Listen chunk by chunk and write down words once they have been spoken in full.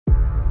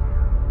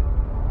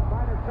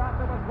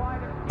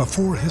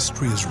Before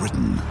history is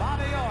written,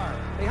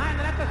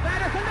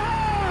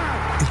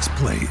 it's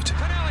played.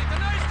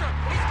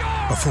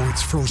 Before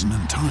it's frozen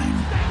in time,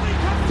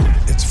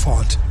 it's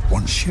fought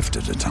one shift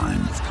at a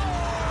time.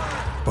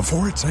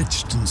 Before it's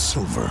etched in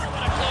silver,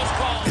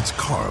 it's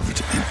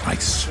carved in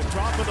ice.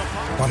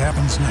 What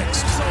happens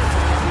next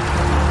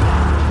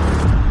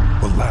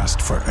will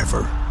last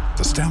forever.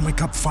 The Stanley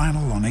Cup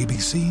Final on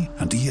ABC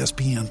and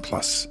ESPN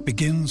Plus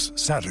begins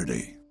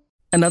Saturday.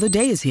 Another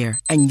day is here,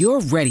 and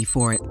you're ready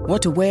for it.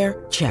 What to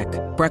wear? Check.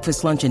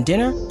 Breakfast, lunch, and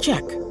dinner?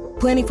 Check.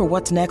 Planning for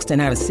what's next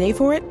and how to save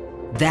for it?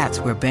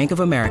 That's where Bank of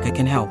America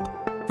can help.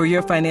 For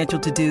your financial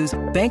to-dos,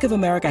 Bank of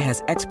America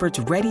has experts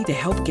ready to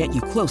help get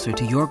you closer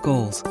to your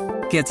goals.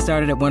 Get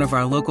started at one of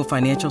our local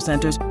financial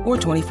centers or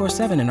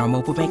 24/7 in our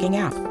mobile banking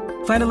app.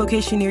 Find a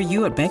location near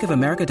you at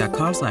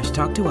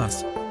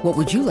bankofamerica.com/talktous. What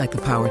would you like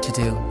the power to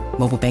do?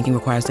 Mobile banking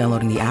requires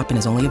downloading the app and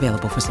is only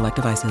available for select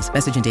devices.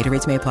 Message and data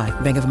rates may apply.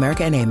 Bank of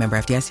America N.A., member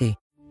FDIC.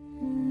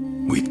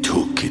 We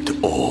took it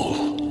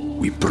all.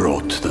 We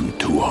brought them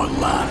to our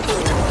land.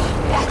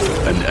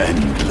 An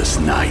endless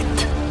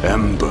night,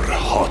 ember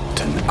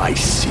hot and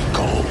icy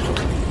cold.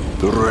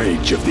 The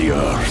rage of the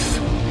earth.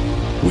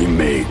 We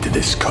made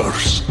this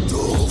curse.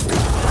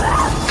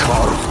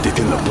 Carved it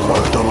in the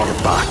blood on our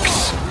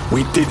backs.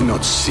 We did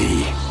not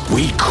see.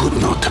 We could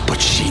not,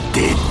 but she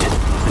did.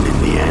 And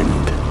in the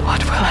end...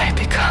 What will I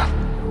become?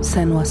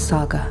 Senua's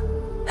Saga.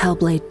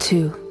 Hellblade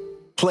 2.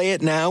 Play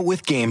it now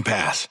with Game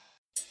Pass.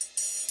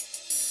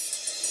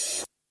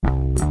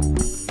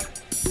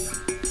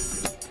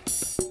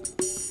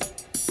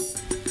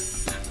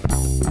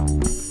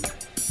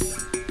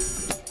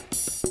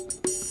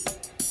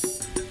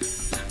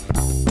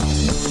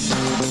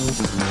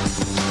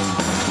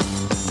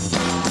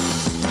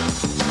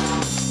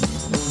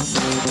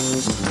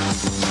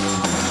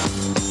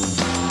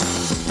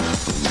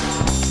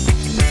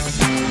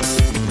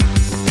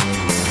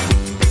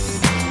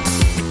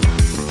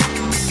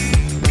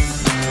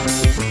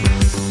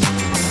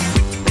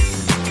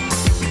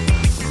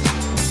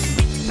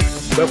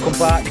 Welcome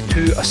back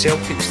to A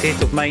Celtic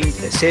State of Mind.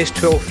 It says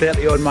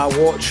 12:30 on my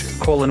watch,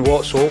 Colin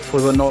Watt, so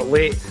hopefully we're not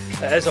late.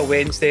 It is a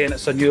Wednesday and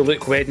it's a new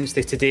look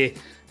Wednesday today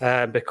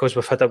because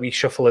we've had a wee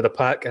shuffle of the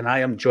pack, and I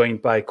am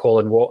joined by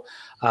Colin Watt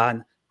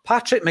and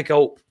Patrick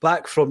McGill,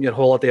 back from your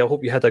holiday. I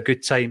hope you had a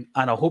good time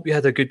and I hope you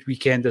had a good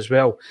weekend as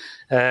well.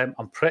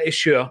 I'm pretty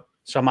sure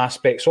some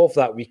aspects of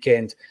that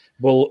weekend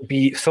will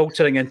be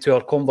filtering into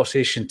our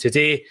conversation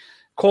today.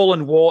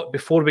 Colin Watt,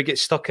 before we get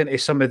stuck into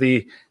some of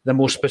the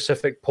more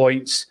specific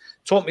points,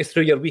 talk me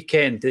through your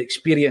weekend, the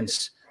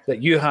experience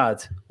that you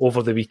had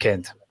over the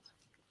weekend.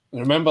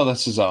 Remember,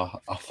 this is a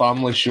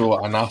family show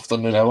at an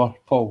afternoon hour,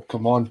 Paul.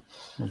 Come on.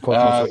 God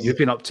knows what you've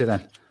been up to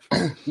then.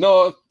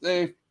 No,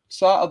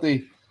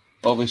 Saturday,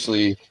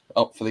 obviously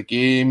up for the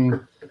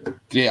game.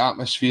 Great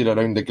atmosphere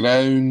around the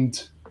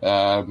ground.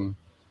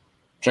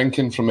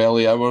 Drinking from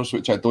early hours,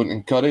 which I don't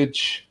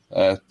encourage.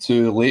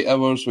 To late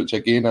hours, which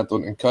again I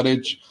don't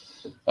encourage.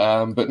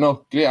 But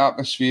no, great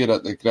atmosphere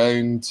at the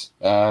ground.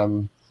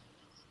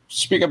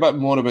 Speak a bit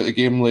more about the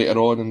game later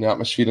on and the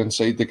atmosphere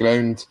inside the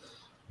ground.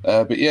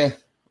 But yeah,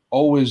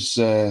 always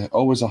a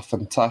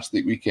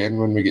fantastic weekend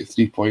when we get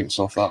 3 points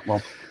off that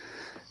mob.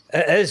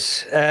 It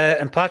is.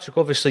 And Patrick,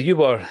 obviously you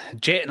were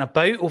jetting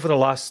about over the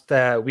last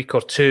week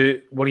or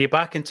two. Were you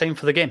back in time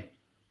for the game?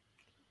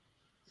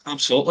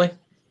 Absolutely.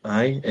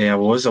 Aye, I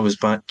was. I was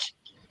back.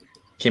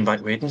 Came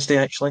back Wednesday,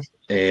 actually.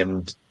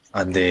 And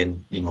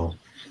then,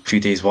 a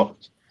few days work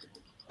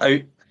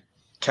out.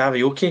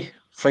 Karaoke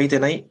Friday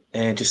night,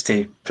 just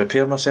to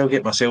prepare myself,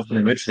 get myself in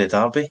the mood for the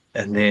derby.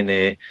 And then,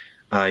 a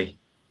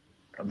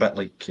bit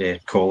like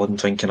Colin,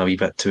 drinking a wee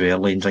bit too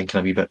early and drinking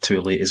a wee bit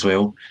too late as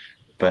well.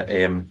 But,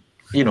 it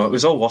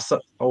was all worth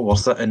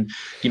it, And,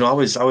 I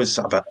was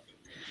a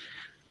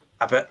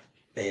bit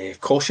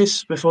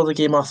cautious before the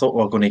game. I thought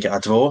we were going to get a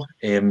draw.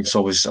 So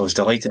I was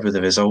delighted with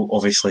the result.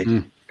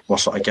 Obviously, we're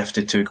sort of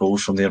gifted 2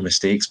 goals from their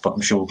mistakes, but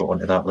I'm sure we'll get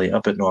onto that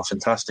later. But no, a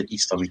fantastic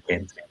Easter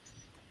weekend.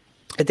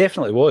 It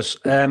definitely was.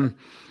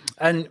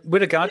 And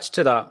with regards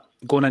to that,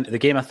 going into the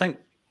game, I think,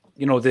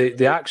 the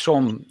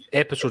Acsom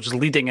episodes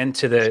leading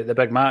into the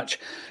big match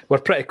were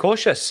pretty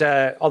cautious,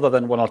 other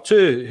than 1 or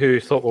 2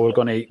 who thought we were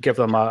going to give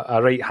them a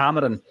right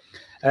hammering.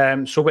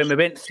 So when we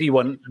went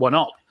 3-1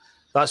 up,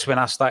 that's when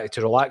I started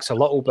to relax a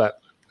little bit,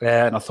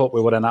 and I thought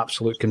we were in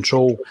absolute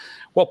control.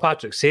 What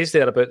Patrick says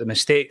there about the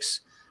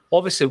mistakes,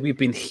 obviously we've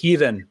been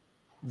hearing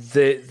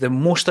the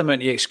most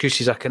amount of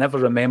excuses I can ever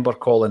remember,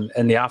 Colin,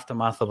 in the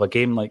aftermath of a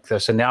game like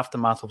this, in the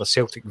aftermath of a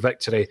Celtic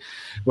victory.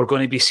 We're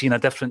going to be seeing a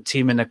different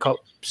team in the Cup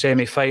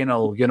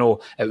semi-final.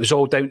 It was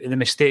all down to the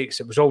mistakes.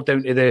 It was all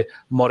down to the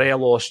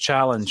Morelos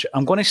challenge.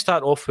 I'm going to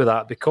start off with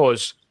that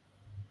because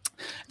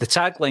the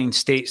tagline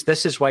states,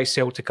 "This is why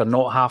Celtic are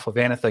not half of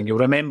anything." You'll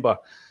remember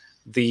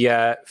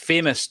the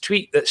famous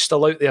tweet that's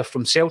still out there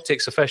from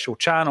Celtic's official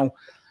channel.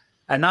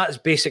 And that's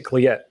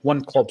basically it.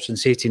 One club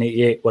since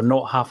 1888. We're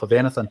not half of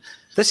anything.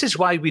 This is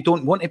why we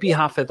don't want to be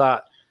half of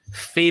that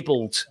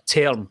fabled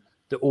term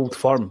the old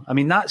firm. I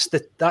mean, that's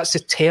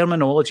the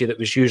terminology that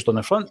was used on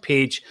the front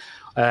page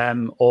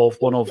of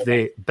one of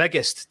the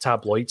biggest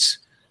tabloids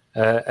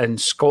in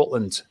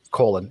Scotland,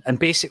 Colin. And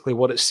basically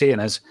what it's saying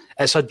is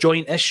it's a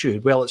joint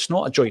issue. Well, it's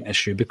not a joint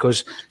issue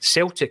because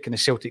Celtic and the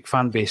Celtic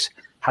fan base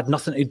had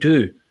nothing to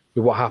do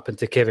with what happened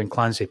to Kevin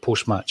Clancy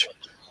post-match.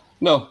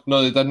 No,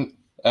 they didn't.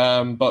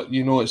 But,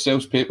 it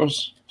sells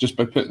papers just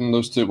by putting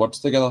those two words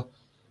together,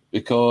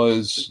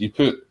 because you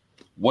put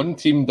one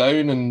team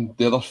down and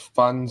the other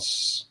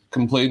fans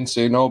complain,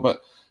 saying, "Oh,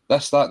 but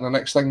this, that, and the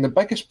next thing." The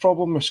biggest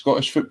problem with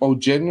Scottish football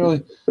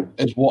generally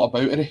is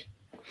whataboutery,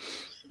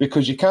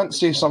 because you can't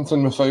say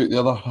something without the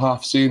other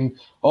half saying,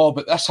 "Oh,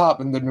 but this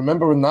happened, and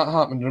remember when that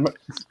happened."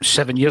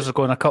 7 years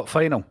ago in a cup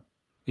final.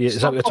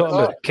 Is that what you're talking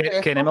about?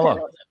 Kenny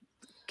Miller?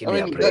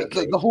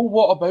 The whole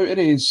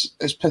whataboutery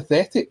is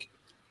pathetic.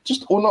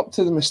 Just own up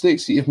to the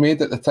mistakes that you've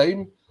made at the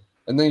time,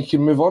 and then you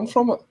can move on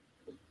from it.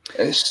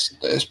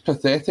 It's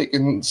pathetic.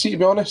 And see, to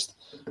be honest,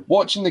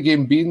 watching the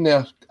game, being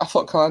there, I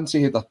thought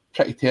Clancy had a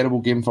pretty terrible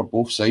game for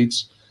both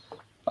sides.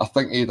 I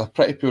think he had a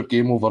pretty poor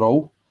game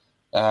overall.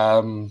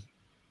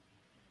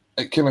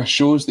 It kind of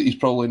shows that he's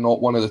probably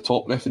not one of the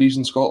top referees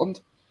in Scotland,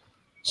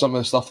 some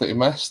of the stuff that he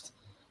missed.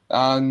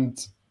 And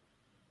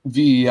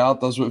VAR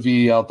does what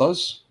VAR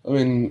does. I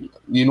mean,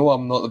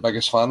 I'm not the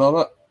biggest fan of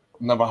it,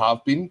 never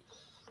have been.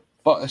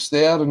 But it's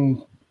there,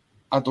 and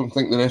I don't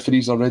think the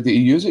referees are ready to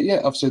use it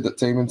yet. I've said it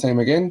time and time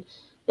again.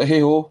 But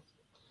hey-ho,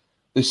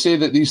 they say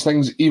that these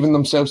things even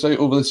themselves out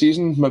over the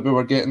season. Maybe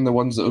we're getting the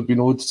ones that have been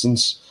owed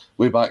since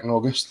way back in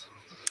August.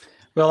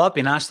 Well, I've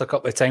been asked a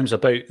couple of times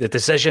about the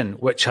decision,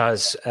 which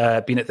has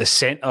been at the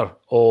centre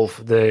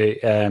of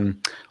the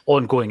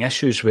ongoing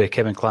issues with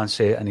Kevin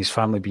Clancy and his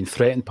family being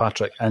threatened,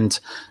 Patrick. And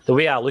the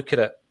way I look at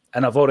it,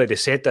 and I've already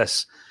said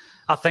this,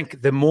 I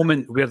think the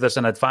moment where there's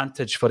an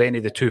advantage for any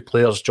of the two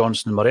players,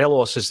 Johnson and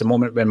Morelos, is the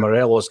moment when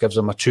Morelos gives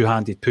them a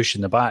two-handed push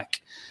in the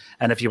back.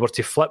 And if you were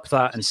to flip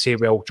that and say,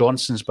 well,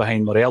 Johnson's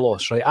behind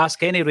Morelos, right?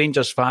 Ask any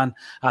Rangers fan,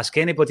 ask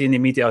anybody in the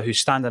media who's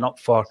standing up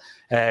for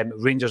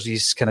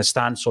Rangers' kind of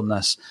stance on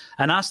this,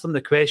 and ask them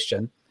the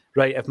question,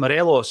 right, if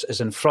Morelos is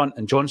in front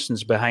and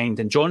Johnson's behind,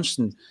 and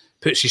Johnson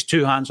puts his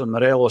two hands on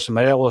Morelos and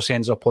Morelos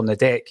ends up on the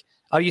deck,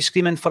 are you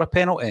screaming for a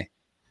penalty?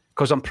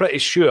 Because I'm pretty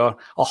sure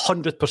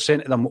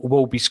 100% of them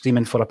will be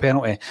screaming for a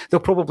penalty. They'll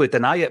probably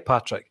deny it,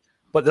 Patrick,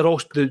 but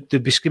they'll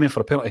be screaming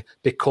for a penalty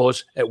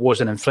because it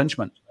was an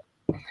infringement.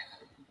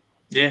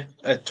 Yeah,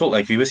 I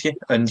totally agree with you.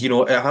 And,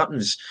 it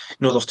happens,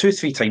 there's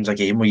 2-3 times a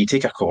game where you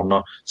take a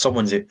corner,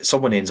 someone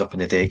ends up in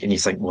the deck and you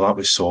think, well, that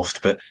was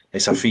soft, but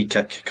it's a free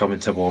kick coming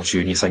towards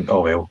you and you think,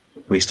 oh, well,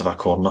 waste of a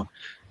corner.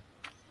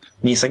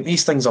 And you think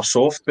these things are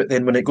soft, but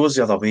then when it goes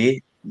the other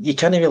way, you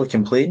can't really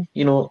complain.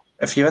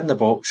 If you're in the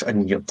box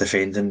and you're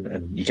defending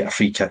and you get a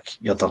free kick,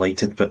 you're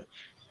delighted. But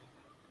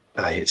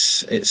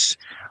it's.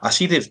 I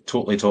see they've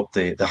totally dropped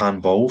the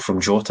handball from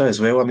Jota as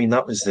well. I mean,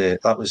 that was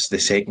the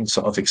second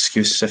sort of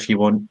excuse, if you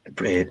want,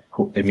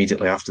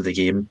 immediately after the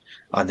game.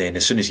 And then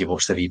as soon as you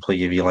watch the replay,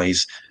 you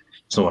realise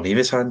it's not on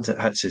Eva's hand;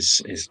 it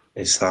hits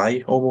his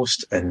thigh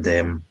almost. And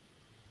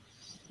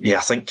I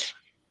think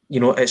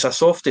it's a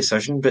soft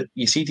decision, but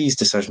you see these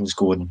decisions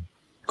going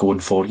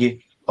for you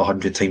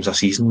 100 times a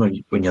season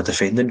when you're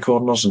defending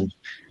corners, and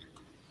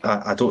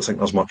I don't think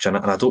there's much in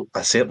it, and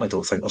I certainly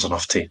don't think there's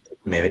enough to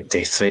merit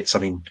death threats. I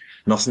mean,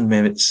 nothing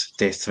merits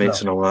death threats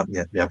and all that,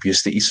 the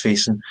abuse that he's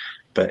facing.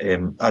 But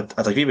I'd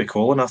agree with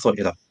Colin. I thought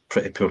he had a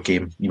pretty poor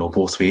game,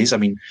 both ways. I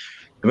mean,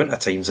 there went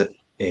at times that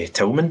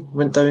Tillman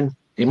went down.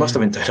 He must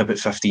have went down about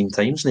 15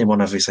 times, and he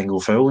won every single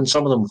foul, and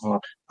some of them were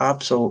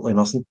absolutely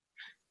nothing.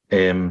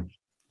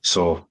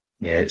 So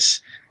yeah,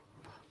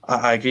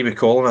 I agree with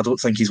Colin. I don't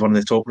think he's one of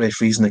the top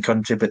referees in the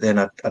country, but then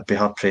I'd be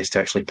hard pressed to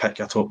actually pick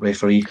a top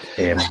referee.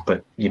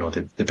 But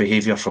the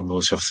behaviour from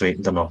those who have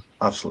threatened him are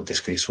absolutely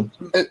disgraceful.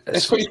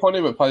 It's quite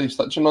funny what Paddy's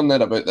touching on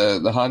there about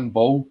the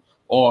handball,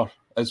 or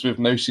as we've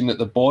now seen it,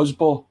 the Boz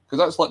ball, because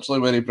that's literally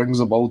where he brings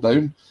the ball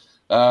down.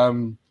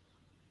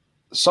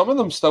 Some of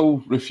them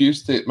still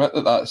refuse to admit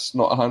that that's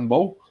not a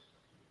handball.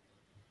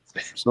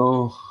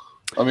 So,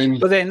 I mean,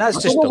 but then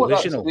that's just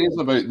delusional. What that says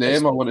about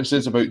them or what it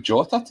says about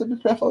Jota, to be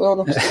perfectly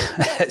honest.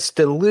 It's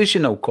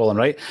delusional, Colin,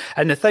 right?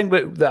 And the thing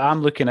that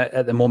I'm looking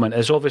at the moment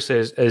is obviously,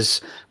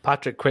 as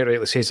Patrick quite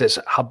rightly says, it's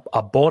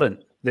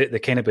abhorrent, the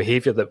kind of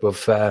behaviour that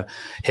we've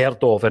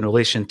heard of in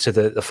relation to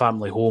the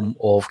family home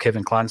of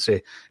Kevin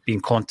Clancy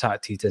being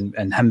contacted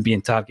and him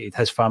being targeted,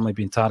 his family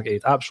being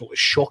targeted. Absolutely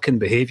shocking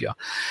behaviour.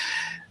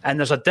 And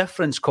there's a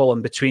difference,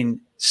 Colin, between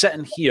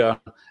sitting here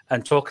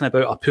and talking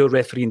about a poor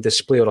refereeing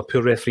display or a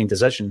poor refereeing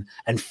decision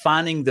and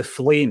fanning the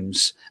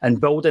flames and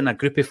building a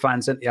group of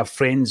fans into a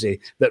frenzy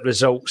that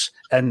results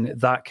in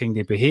that kind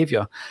of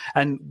behaviour.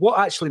 And what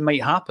actually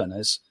might happen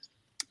is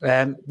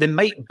they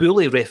might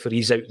bully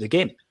referees out of the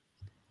game.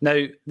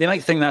 Now, they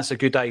might think that's a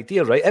good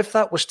idea, right? If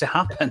that was to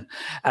happen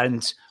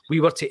and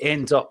we were to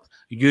end up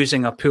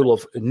using a pool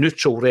of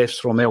neutral refs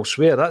from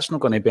elsewhere, that's not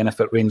going to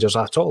benefit Rangers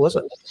at all, is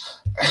it?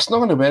 It's not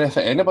going to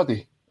benefit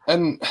anybody.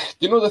 And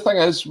the thing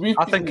is,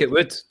 think it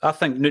would. I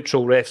think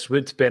neutral refs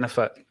would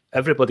benefit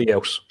everybody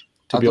else.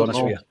 to be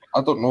honest with you.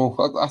 I don't know.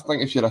 I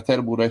think if you're a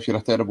terrible ref, you're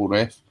a terrible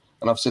ref.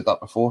 And I've said that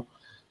before.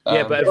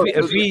 Yeah, but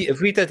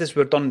if we did as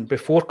we've done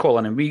before,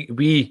 Colin, and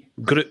we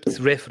grouped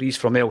referees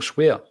from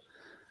elsewhere,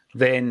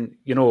 then,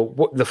 you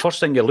know, the first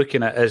thing you're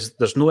looking at is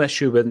there's no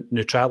issue with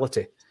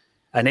neutrality.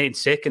 And then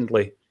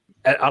secondly,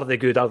 are they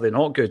good, are they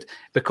not good?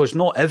 Because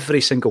not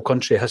every single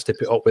country has to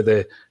put up with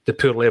the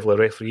poor level of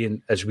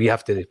refereeing as we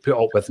have to put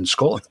up with in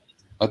Scotland.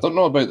 I don't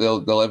know about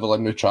the level of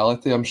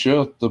neutrality. I'm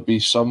sure there'll be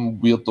some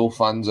weirdo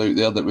fans out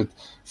there that would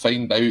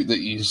find out that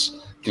his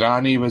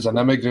granny was an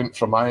immigrant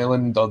from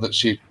Ireland, or that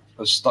she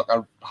has stuck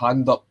her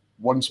hand up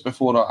once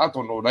before. I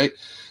don't know, right?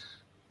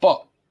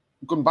 But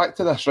going back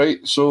to this, right?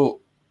 So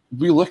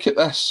we look at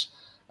this,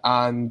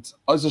 and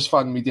us as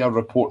fan media are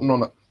reporting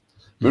on it.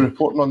 We're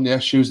reporting on the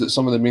issues that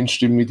some of the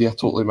mainstream media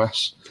totally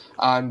miss.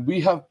 And we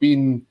have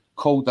been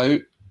called out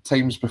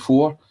times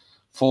before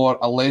for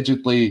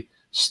allegedly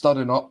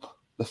stirring up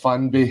the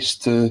fan base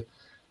to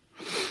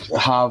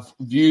have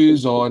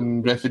views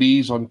on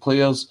referees, on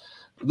players.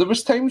 There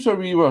was times where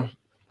we were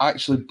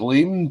actually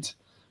blamed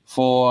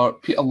for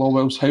Peter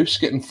Lawwell's house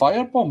getting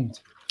firebombed.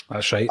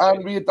 That's right.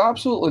 And we had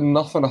absolutely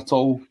nothing at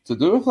all to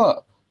do with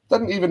that.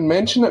 Didn't even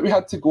mention it. We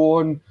had to go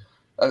on.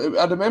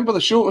 I remember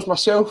the show, it was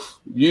myself,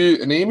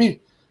 you and Amy,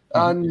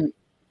 and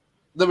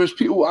there was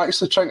people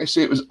actually trying to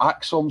say it was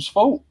Acsom's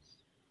fault.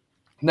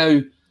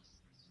 Now,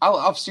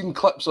 I've seen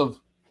clips of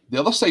the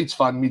other side's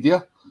fan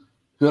media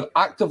who are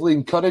actively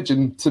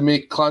encouraging to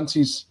make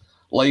Clancy's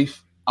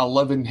life a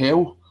living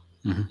hell.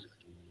 Mm-hmm.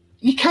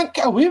 You can't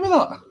get away with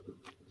that.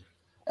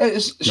 It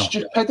is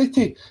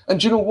stupidity. And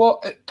do you know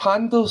what? It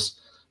panders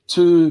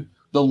to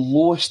the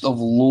lowest of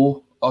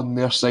low on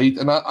their side.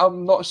 And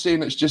I'm not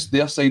saying it's just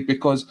their side,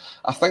 because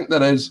I think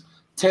there is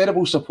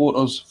terrible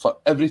supporters for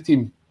every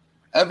team.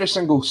 Every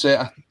single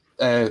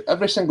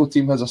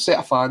team has a set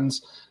of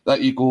fans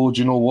that you go,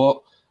 do you know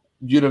what?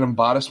 You're an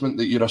embarrassment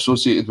that you're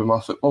associated with my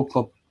football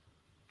club.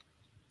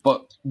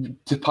 But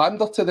to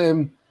pander to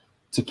them,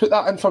 to put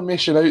that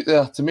information out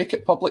there, to make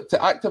it public,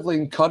 to actively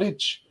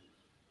encourage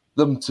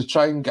them to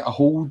try and get a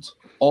hold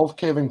of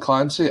Kevin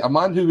Clancy, a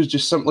man who was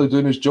just simply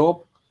doing his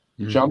job,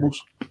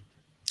 shambles.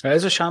 It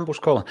is a shambles,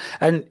 Colin.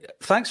 And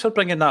thanks for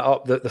bringing that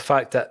up, the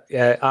fact that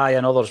I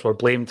and others were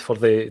blamed for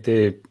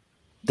the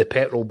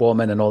petrol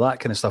bombing and all that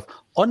kind of stuff.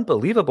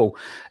 Unbelievable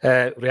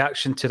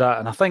reaction to that.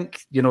 And I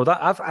think, you know,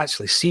 that I've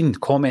actually seen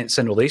comments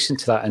in relation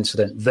to that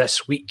incident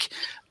this week.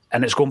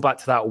 And it's going back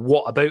to that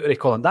what about it,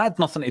 Colin. That had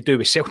nothing to do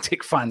with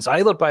Celtic fans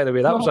either, by the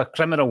way. That was a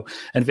criminal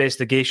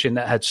investigation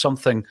that had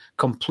something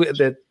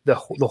completely... The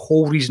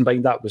whole reason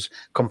behind that was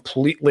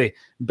completely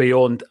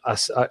beyond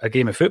a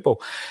game of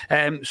football.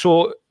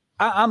 So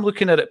I'm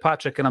looking at it,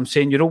 Patrick, and I'm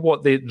saying, you know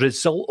what, the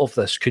result of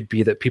this could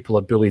be that people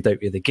are bullied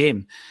out of the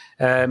game.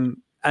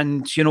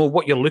 And, you know,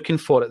 what you're looking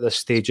for at this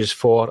stage is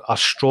for a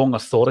strong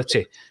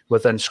authority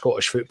within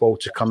Scottish football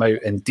to come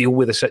out and deal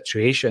with the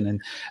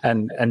situation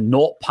and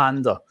not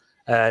pander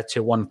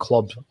to one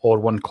club or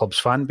one club's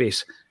fan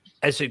base.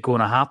 Is it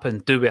going to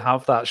happen? Do we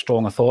have that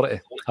strong authority?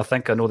 I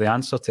think I know the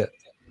answer to it.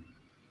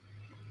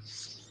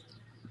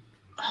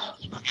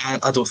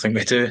 I don't think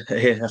we do.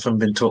 If I'm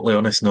being totally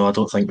honest, no, I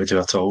don't think we do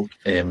at all.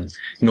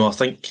 No, I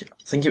think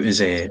it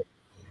was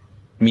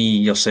me,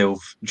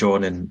 yourself,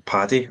 John, and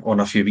Paddy on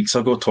a few weeks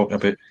ago talking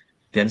about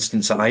the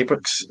incidents at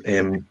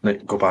Ibrox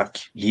that go back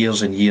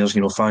years and years.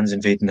 You know, fans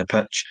invading the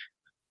pitch,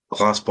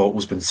 glass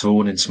bottles been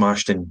thrown and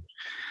smashed, and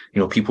you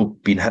know, people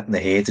being hit in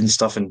the head and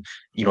stuff. And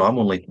you know, I'm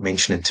only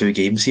mentioning 2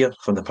 games here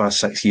from the past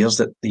 6 years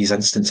that these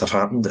incidents have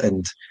happened,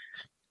 and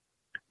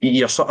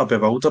you're sort of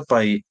bewildered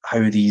by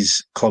how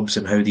these clubs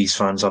and how these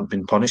fans aren't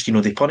being punished. You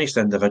know, they punish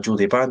the individual,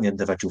 they ban the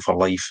individual for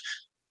life,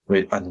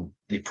 and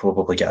they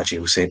probably get a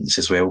jail sentence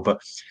as well. But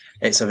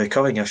it's a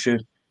recurring issue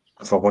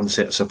for one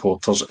set of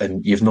supporters,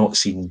 and you've not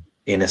seen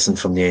anything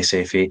from the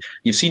SFA.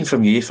 You've seen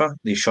from UEFA,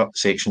 they shut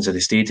sections of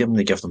the stadium,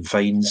 they give them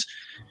fines,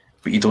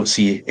 but you don't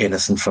see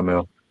anything from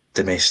our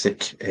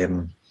domestic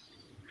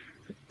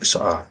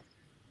sort of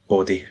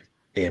body,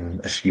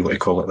 if you want to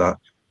call it that.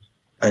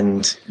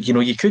 And you know,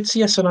 you could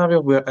see a scenario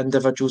where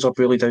individuals are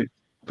bullied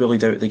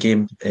out of the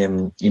game.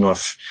 You know,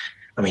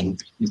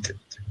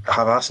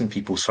 harassing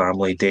people's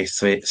family, death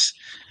threats,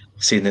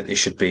 saying that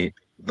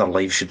their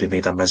lives should be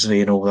made a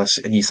misery and all this.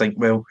 And you think,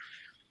 well,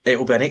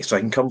 it'll be an extra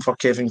income for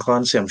Kevin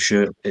Clancy. I'm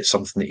sure it's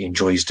something that he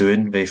enjoys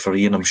doing,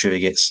 refereeing. I'm sure he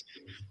gets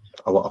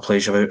a lot of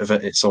pleasure out of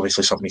it. It's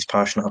obviously something he's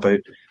passionate about.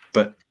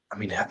 But I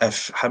mean,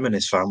 if him and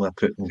his family are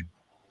put in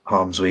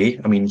harm's way,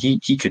 I mean,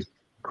 he could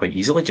quite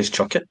easily just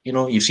chuck it. You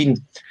know, you've seen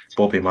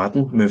Bobby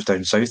Madden move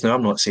down south. Now,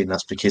 I'm not saying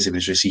that's because he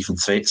was receiving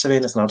threats or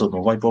anything. I don't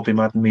know why Bobby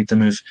Madden made the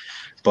move,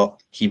 but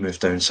he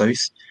moved down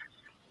south.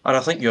 And I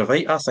think you're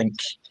right. I think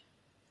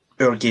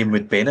our game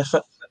would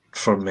benefit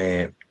from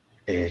neutral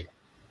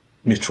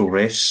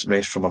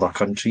refs from other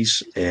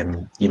countries.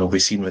 You know,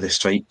 we've seen with the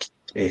strike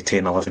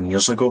 10, 11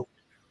 years ago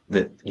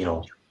that, you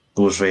know,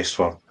 those refs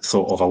were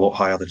thought of a lot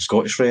higher than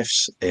Scottish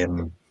refs.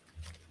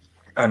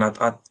 And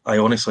I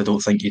honestly don't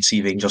think you'd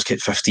see Rangers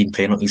get 15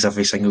 penalties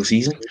every single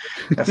season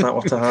if that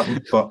were to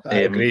happen. But, I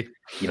agree.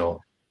 You know,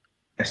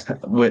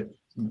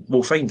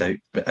 We'll find out,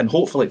 and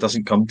hopefully it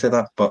doesn't come to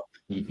that. But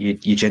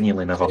you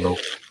genuinely never know.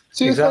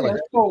 See, exactly. The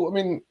thing is, Paul, I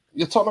mean,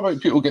 you're talking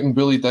about people getting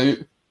bullied out.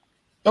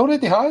 He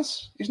already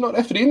has. He's not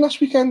refereeing this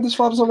weekend, as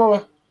far as I'm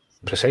aware.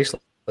 Precisely.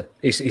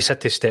 He's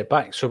had to step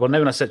back. So we're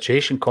now in a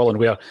situation, Colin,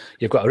 where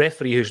you've got a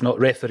referee who's not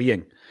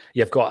refereeing.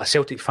 You've got a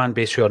Celtic fan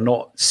base who are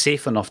not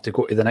safe enough to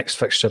go to the next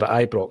fixture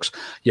at Ibrox.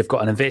 You've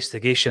got an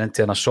investigation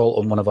into an assault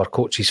on one of our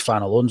coaches,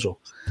 Fan Alonso.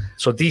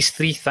 So these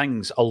three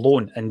things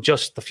alone, and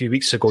just a few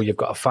weeks ago, you've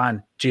got a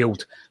fan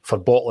jailed for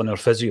bottling or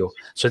physio.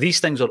 So these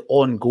things are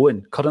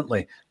ongoing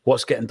currently.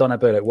 What's getting done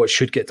about it? What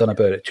should get done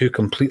about it? Two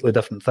completely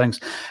different things.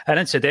 And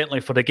incidentally,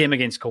 for the game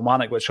against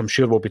Kilmarnock, which I'm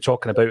sure we'll be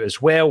talking about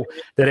as well,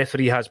 the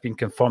referee has been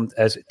confirmed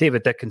as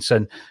David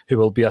Dickinson, who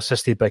will be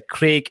assisted by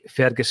Craig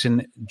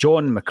Ferguson,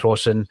 John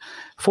McCrossan,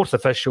 fourth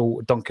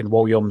official Duncan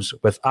Williams,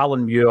 with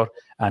Alan Muir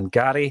and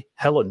Gary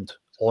Hilland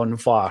on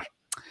VAR.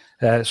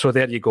 So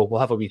there you go. We'll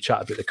have a wee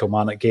chat about the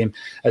Kilmarnock game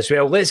as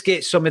well. Let's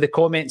get some of the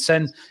comments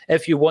in.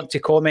 If you want to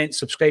comment,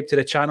 subscribe to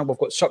the channel. We've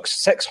got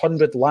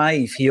 600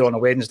 live here on a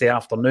Wednesday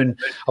afternoon.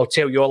 I'll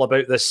tell you all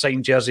about this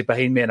signed jersey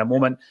behind me in a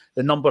moment.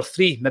 The number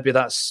 3, maybe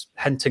that's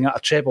hinting at a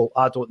treble.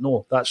 I don't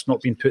know. That's not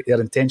been put there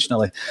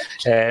intentionally.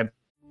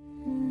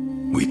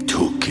 We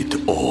took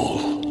it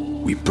all.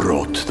 We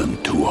brought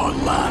them to our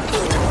land.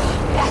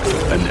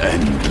 An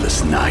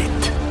endless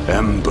night,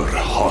 ember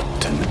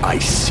hot and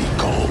icy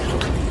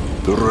cold.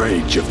 The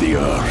rage of the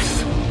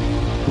earth.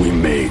 We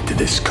made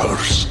this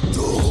curse.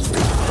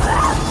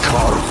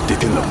 Carved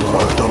it in the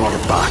blood on our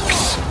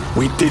backs.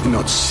 We did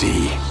not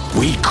see.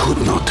 We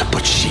could not,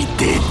 but she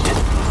did.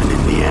 And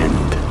in the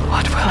end...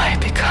 What will I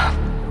become?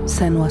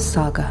 Senua's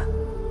Saga.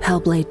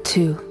 Hellblade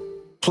 2.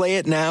 Play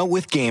it now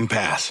with Game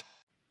Pass.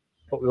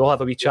 But we'll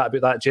have a wee chat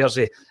about that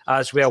jersey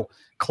as well.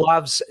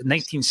 Clavs,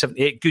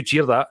 1978, good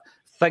year that.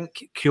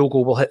 Think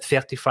Kyogo will hit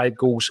 35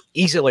 goals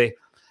easily,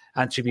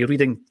 and to be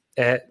reading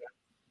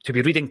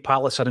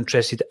Palace are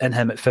interested in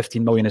him at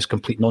 15 million is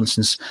complete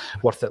nonsense,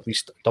 worth at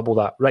least double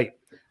that. Right,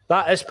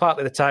 that is part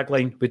of the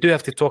tagline. We do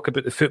have to talk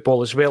about the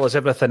football as well as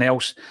everything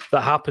else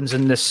that happens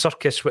in this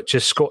circus, which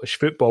is Scottish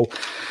football.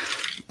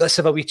 Let's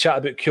have a wee chat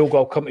about Kyogo.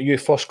 I'll come to you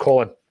first,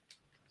 Colin.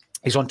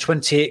 He's on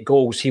 28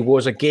 goals. He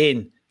was,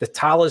 again, the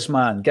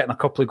talisman, getting a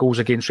couple of goals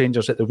against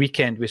Rangers at the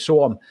weekend. We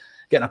saw him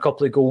getting a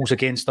couple of goals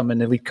against them in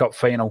the League Cup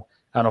final.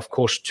 And, of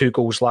course, 2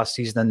 goals last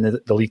season in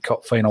the League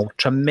Cup final.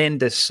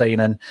 Tremendous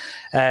signing.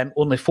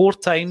 Only 4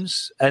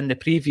 times in the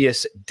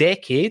previous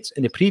decade,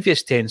 in the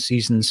previous 10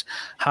 seasons,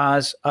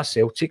 has a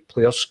Celtic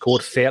player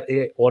scored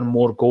 30 or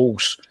more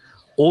goals.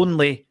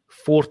 Only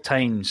 4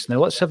 times. Now,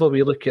 let's have a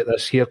wee look at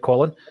this here,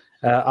 Colin.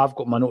 I've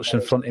got my notes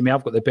in front of me.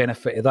 I've got the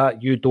benefit of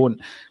that. You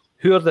don't.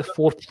 Who are the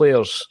 4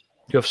 players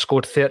who have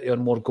scored 30 or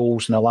more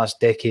goals in the last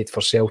decade for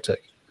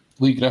Celtic?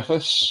 Lee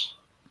Griffiths.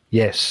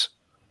 Yes.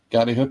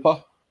 Gary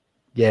Hooper.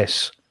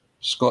 Yes.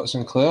 Scott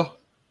Sinclair?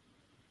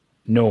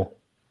 No.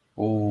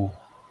 Oh.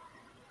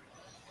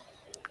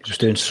 Just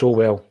doing so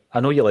well. I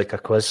know you like a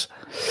quiz.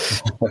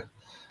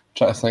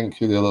 Try to think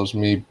who the others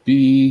may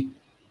be.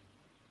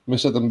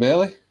 Moussa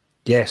Dembele?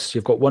 Yes,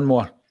 you've got one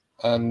more.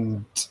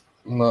 And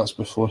that's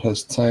before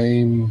his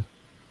time.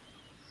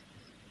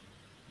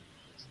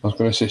 I was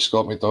going to say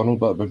Scott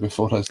McDonald, but it'd be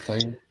before his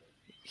time.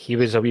 He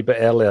was a wee bit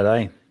earlier,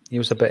 aye. He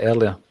was a bit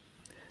earlier.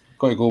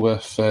 Got to go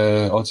with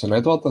Odsonne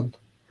Edouard then.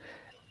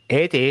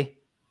 Eddie,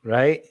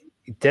 right,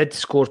 he did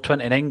score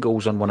 29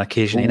 goals on one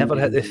occasion. He never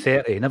hit the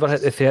 30. Never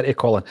hit the 30,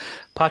 Colin.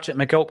 Patrick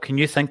McGilp, can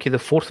you think of the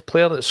 4th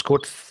player that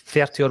scored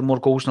 30 or more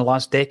goals in the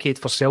last decade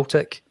for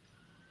Celtic?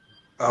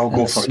 I'll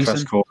go for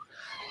Chris Commons.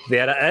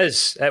 There it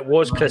is. It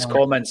was Chris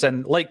Commons.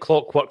 And like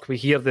clockwork, we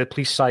hear the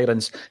police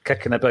sirens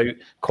kicking about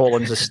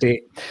Colin's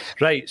estate.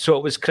 Right, so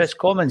it was Chris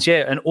Commons,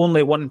 yeah. And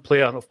only one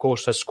player, of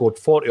course, has scored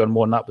 40 or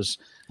more, and that was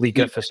Lee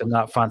Griffiths in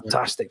that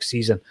fantastic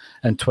season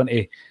in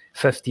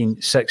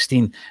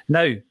 2015-16.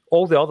 Now,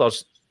 all the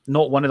others,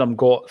 not one of them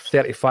got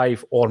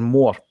 35 or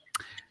more.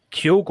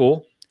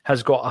 Kyogo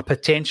has got a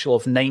potential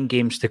of 9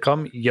 games to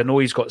come. You know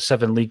he's got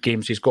 7 league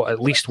games. He's got at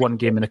least 1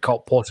 game in the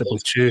Cup, possibly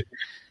 2.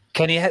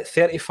 Can he hit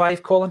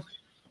 35, Colin?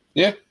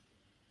 Yeah,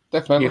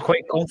 definitely. You're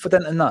quite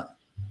confident in that?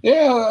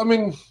 Yeah, I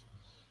mean,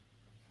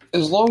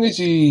 as long as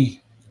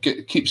he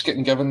keeps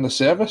getting given the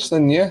service,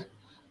 then yeah. I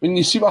mean,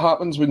 you see what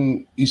happens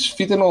when he's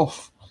feeding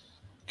off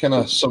kind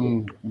of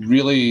some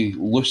really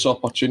loose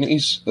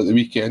opportunities at the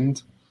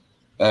weekend.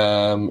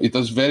 He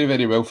does very,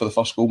 very well for the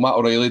first goal. Matt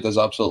O'Reilly does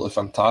absolutely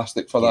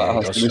fantastic for that, I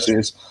have to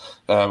say.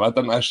 I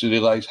didn't actually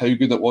realise how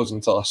good it was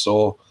until I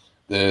saw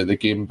the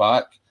game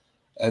back.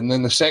 And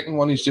then the second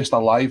one, he's just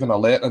alive and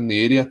alert in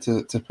the area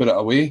to put it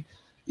away.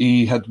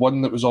 He had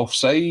one that was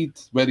offside,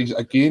 where he's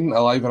again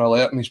alive and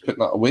alert and he's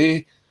putting it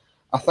away.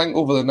 I think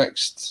over the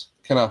next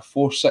kind of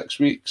 4-6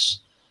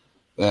 weeks,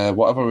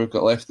 whatever we've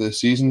got left of the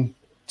season,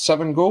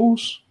 7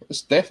 goals,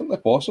 it's definitely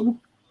possible.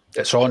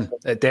 It's on.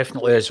 It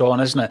definitely is on,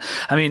 isn't it?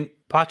 I mean,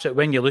 Patrick,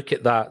 when you look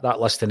at that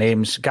list of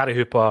names, Gary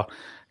Hooper,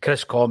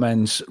 Chris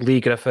Commons,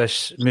 Lee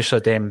Griffiths, Moussa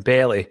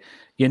Dembele,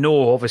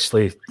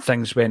 Obviously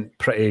things went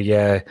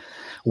pretty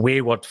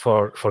wayward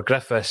for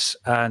Griffiths,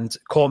 and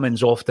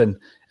Commons often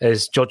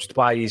is judged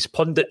by his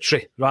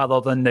punditry rather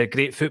than the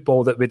great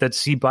football that we did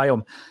see by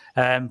him.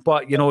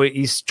 But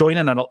he's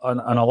joining an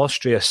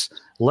illustrious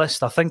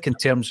list. I think in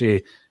terms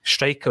of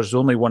strikers, the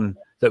only one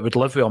that would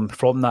live with him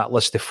from that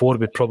list of 4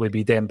 would probably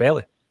be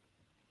Dembele.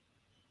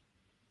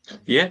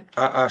 Yeah,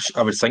 I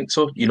would think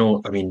so.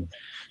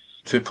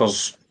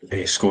 Cooper's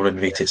scoring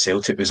rate at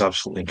Celtic was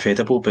absolutely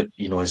incredible, but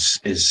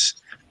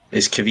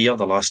his career,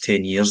 the last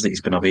 10 years that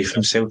he's been away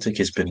from Celtic,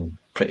 has been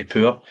pretty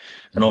poor.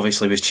 And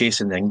obviously he was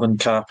chasing the England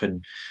cap,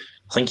 and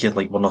I think he had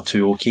like 1 or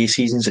 2 okay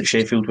seasons at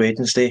Sheffield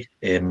Wednesday.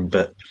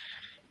 But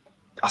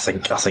I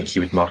think he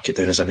would mark it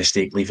down as a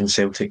mistake leaving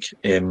Celtic.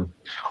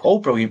 All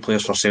brilliant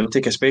players for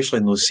Celtic, especially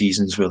in those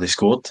seasons where they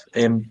scored.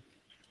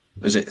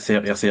 Was it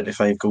 30 or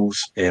 35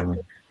 goals?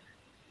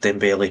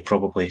 Dembele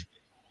probably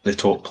the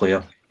top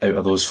player out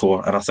of those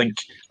 4, and I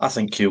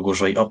think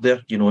Kyogo's right up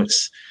there.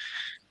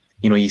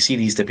 You see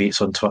these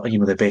debates on Twitter.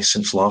 The best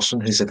since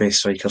Larsson, who's the best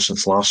striker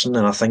since Larsson,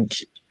 and I think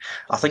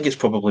it's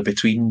probably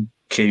between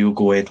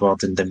Kyogo,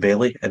 Edouard, and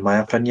Dembele, in my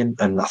opinion,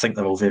 and I think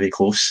they're all very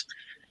close.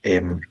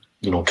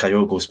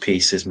 Kyogo's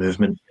pace, his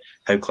movement,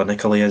 how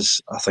clinical he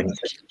is, I think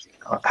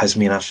his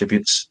main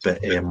attributes, but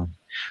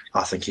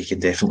I think he can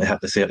definitely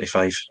hit the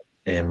 35.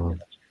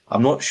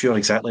 I'm not sure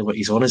exactly what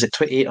he's on. Is it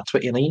 28 or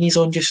 29 he's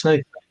on just now?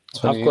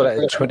 I've got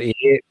it at 28.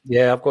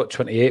 Yeah, I've got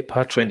 28,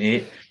 Patrick.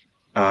 28.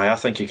 I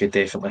think he could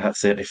definitely hit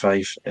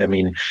 35. I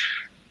mean,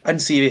 in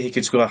theory, he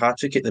could score a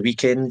hat-trick at the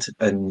weekend,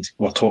 and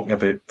we're talking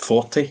about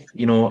 40,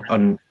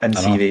 and in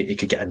theory, he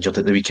could get injured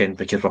at the weekend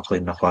because we're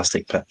playing a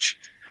plastic pitch.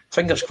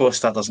 Fingers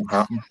crossed that doesn't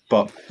happen,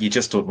 but you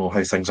just don't know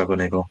how things are going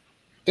to go.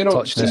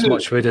 Touching as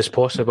much wood as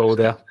possible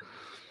there.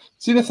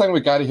 See the thing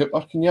with Gary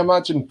Hooper, can you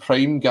imagine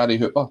prime Gary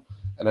Hooper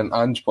in an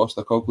Ange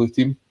Postecoglou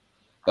team?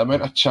 The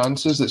amount of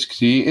chances that's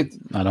created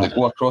that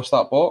go across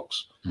that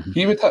box. Mm-hmm.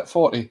 He would hit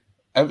 40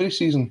 every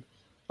season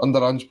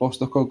under Ange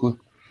Postecoglou.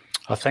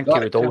 I think he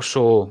would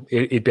also,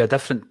 he'd be a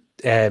different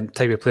type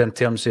of player in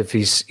terms of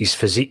his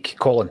physique.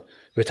 Colin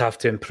would have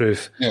to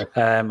improve. Yeah.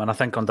 And I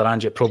think under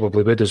Ange it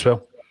probably would as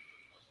well.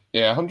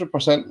 Yeah,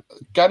 100%.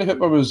 Gary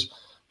Hooper was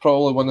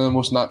probably one of the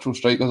most natural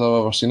strikers I've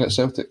ever seen at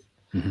Celtic.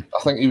 Mm-hmm.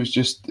 I think he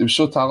was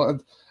so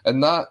talented.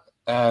 And that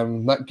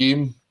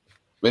game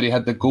where he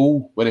had the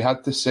goal, where he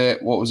had to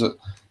set, what was it?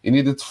 He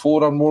needed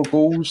 4 or more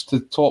goals to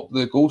top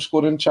the goal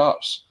scoring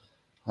charts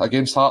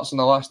against Hearts on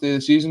the last day of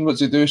the season. What's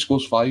he do? He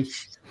scores 5.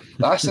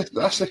 That's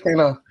the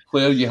kind of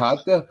player you had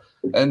there.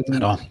 And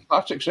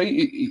Patrick's right.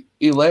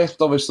 He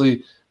left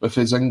obviously with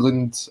his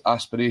England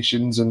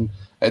aspirations, and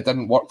it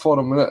didn't work for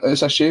him. And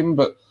it's a shame,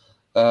 but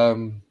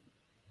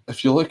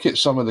if you look at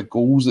some of the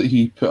goals that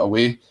he put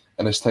away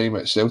in his time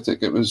at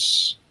Celtic, it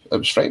was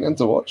frightening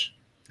to watch.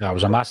 I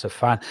was a massive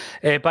fan.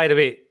 By the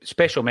way,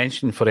 special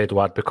mention for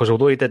Edouard, because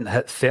although he didn't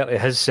hit 30,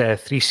 his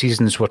 3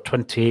 seasons were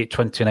 28,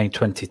 29,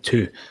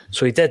 22.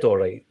 So he did all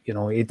right.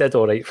 He did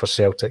all right for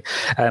Celtic.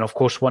 And of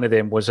course, one of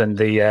them was in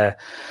the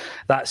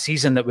that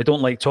season that we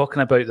don't like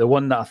talking about, the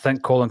one that I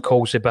think Colin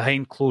calls the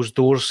behind closed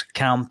doors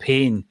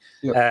campaign.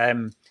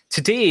 Yep.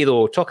 Today,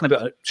 though, talking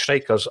about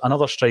strikers,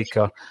 another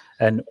striker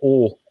in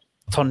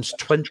turns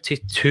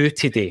 22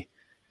 today.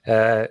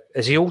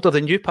 Is he older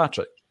than you,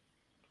 Patrick?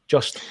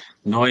 Just...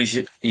 No,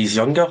 he's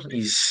younger.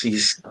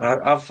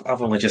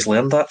 I've only just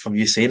learned that from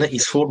you saying it.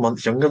 He's 4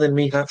 months younger than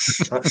me. That's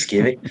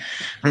scary.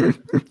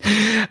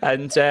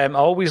 And I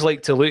always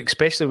like to look,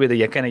 especially with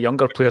the kind of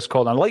younger players,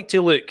 Colin. I like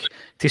to look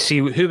to see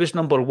who was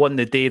number 1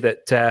 the day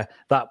that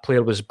that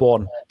player was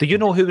born. Do you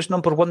know who was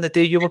number 1 the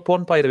day you were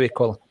born? By the way,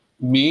 Colin.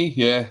 Me,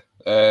 yeah.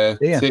 Take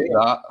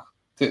that,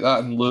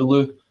 and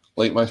Lulu,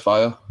 light my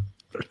fire.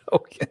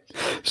 Okay,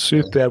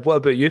 superb. What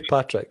about you,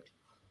 Patrick?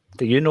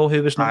 Do you know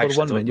who was number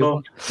 1 when you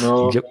were?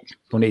 No. Yep.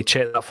 We'll need to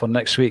check that for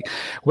next week.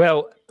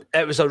 Well,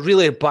 it was a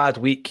really bad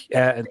week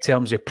in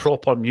terms of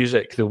proper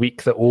music, the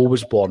week that O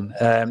was born.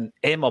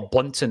 Emma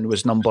Bunton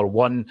was number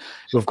 1.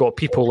 We've got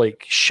people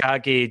like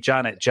Shaggy,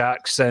 Janet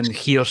Jackson,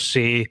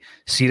 Hearsay,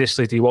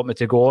 Seriously, Do You Want Me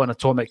to Go On,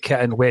 Atomic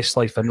Kitten,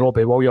 Westlife, and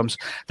Robbie Williams.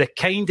 The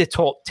kind of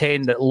top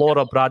 10 that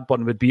Laura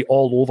Bradburn would be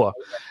all over.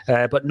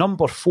 But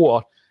number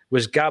 4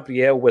 was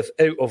Gabrielle with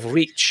Out of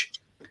Reach.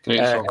 Great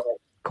song.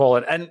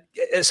 Colin, and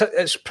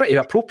it's pretty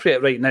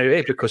appropriate right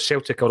now, because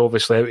Celtic are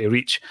obviously out of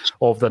reach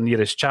of their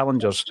nearest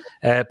challengers.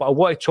 But I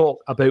want to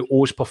talk about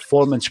O's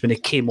performance when he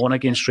came on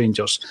against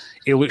Rangers.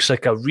 He looks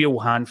like a real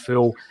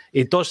handful.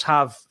 He does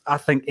have, I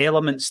think,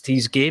 elements to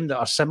his game that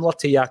are similar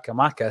to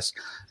Giakoumakis,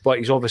 but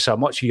he's obviously a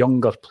much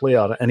younger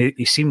player, and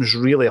he seems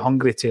really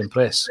hungry to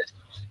impress.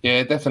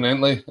 Yeah,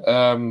 definitely.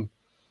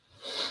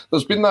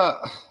 There's been that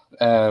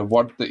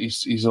word that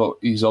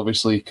he's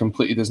obviously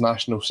completed his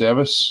national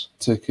service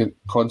to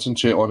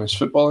concentrate on his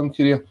footballing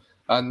career,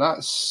 and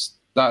that's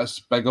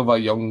big of a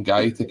young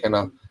guy to kind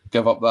of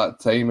give up that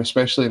time,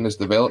 especially in his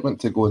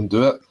development, to go and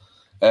do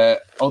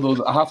it.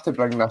 Although I have to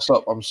bring this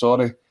up, I'm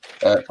sorry,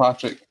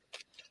 Patrick.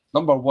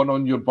 number one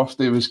on your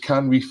birthday was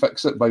 "Can We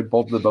Fix It" by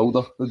Bob the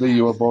Builder, the day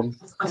you were born.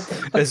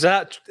 Is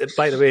that,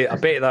 by the way, I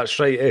bet that's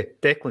right, eh?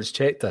 Declan's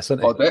checked this,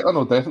 hasn't he? Oh, Declan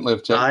will definitely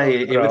have checked that.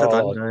 He would have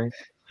done. Aye.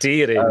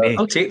 Dearie me.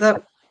 I'll take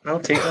that.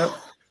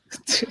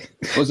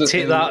 Was it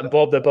Take that and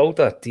Bob the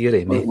Builder,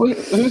 dearie me.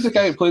 Who's the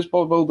guy who plays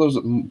Bob Builders?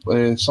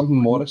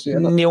 Something Morrissey,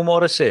 isn't it? Neil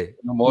Morrissey.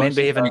 Men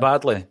behaving aye.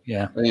 badly.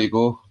 Yeah. There you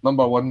go.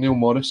 Number one, Neil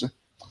Morrissey.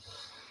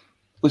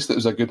 At least it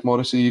was a good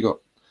Morrissey you got.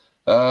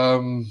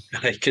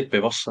 It could be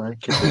worse.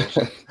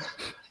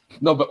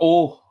 No, but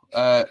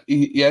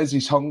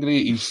he's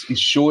hungry. He's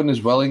showing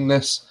his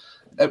willingness.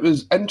 It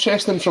was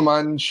interesting from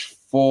Ange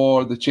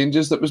for the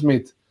changes that was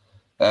made.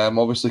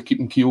 Obviously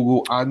keeping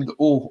Kyogo and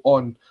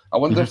on. I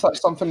wonder if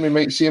that's something we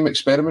might see him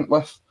experiment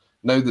with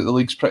now that the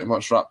league's pretty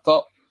much wrapped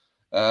up,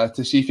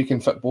 to see if he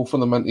can fit both of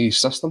them into his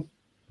system.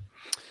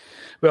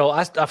 Well,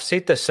 I've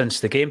said this since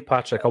the game,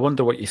 Patrick. I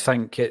wonder what you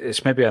think.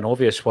 It's maybe an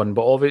obvious one,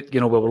 but we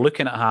were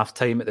looking at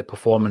half-time at the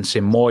performance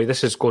in Moy.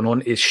 This is going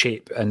on to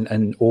shape and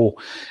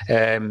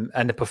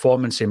the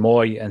performance in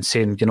Moy and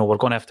saying, we're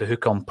going to have to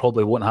hook on.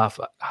 Probably won't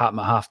happen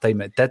at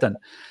half-time. It didn't.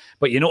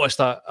 But you noticed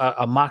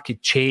a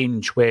marked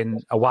change when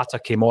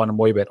Iwata came on and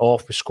Moy went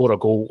off. We score a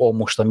goal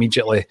almost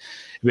immediately.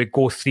 We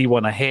go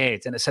 3-1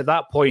 ahead. And it's at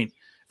that point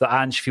that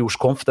Ange feels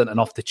confident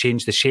enough to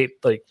change the shape,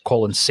 like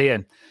Colin's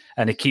saying.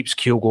 And he keeps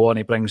Kyogo on,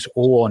 he brings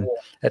O on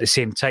at the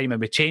same time.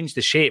 And we change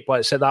the shape, but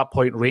it's at that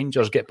point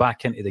Rangers get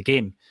back into the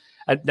game.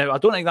 And now, I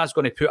don't think that's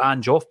going to put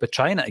Ange off by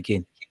trying it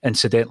again,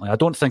 incidentally. I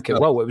don't think it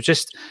will. It was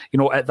just,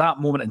 at that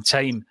moment in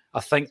time,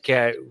 I think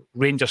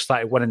Rangers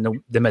started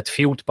winning the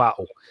midfield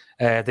battle.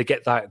 They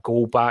get that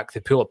goal back,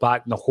 they pull it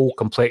back, and the whole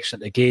complexion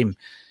of the game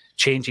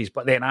changes.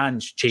 But then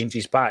Ange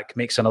changes back,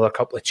 makes another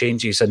couple of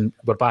changes, and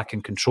we're back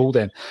in control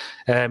then.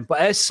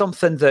 But it is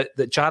something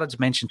that Jared's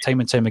mentioned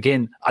time and time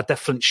again, a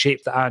different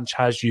shape that Ange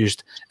has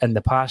used in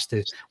the past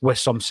with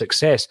some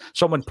success.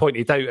 Someone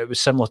pointed out it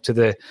was similar to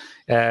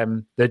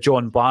the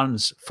John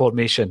Barnes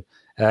formation,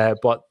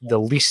 but the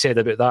least said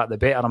about that, the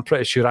better. I'm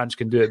pretty sure Ange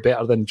can do it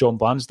better than John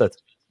Barnes did.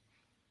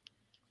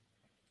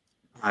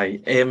 I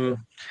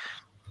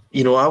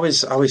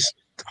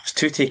was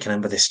too taken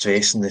in by the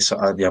stress and the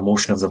sort of the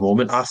emotion of the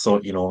moment. I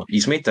thought,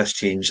 he's made this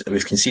change,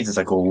 we've conceded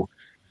a goal,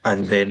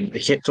 and then he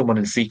kept on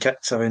winning free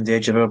kicks around the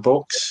edge of our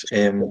box.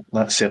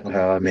 That's certainly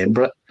how I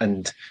remember it.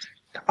 And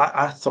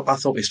I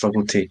thought we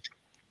struggled to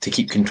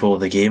keep control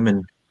of the game,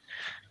 and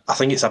I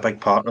think it's a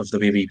big part of the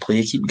way we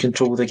play, keeping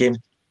control of the game.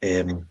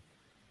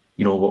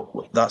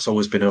 That's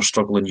always been our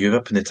struggle in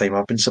Europe in the time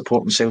I've been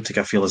supporting Celtic.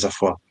 I feel as if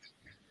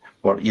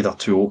we're either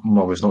too open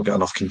or we've not got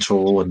enough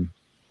control. And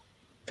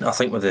I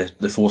think with the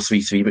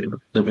 4-3-3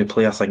 that we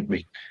play, I think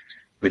we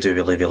do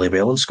really, really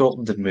well in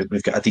Scotland, and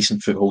we've got a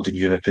decent foothold in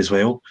Europe as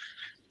well.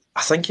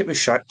 I think it was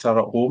Shakhtar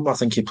at home. I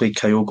think he played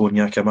Kyogo and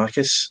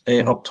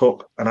Giakoumakis up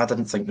top, and I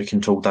didn't think we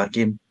controlled that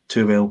game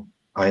too well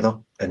either.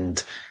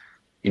 And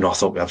I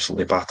thought we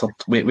absolutely battered.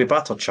 We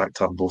battered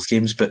Shakhtar in both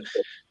games, but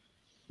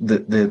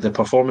the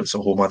performance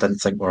at home, I didn't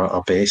think were at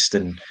our best.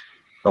 And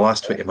the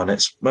last 20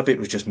 minutes, maybe it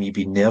was just me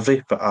being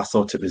nervy, but I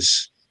thought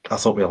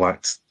we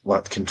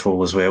lacked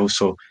control as well.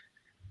 So,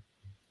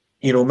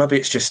 maybe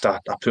it's just a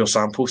poor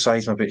sample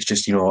size. Maybe it's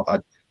just,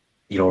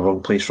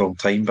 wrong place, wrong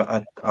time.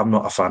 But I'm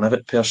not a fan of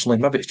it personally.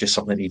 Maybe it's just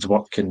something that needs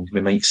work, and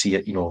we might see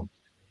it,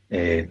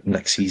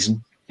 next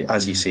season.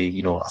 As you say,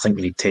 I think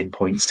we need 10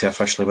 points to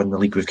officially win the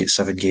league. We've got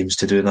 7 games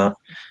to do that.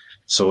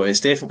 So it's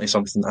definitely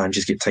something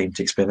Ange's got time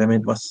to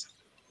experiment with.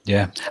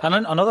 Yeah. And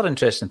another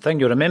interesting thing,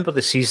 you remember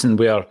the season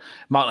where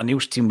Martin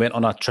O'Neill's team went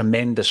on a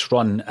tremendous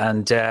run,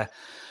 and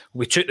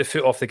we took the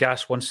foot off the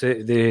gas once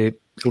the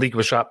league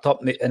was wrapped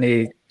up, and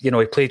he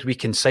played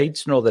weekend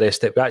sides and all the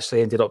rest of it. We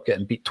actually ended up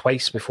getting beat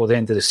twice before the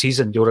end of the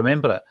season. You'll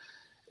remember it.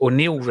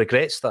 O'Neill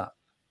regrets that.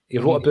 He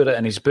wrote about it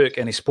in his book,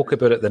 and he spoke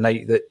about it the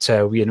night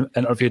that we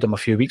interviewed him a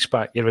few weeks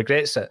back. He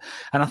regrets it.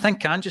 And I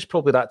think Ange is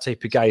probably that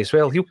type of guy as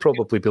well. He'll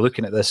probably be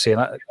looking at this saying,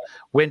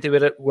 when do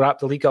we wrap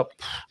the league up?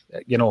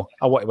 I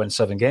want to win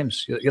 7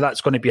 games.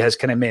 That's going to be his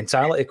kind of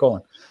mentality,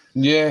 Colin.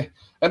 Yeah,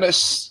 and it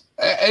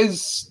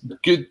is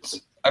good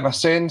in a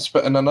sense,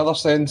 but in another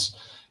sense,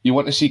 you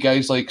want to see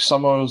guys like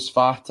Summers,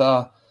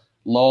 Vata,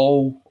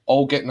 Law,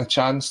 all getting a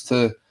chance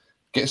to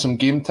get some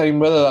game time,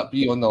 whether that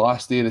be on the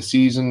last day of the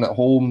season at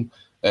home,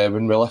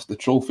 when we lift the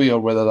trophy, or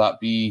whether that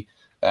be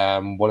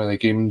one of the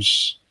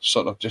games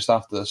sort of just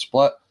after the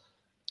split.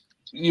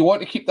 You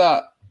want to keep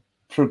that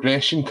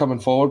progression coming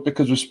forward,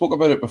 because we spoke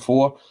about it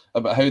before,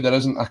 about how there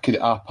isn't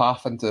a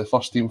path into the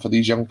first team for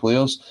these young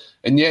players.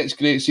 And yet it's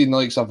great seeing the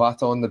likes of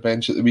Vata on the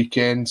bench at the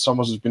weekend.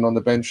 Summers has been on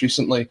the bench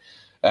recently.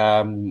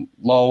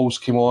 Laws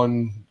came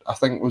on, I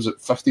think, was it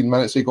 15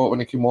 minutes he got when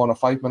he came on, or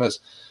 5 minutes.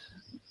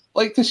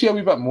 Like to see a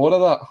wee bit more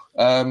of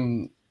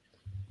that,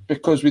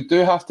 because we do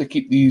have to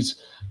keep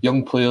these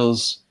young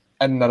players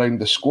in and around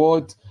the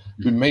squad.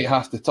 We might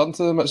have to turn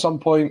to them at some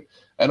point.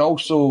 And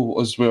also,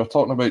 as we were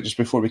talking about just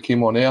before we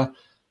came on air,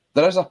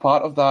 there is a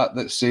part of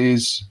that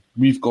says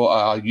we've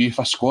got a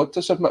UEFA squad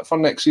to submit for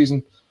next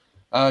season.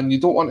 And you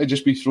don't want to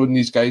just be throwing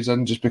these guys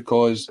in just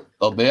because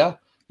they're there.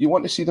 you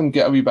want to see them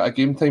get a wee bit of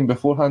game time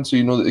beforehand so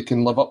you know that they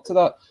can live up to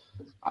that.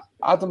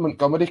 Adam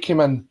Montgomery came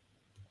in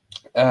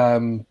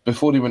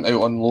before he went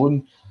out on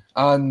loan,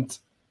 and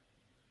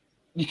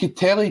you could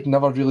tell he'd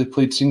never really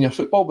played senior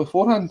football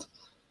beforehand.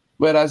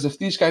 Whereas if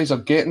these guys are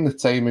getting the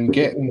time and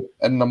getting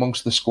in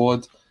amongst the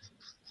squad,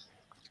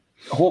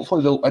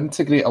 hopefully they'll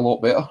integrate a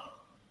lot better.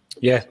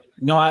 Yeah,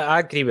 no, I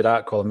agree with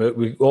that, Colin.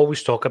 We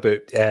always talk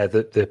about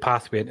the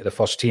pathway into the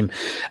first team.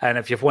 And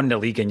if you've won the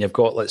league and you've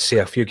got, let's say,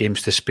 a few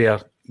games to spare,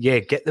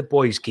 get the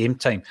boys game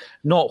time,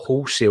 not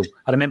wholesale.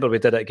 I remember we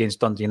did it against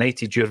Dundee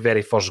United, your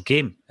very first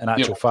game, in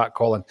actual fact,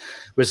 Colin.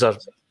 Was there,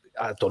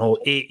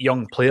 8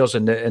 young players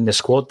in the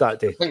squad that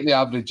day? I think the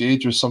average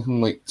age was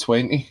something like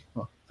 20.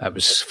 It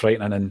was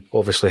frightening, and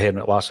obviously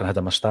Henrik Larsson had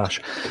a moustache.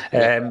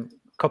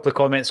 Couple of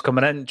comments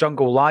coming in.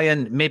 Jungle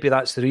Lion, maybe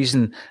that's the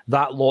reason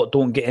that lot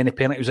don't get any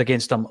penalties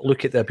against him.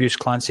 Look at the abuse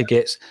Clancy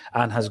gets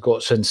and has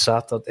got since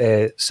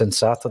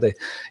Saturday.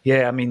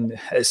 Yeah, I mean,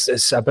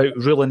 it's about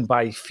ruling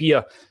by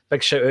fear.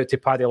 Big shout out to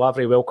Paddy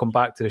Lavery. Welcome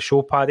back to the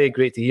show, Paddy.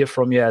 Great to hear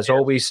from you as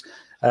always.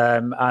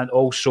 And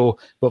also,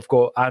 we've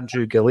got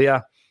Andrew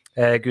Galea.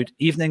 Good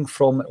evening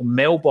from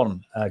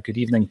Melbourne. Good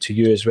evening to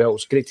you as well.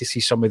 It's great to see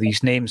some of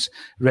these names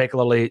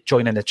regularly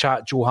joining the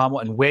chat. Joe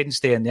Hamilton,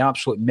 Wednesday, and the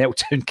absolute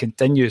meltdown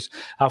continues.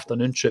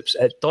 Afternoon trips,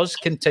 it does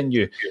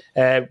continue.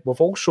 We've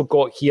also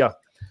got here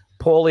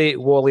Polly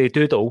Wally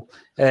Doodle.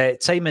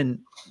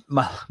 Timing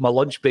my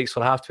lunch breaks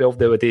for 12:30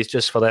 nowadays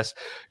just for this.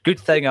 Good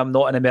thing I'm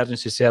not in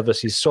emergency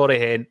services. Sorry,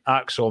 Hen.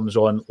 Axom's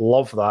on.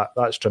 Love that.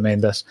 That's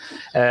tremendous.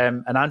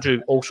 And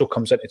Andrew also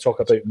comes in to talk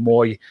about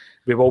Moy.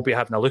 We will be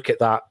having a look at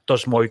that.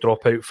 Does Moy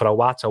drop out for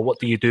Iwata? What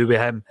do you do with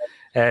him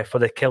for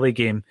the Kelly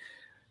game?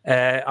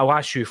 I'll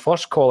ask you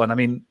first, Colin. I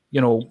mean,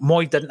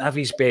 Moy didn't have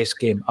his best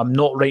game. I'm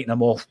not writing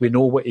him off. We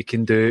know what he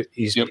can do.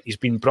 He's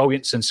been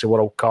brilliant since the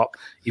World Cup.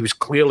 He was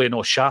clearly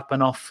not sharp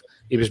enough.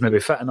 He was maybe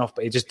fit enough,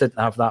 but he just didn't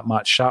have that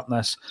much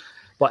sharpness.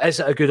 But is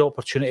it a good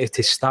opportunity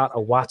to start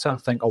Iwata? I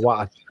think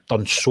Iwata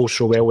done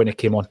so well when he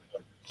came on.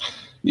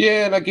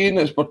 Yeah, and again,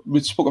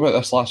 we spoke about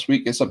this last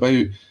week. It's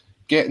about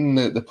getting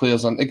the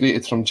players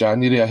integrated from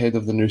January ahead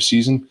of the new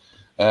season.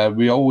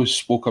 We always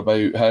spoke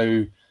about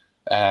how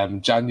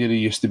January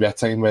used to be a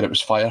time where it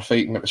was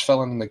firefighting. It was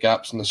filling in the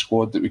gaps in the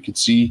squad that we could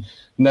see.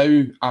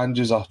 Now,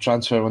 Ange's a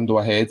transfer window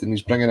ahead, and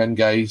he's bringing in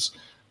guys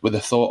with the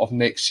thought of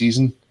next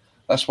season.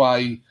 That's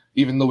why,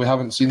 even though we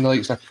haven't seen the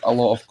likes of a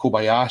lot of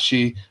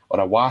Kobayashi or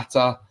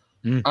Iwata,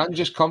 I'm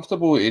just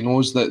comfortable. He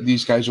knows that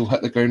these guys will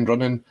hit the ground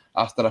running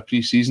after a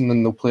pre-season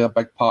and they'll play a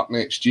big part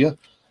next year.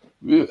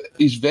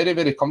 He's very,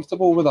 very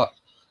comfortable with that.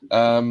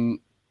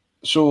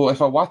 So if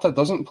Iwata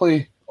doesn't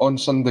play on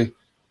Sunday,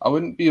 I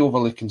wouldn't be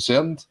overly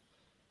concerned.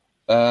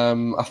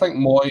 I think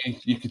Moy,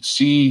 you could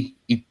see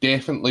he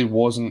definitely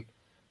wasn't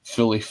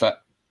fully fit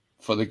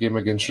for the game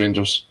against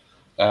Rangers.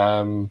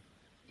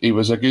 He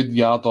was a good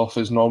yard off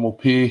his normal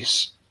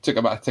pace. Took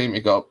a bit of time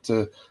to get up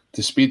to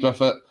speed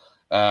with it.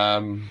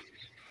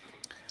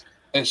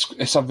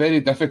 It's a very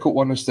difficult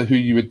one as to who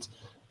you would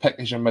pick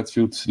as your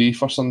midfield three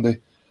for Sunday.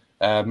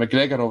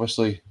 McGregor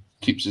obviously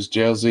keeps his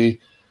jersey.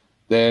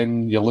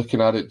 Then you're looking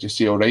at it,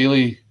 Jesse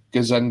O'Reilly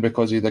goes in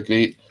because he had a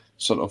great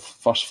sort of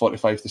first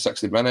 45 to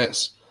 60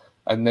 minutes.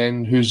 And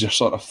then who's your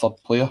sort of third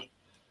player?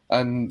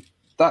 And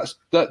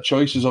that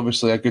choice is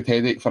obviously a good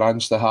headache for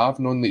Ange to have,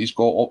 knowing that he's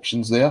got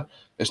options there.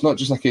 It's not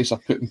just a case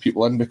of putting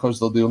people in because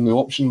they're the only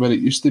option, where it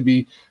used to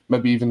be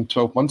maybe even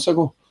 12 months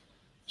ago.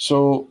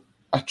 So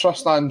I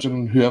trust Ange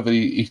and whoever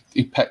he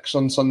picks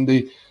on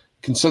Sunday.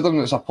 Considering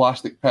it's a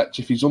plastic pitch,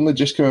 if he's only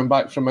just coming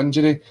back from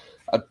injury,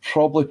 I'd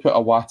probably put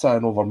Iwata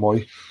in over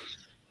Moy.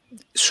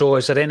 So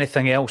is there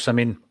anything else? I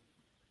mean,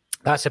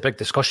 that's a big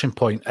discussion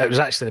point. It was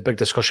actually the big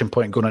discussion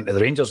point going into the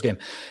Rangers game.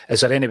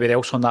 Is there anywhere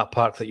else on that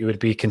park that you would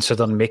be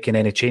considering making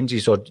any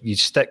changes, or you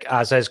stick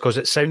as is? Because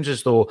it sounds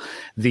as though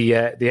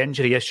the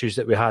injury issues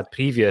that we had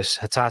previous,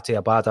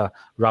 Hatate, Abada,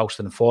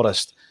 Ralston,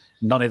 Forrest,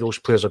 none of those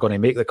players are going to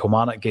make the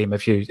Kilmarnock game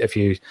if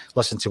you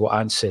listen to what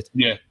Ange said.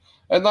 Yeah,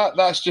 and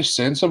that's just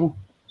sensible.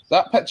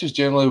 That pitch is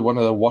generally one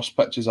of the worst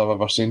pitches I've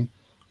ever seen.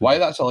 Why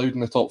that's allowed in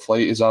the top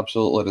flight is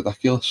absolutely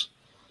ridiculous.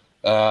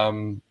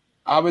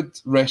 I would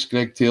rest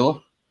Greg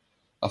Taylor.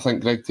 I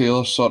think Greg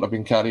Taylor's sort of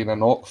been carrying a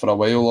knock for a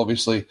while.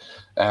 Obviously,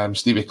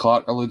 Stevie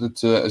Clark alluded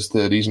to it as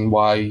the reason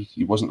why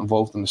he wasn't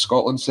involved in the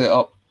Scotland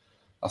setup.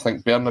 I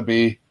think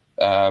Bernabe,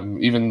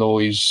 even though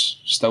he's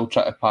still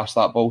trying to pass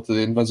that ball to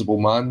the invisible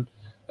man,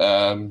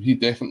 he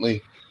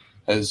definitely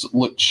has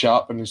looked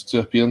sharp in his two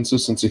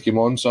appearances since he came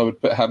on, so I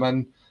would put him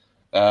in.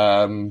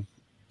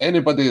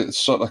 Anybody that's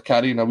sort of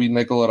carrying a wee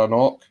niggle or a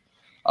knock,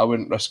 I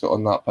wouldn't risk it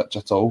on that pitch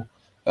at all.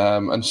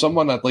 And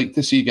someone I'd like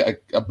to see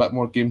get a bit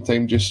more game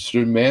time just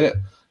through merit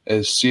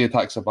is Sead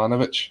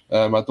Haksabanovic.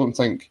 I don't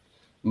think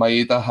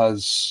Maeda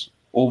has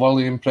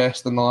overly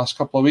impressed in the last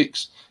couple of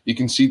weeks. You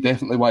can see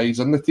definitely why he's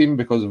in the team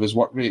because of his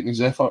work rate and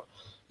his effort.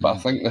 But I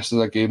think this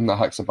is a game that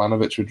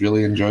Haksabanovic would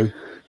really enjoy.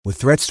 With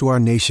threats to our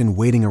nation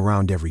waiting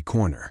around every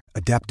corner,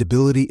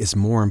 adaptability is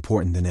more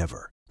important than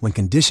ever. When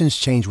conditions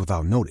change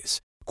without notice,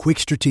 Quick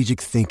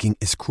strategic thinking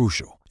is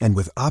crucial, and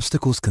with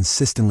obstacles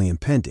consistently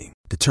impending,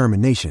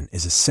 determination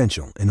is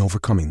essential in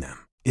overcoming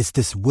them. It's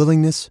this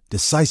willingness,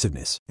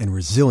 decisiveness, and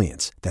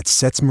resilience that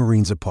sets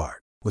Marines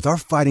apart. With our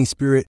fighting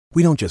spirit,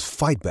 we don't just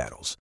fight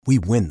battles, we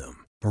win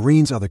them.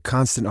 Marines are the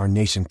constant our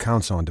nation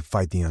counts on to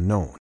fight the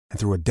unknown, and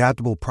through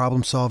adaptable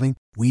problem solving,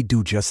 we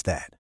do just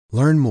that.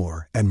 Learn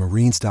more at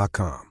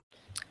marines.com.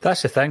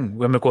 That's the thing.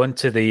 When we go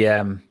into the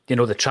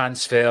the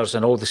transfers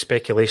and all the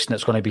speculation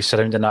that's going to be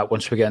surrounding that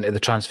once we get into the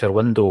transfer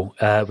window,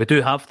 we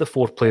do have the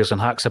 4 players in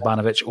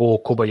Haksabanovic,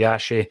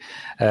 Kobayashi,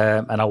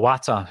 and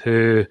Iwata,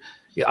 who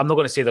I'm not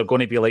going to say they're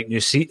going to be like new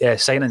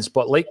signings,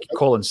 but like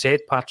Colin said,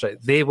 Patrick,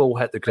 they will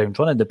hit the ground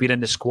running. They've been in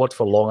the squad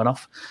for long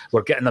enough.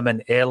 We're getting them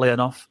in early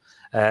enough.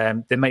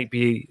 They might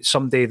be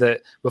somebody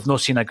that we've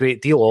not seen a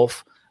great deal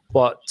of,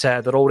 but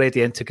they're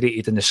already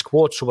integrated in the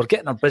squad. So we're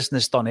getting our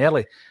business done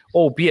early,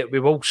 albeit we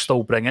will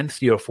still bring in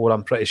 3 or 4,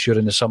 I'm pretty sure,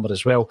 in the summer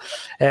as well.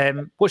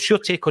 What's your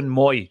take on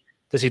Moy?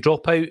 Does he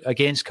drop out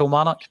against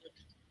Kilmarnock?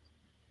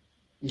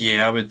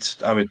 Yeah, I would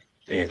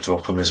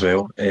drop him as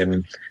well.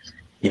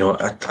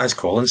 As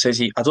Colin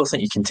says, I don't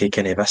think you can take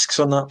any risks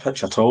on that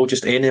pitch at all.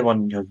 Just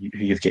anyone who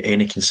you've got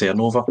any concern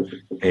over,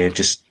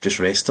 just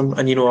rest him.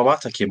 And,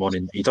 Iwata came on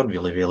and he done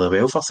really, really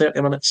well for 30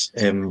 minutes.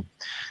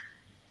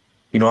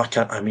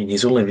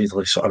 He's only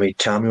really sort of made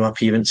cameo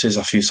appearances,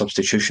 a few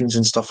substitutions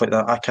and stuff like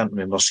that. I can't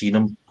remember seeing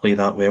him play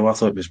that well. I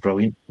thought it was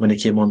brilliant when he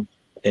came on.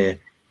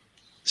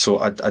 So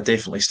I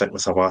definitely stick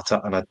with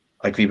Iwata, and I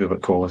agree with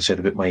what Colin said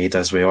about Maeda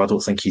as well. I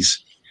don't think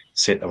he's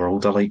set the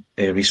world alight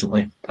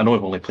recently. I know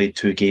we've only played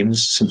 2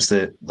 games since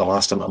the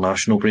last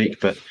international break,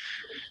 but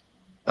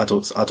I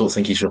don't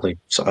think he's really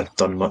sort of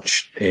done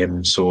much.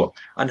 And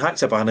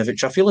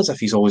Haksabanovic, I feel as if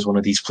he's always one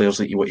of these players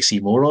that you want to see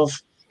more of.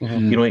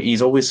 Mm-hmm.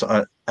 He's always sort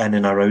of in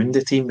and around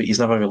the team, but he's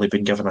never really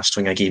been given a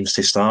string of games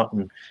to start.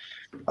 And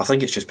I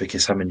think it's just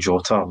because him and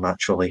Jota are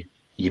naturally,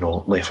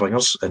 left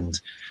wingers, and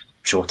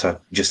Jota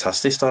just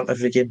has to start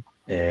every game.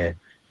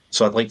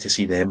 So I'd like to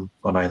see them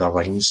on either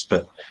wings.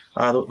 But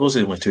those are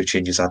the only 2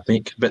 changes I'd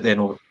make. But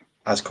then,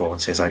 as Colin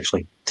says,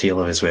 actually,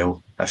 Taylor as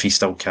well. If he's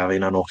still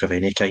carrying a knock of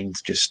any kind,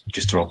 just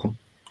drop him.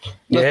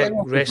 Yeah,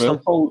 rest him.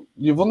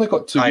 You've only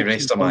got 2 weeks.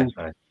 Rest him,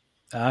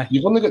 aye.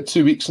 You've only got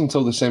 2 weeks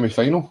until the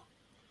semi-final.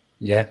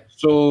 Yeah.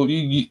 So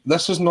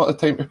this is not the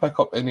time to pick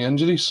up any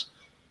injuries.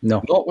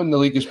 No. Not when the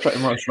league is pretty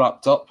much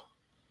wrapped up.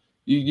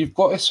 You've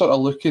got to sort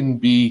of look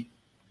and be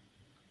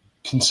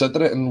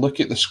considerate and look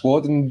at the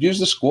squad and use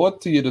the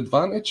squad to your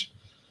advantage.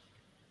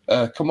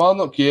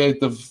 Kilmarnock,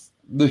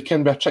 they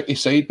can be a tricky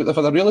side, but they've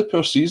had a really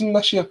poor season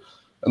this year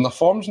and their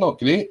form's not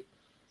great.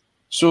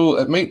 So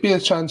it might be a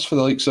chance for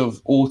the likes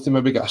of to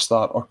maybe get a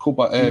start, or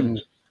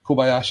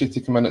Kobayashi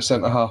to come in at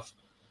centre-half.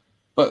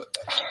 But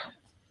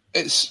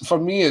I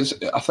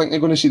think they're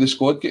going to see the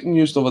squad getting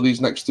used over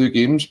these next 2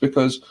 games,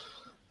 because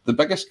the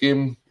biggest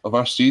game of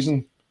our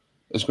season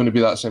is going to be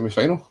that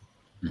semi-final.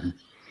 Mm-hmm.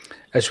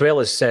 As well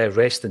as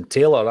resting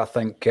Taylor, I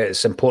think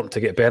it's important to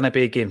get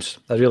Bernabei games.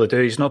 I really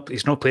do. He's not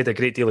played a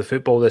great deal of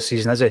football this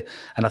season, has he?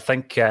 And I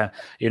think,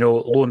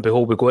 lo and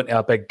behold, we go into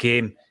a big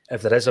game.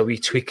 If there is a wee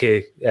tweak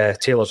of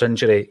Taylor's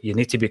injury, you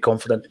need to be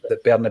confident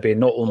that Bernabei,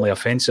 not only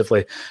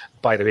offensively,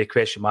 by the way,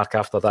 question mark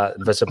after that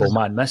invisible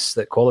man miss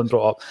that Colin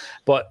brought up,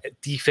 but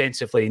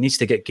defensively, he needs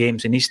to get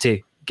games. He needs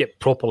to get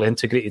properly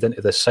integrated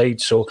into the side.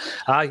 So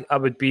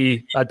I'd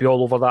be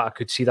all over that. I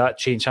could see that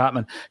change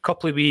happening. A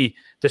couple of wee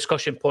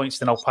discussion points,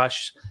 then I'll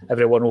pass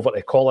everyone over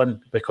to Colin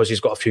because he's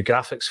got a few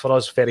graphics for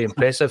us. Very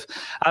impressive.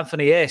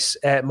 Anthony S.,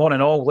 morning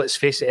all. Let's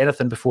face it,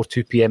 anything before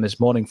 2 p.m. is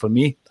morning for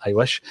me, I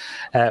wish.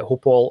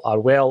 Hope all are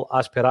well.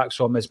 As per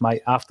Acsom is my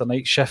after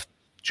night shift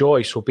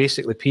joy. So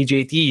basically,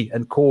 PJD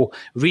and co.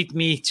 read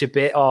me to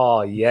bed.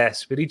 Oh,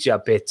 yes, we read you a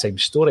bedtime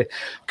story.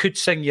 Could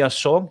sing you a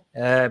song,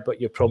 but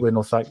you probably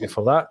no thank me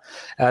for that.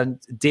 And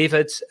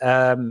David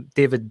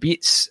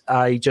Beats,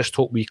 I just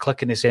hope we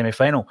click in the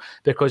semi-final,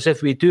 because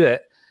if we do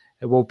it,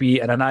 it will be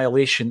an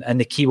annihilation, and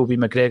the key will be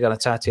McGregor,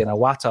 Atati and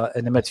Iwata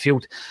in the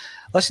midfield.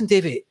 Listen,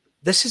 David,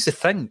 this is the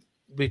thing.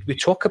 We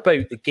talk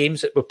about the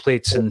games that we've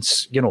played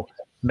since,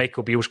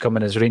 Michael Beale's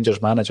coming as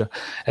Rangers manager.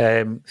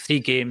 3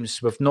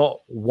 games, we've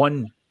not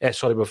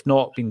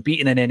been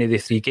beaten in any of the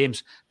 3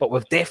 games, but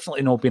we've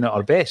definitely not been at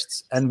our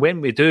best. And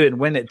when we do, and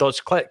when it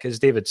does click, as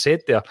David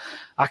said there,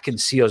 I can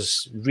see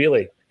us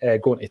really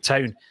going to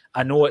town.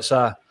 I know it's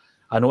a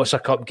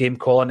cup game,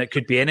 Colin. It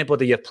could be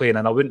anybody you're playing,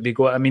 and I wouldn't be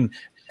going. I mean,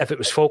 if it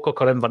was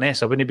Falkirk or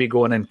Inverness, I wouldn't be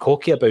going in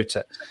cocky about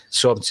it.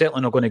 So I'm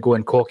certainly not going to go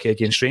in cocky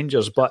against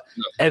Rangers. But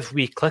if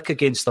we click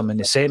against them in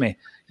the semi,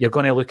 you're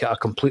going to look at a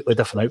completely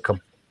different outcome.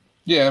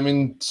 Yeah, I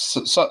mean,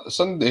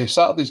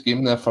 Saturday's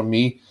game there for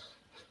me,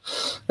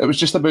 it was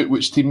just about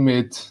which team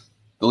made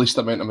the least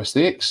amount of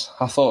mistakes.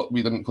 I thought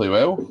we didn't play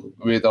well.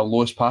 We had our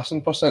lowest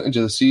passing percentage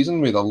of the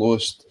season. We had our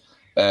lowest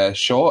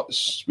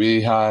shots.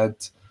 We had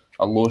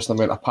our lowest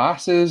amount of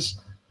passes.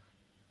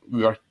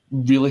 We were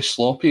really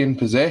sloppy in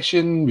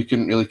possession. We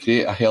couldn't really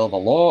create a hell of a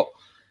lot.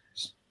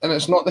 And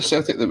it's not the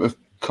Celtic that we've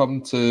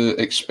come to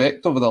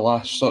expect over the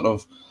last sort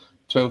of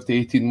 12 to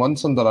 18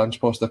 months under Ange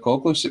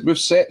Postecoglou. We've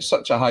set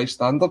such a high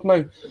standard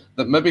now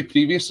that maybe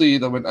previously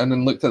they went in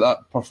and looked at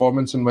that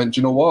performance and went,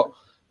 do you know what?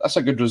 That's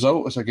a good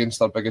result. It's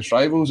against our biggest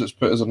rivals. It's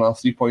put us on our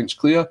 3 points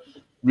clear.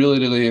 Really,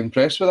 really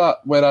impressed with that.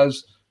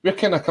 Whereas we're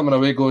kind of coming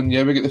away going,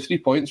 yeah, we get the 3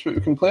 points, but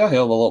we can play a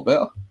hell of a lot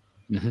better.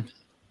 Mm-hmm.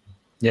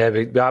 Yeah,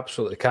 we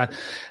absolutely can.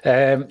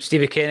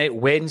 Stevie Kenny,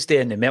 Wednesday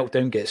and the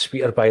meltdown gets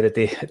sweeter by the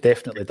day. It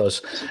definitely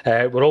does.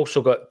 We're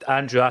also got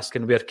Andrew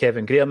asking where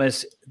Kevin Graham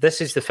is. This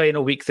is the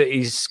final week that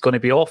he's going to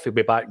be off. He'll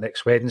be back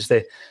next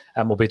Wednesday,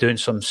 and we'll be doing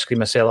some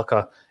Scream of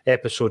Celica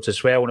episodes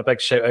as well. And a big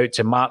shout out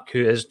to Mark,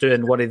 who is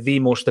doing one of the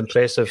most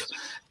impressive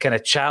kind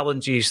of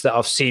challenges that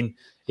I've seen.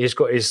 He's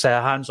got his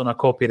hands on a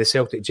copy of the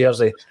Celtic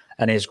jersey,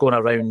 and he's going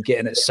around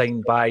getting it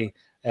signed by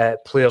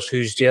players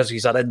whose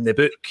jerseys are in the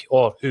book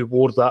or who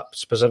wore that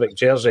specific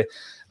jersey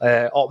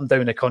up and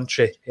down the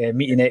country,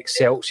 meeting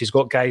ex-Celts. He's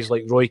got guys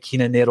like Roy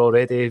Keane in there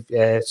already,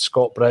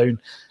 Scott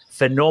Brown,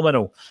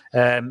 phenomenal.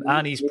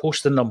 And he's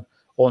posting them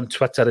on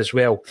Twitter as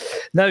well.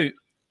 Now,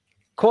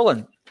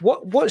 Colin,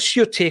 what's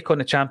your take on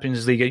the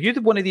Champions League? Are you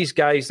one of these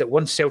guys that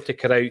once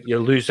Celtic are out, you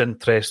lose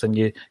interest and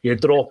you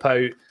drop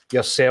out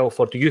yourself,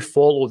 or do you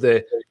follow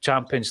the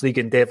Champions League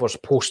endeavours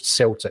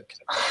post-Celtic?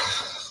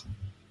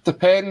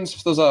 Depends.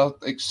 If there's a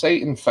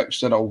exciting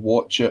fixture, I'll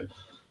watch it.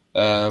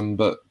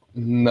 But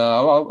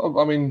no,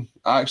 I mean,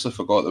 I actually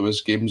forgot there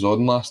was games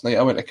on last night.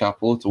 I went to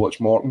Capello to watch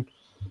Morton,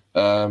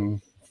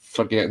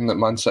 forgetting that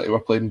Man City were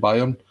playing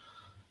Bayern.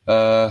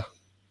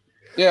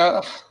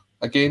 Yeah,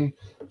 again,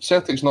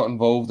 Celtic's not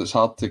involved. It's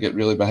hard to get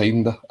really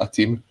behind a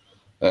team,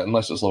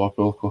 unless it's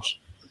Liverpool, of course.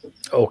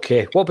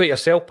 Okay. What about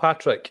yourself,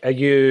 Patrick? Are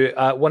you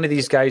one of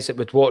these guys that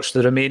would watch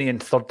the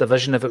Romanian third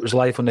division if it was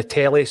live on the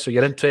telly, so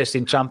you're interested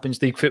in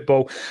Champions League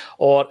football?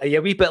 Or are you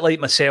a wee bit like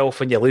myself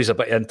and you lose a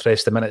bit of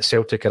interest the minute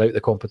Celtic are out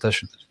the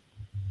competition?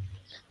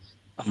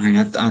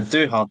 I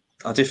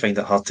do find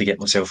it hard to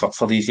get myself up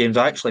for these games.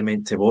 I actually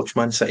meant to watch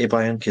Man City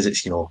Bayern because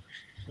it's,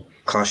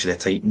 Clash of the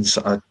Titans,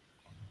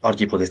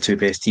 arguably the two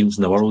best teams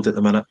in the world at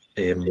the minute.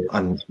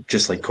 And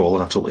just like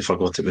Colin, I totally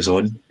forgot it was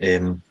on.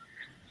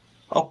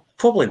 I'll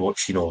probably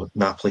watch,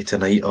 Napoli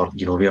tonight or,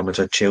 Real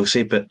Madrid,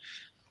 Chelsea, but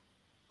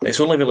it's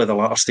only really the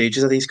latter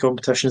stages of these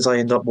competitions I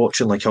end up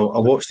watching. Like,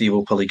 I'll watch the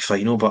Europa League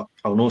final, but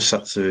I'll not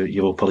sit through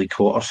Europa League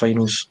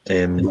quarter-finals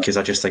because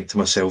I just think to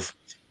myself,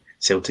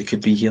 Celtic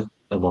could be here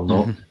and we're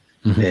not.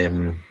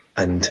 Mm-hmm.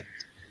 And,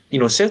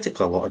 Celtic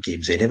play a lot of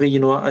games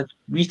anyway.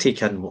 We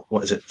take in,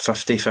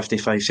 50,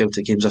 55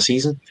 Celtic games a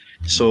season.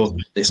 So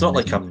it's not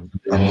like I'm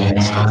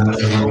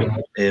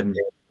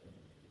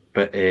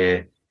but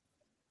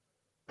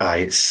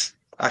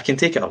I can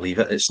take it or leave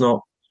it. It's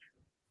not.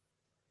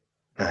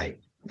 I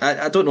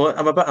don't know.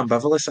 I'm a bit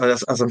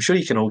ambivalent, as I'm sure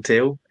you can all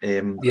tell.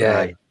 I'm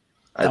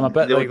a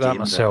bit like that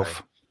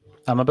myself.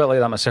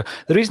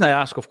 The reason I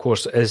ask, of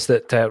course, is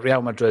that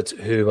Real Madrid,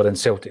 who are in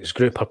Celtic's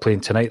group, are playing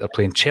tonight. They're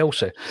playing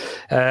Chelsea.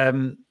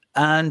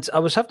 And I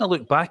was having a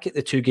look back at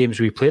the two games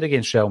we played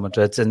against Real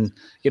Madrid, and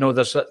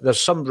there's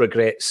some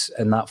regrets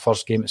in that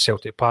first game at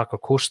Celtic Park.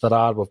 Of course, there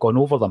are. We've gone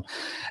over them.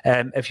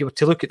 If you were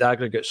to look at the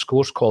aggregate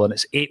scores, Colin,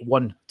 it's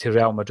 8-1 to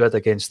Real Madrid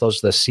against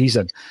us this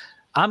season.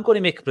 I'm going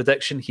to make a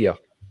prediction here.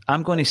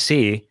 I'm going to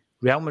say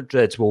Real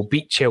Madrid will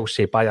beat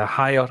Chelsea by a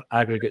higher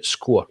aggregate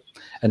score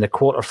in the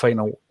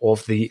quarter-final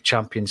of the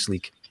Champions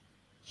League.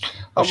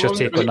 What's your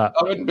take on that?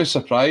 I wouldn't be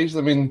surprised.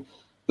 I mean,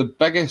 the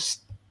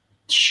biggest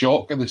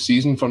shock of the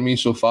season for me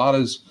so far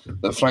is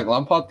that Frank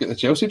Lampard get the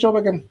Chelsea job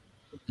again.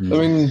 I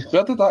mean,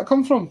 where did that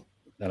come from?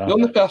 The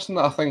only person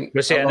that I think...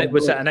 Was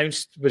it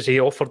announced? Was he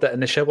offered it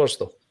in the showers,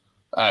 though?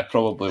 It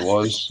probably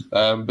was.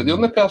 But the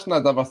only person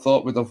I'd ever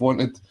thought would have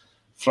wanted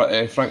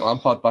Frank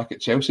Lampard back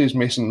at Chelsea is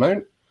Mason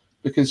Mount,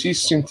 because he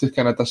seemed to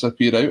kind of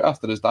disappear out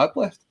after his dad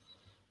left.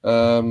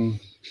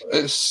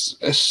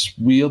 It's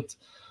weird.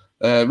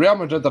 Real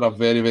Madrid are a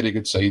very, very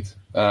good side.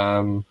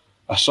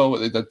 I saw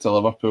what they did to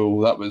Liverpool.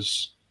 That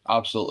was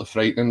absolutely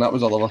frightening. That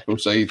was a Liverpool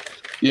side.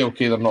 Yeah,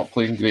 okay, they're not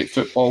playing great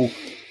football,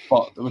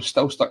 but they were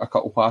still stuck a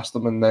couple past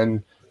them, and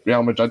then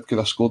Real Madrid could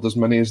have scored as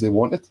many as they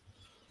wanted.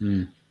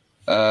 So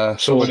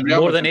more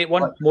than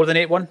 8-1? More than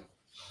 8-1?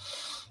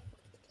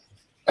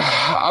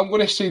 I'm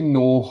going to say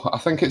no. I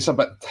think it's a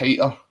bit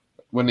tighter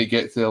when they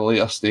get to the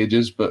later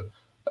stages, but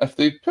if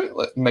they put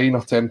like 9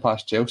 or 10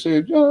 past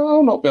Chelsea,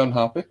 I'll not be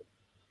unhappy.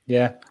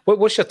 Yeah.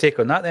 What's your take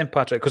on that then,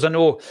 Patrick? Because I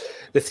know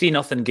the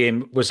 3-0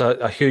 game was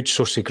a huge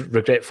source of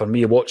regret for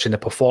me, watching the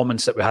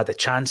performance that we had, the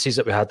chances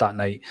that we had that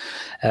night.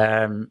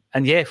 And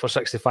yeah, for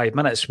 65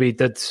 minutes, we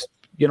did,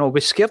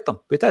 we scared them.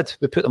 We did.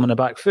 We put them on the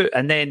back foot.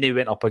 And then they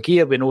went up a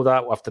gear. We know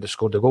that after they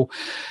scored the goal.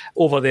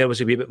 Over there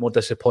was a wee bit more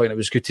disappointing. It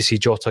was good to see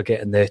Jota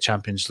getting the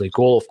Champions League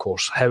goal, of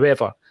course.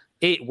 However,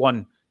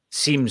 8-1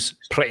 seems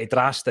pretty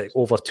drastic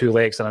over 2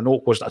 legs, and I know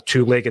it wasn't a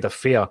 2-legged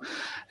affair.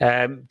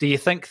 Do you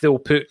think they'll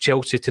put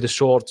Chelsea to the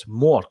sword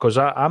more? Because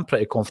I'm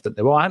pretty confident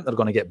they will. I think they're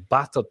going to get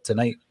battered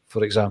tonight,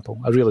 for example.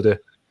 I really do.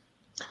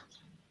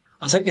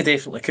 I think they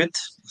definitely could.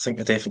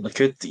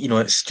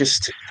 It's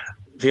just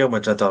Real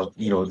Madrid are,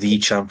 the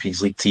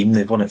Champions League team.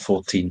 They've won it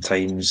 14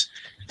 times.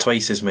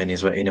 twice as many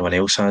as what anyone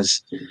else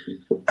has.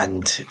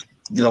 And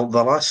the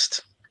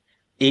last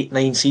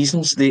 8-9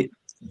 seasons, they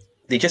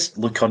just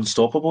look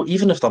unstoppable,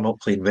 even if they're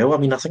not playing well. I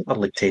mean, I think they're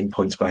like 10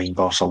 points behind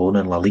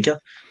Barcelona in La Liga,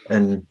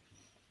 and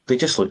they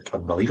just look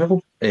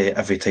unbelievable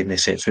every time they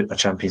set foot in a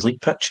Champions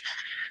League pitch.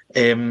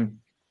 8-1,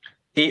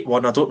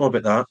 I don't know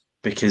about that,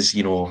 because,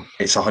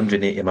 it's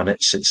 180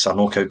 minutes, it's a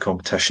knockout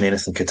competition,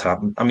 anything could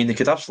happen. I mean, they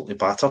could absolutely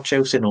batter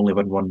Chelsea and only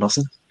win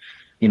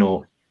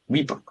 1-0.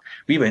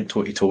 We went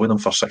toe-to-toe with them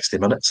for 60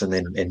 minutes and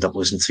then end up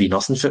losing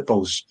 3-0.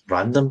 Football's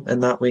random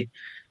in that way.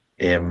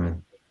 I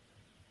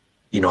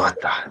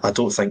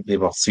don't think they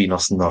were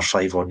 3-0 or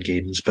 5-1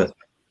 games, but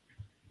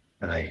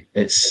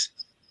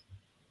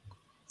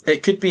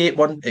it could be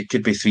 8-1, it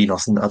could be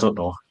 3-0, I don't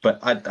know. But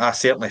I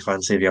certainly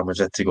fancy Real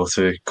Madrid to go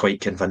through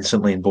quite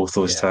convincingly in both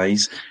those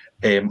ties.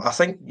 I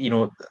think,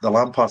 the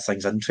Lampard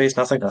thing's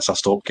interesting. I think that's a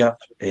stopgap.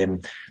 Me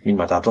and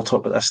my dad were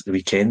talking about this at the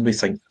weekend. We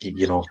think,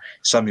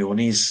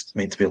 Simeone's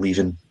meant to be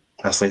leaving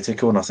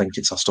Atletico, and I think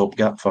it's a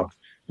stopgap for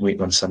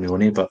waiting on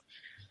Simeone. But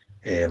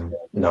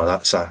no,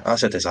 that's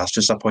a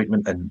disastrous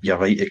appointment. And you're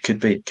right, it could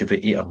be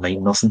 8 or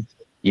 9-0.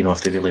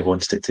 If they really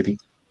wanted it to be.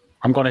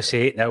 I'm going to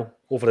say 8 now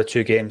over the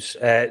 2 games.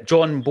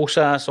 John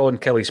Bosas on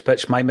Kelly's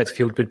pitch. My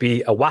midfield would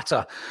be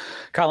Iwata,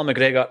 Callum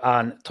McGregor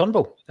and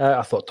Turnbull.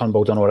 I thought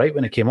Turnbull done all right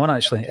when he came on,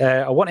 actually.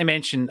 I want to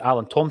mention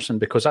Alan Thompson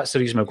because that's the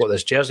reason we've got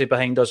this jersey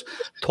behind us.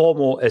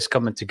 Tomo is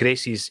coming to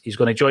Gracie's. He's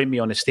going to join me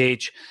on the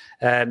stage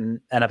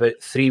in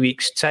about 3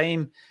 weeks'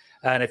 time.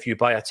 And if you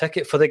buy a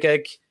ticket for the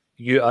gig,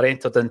 you are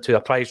entered into a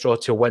prize draw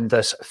to win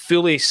this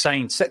fully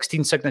signed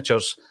 16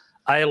 signatures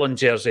Ireland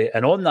jersey.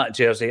 And on that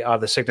jersey are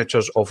the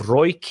signatures of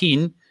Roy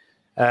Keane,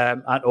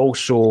 and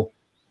also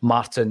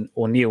Martin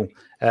O'Neill.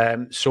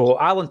 So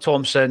Alan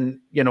Thompson,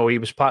 he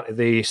was part of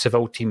the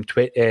Seville team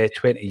 20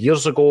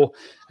 years ago.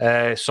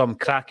 Some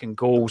cracking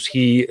goals.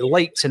 He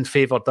liked and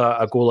favoured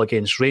a goal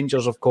against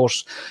Rangers, of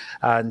course.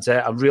 And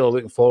I'm really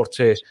looking forward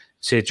to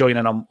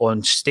joining him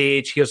on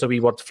stage. Here's a wee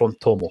word from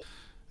Tomo.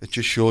 It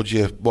just showed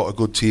you what a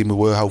good team we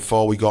were, how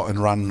far we got, and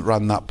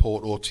ran that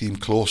Porto team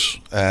close.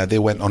 They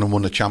went on and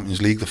won the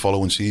Champions League the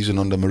following season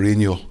under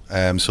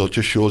Mourinho. So it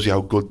just shows you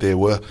how good they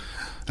were.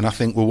 And I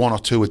think with 1 or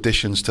 2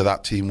 additions to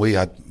that team we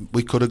had,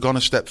 we could have gone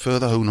a step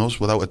further, who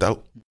knows, without a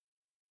doubt.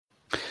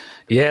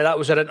 Yeah, that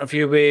was our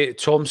interview with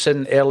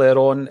Thompson earlier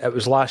on. It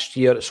was last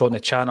year. It's on the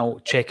channel.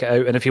 Check it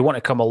out. And if you want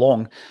to come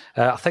along,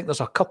 I think there's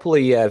a couple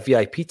of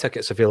VIP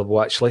tickets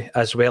available, actually,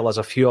 as well as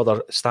a few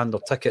other standard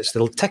tickets.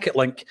 The ticket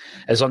link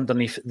is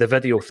underneath the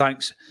video.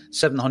 Thanks,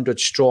 700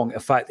 strong. In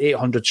fact,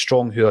 800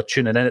 strong who are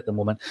tuning in at the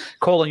moment.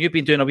 Colin, you've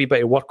been doing a wee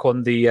bit of work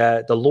on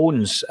the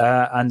loans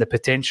and the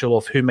potential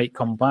of who might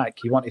come back.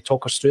 You want to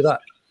talk us through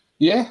that?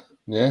 Yeah.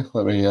 Let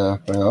me bring it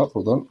up.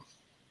 Hold on.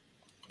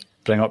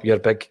 Bring up your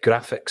big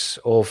graphics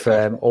of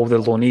all the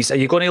loanees. Are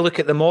you going to look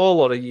at them all,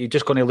 or are you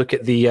just going to look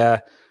at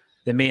the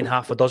main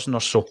half a dozen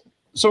or so?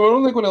 So we're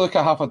only going to look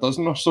at half a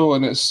dozen or so,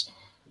 and it's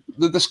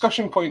the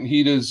discussion point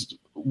here is,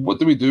 what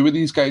do we do with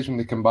these guys when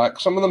they come back?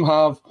 Some of them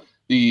have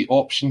the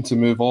option to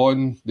move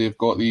on. They've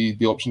got the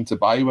option to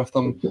buy with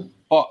them.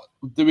 But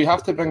do we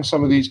have to bring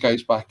some of these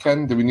guys back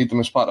in? Do we need them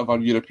as part of our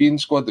European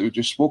squad that we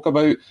just spoke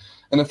about?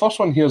 And the first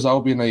one here is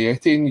Albion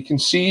Ayeti, and you can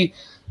see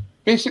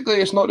basically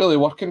it's not really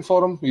working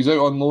for him. He's out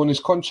on loan. His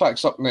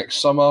contract's up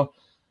next summer.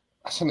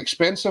 It's an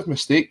expensive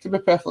mistake, to be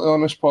perfectly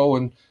honest, Paul.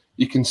 And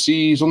you can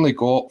see he's only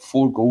got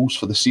 4 goals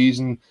for the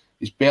season.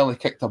 He's barely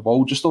kicked a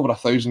ball, just over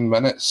 1,000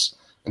 minutes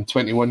in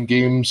 21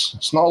 games.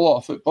 It's not a lot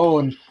of football,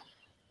 and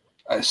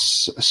that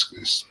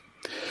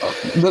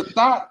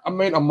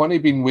amount of money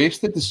being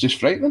wasted is just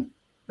frightening.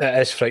 It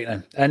is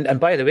frightening. And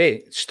by the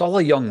way, still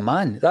a young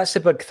man. That's the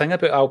big thing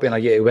about Albion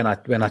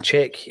Ayeti when I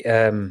check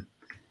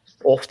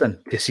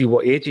often to see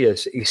what age he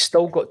is. He's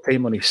still got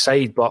time on his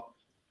side, but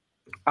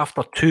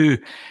after 2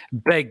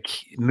 big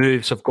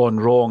moves have gone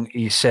wrong,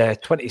 he's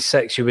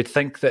 26. You would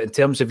think that in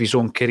terms of his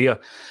own career,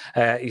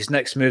 his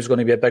next move is going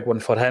to be a big one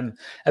for him.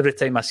 Every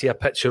time I see a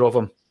picture of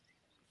him,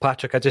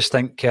 Patrick, I just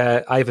think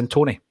Ivan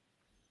Toney.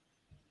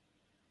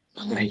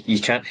 You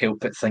can't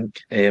help but think.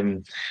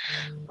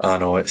 I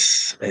know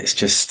it's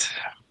just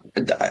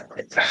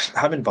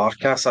him and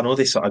Barkas. I know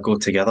they sort of go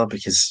together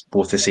because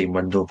both the same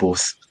window,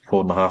 both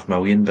 4.5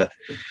 million. But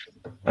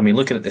I mean,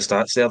 looking at the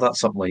stats there,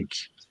 that's something like,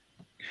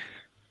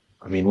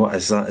 I mean, what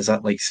is that? Is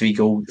that like 3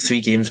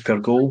 games per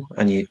goal?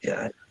 And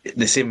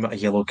the same amount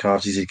of yellow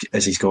cards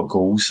as he's got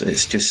goals.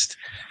 It's just,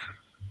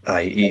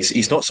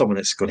 he's not someone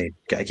that's going to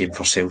get a game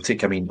for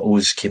Celtic. I mean,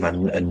 Oz came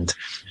in and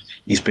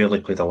he's barely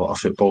played a lot of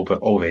football,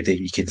 but already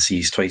you can see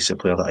he's twice the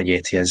player that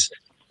Ayeti is.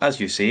 As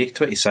you say,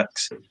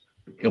 26,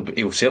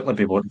 he'll certainly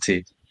be wanting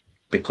to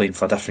be playing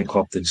for a different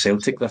club than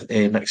Celtic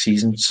next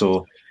season.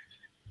 So,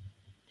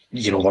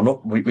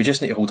 we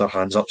just need to hold our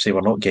hands up, say we're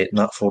not getting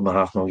that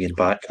 4.5 million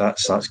back.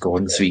 That's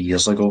gone 3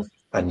 years ago,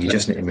 and you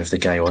just need to move the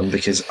guy on,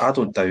 because I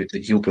don't doubt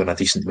that he'll be on a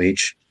decent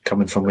wage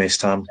coming from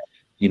West Ham.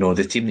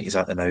 The team that he's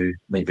at now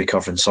might be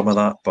covering some of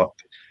that, but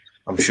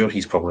I'm sure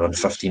he's probably on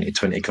 15 to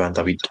 20 grand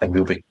a week, and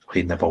we'll be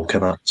playing the bulk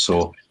of that.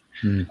 So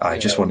I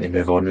just want to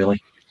move on,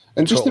 really.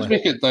 And just to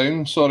break it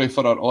down, sorry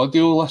for our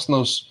audio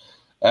listeners,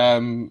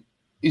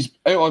 he's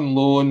out on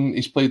loan.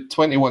 He's played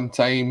 21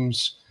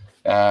 times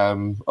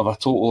of a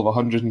total of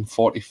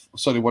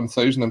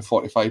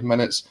 1,045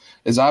 minutes.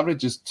 His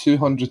average is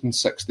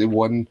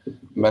 261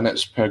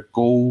 minutes per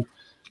goal.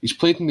 He's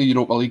played in the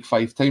Europa League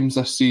 5 times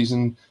this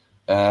season.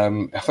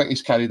 I think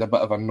he's carried a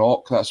bit of a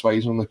knock. That's why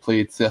he's only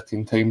played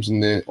 13 times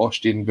in the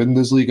Austrian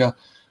Bundesliga.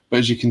 But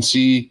as you can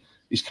see,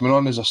 he's coming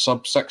on as a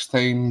sub 6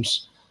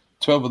 times.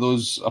 12 of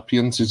those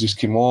appearances he's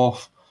came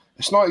off.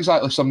 It's not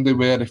exactly somebody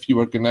where if you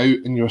were going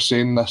out and you were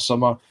saying this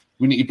summer,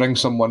 we need to bring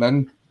someone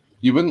in,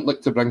 you wouldn't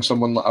look to bring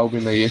someone like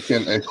Albion Ayeti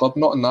into the club,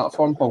 not in that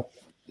form, Paul.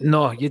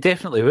 No, you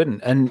definitely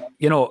wouldn't. And,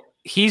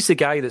 he's the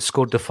guy that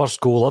scored the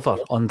first goal ever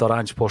under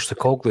Ange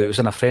Postecoglou. It was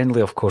in a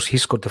friendly, of course. He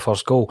scored the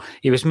first goal.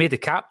 He was made the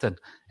captain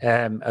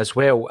as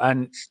well.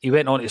 And he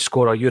went on to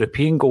score a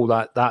European goal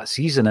that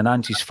season in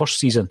Ange's first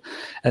season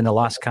in the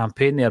last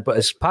campaign there. But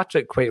as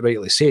Patrick quite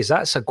rightly says,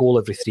 that's a goal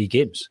every 3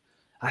 games.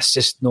 That's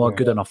just not a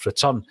good enough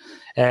return.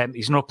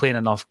 He's not playing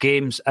enough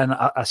games. And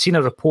I seen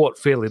a report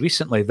fairly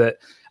recently that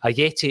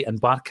Ayeti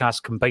and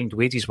Barkas combined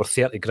wages were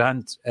 30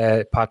 grand,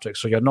 Patrick.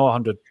 So you're not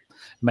 100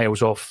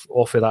 miles off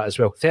of that as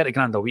well. 30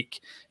 grand a week,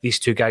 these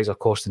two guys are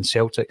costing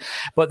Celtic.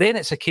 But then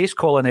it's a case,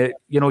 Colin,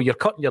 you're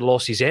cutting your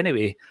losses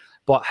anyway,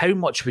 but how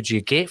much would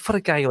you get for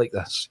a guy like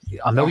this?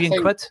 $1 million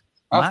quid?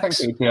 I think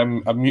it would be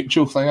a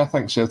mutual thing. I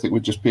think Celtic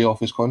would just pay off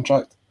his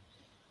contract.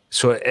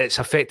 So it's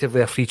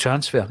effectively a free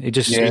transfer. He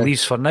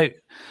leaves for now.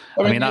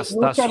 I mean that's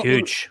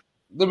huge.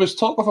 There was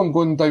talk of him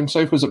going down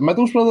south. Was it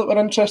Middlesbrough that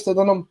were interested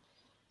in him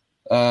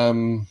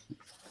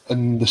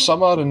in the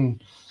summer,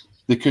 and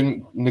they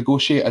couldn't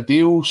negotiate a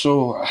deal?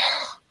 So,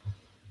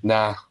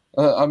 nah.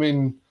 I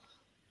mean,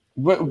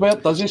 where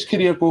does his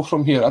career go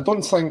from here? I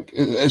don't think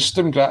it's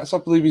Sturm Graz. I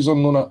believe he's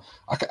on loan.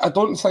 I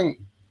don't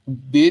think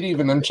they're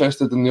even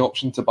interested in the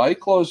option to buy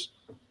clause.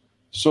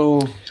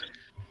 So.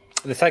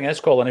 The thing is,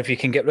 Colin, if you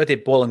can get rid of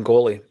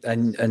Bolingoli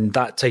and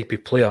that type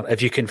of player,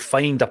 if you can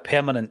find a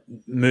permanent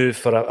move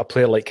for a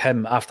player like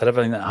him after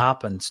everything that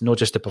happened, not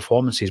just the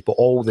performances, but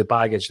all the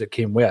baggage that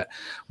came with it,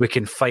 we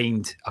can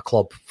find a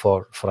club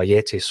for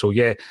Ayeti. So,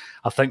 yeah,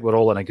 I think we're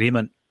all in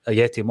agreement.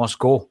 Ayeti must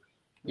go.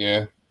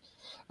 Yeah.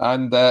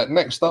 And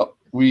next up,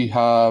 we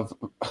have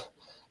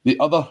the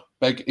other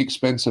big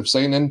expensive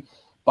signing,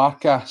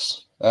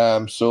 Barkas.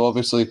 So,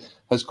 obviously,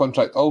 his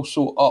contract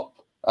also up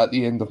at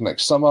the end of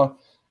next summer.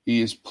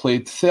 He has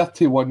played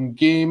 31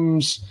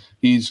 games.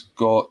 He's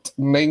got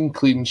 9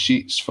 clean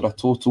sheets for a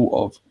total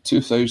of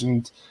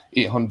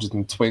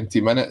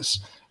 2,820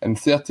 minutes. In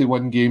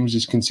 31 games,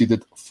 he's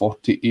conceded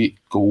 48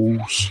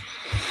 goals.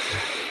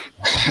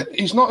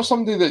 He's not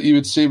somebody that you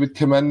would say would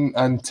come in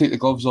and take the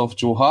gloves off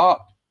Joe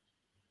Hart.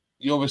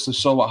 You obviously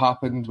saw what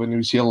happened when he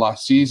was here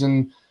last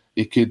season.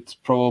 He could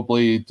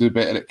probably do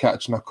better at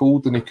catching a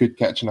cold than he could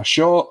catching a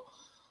shot.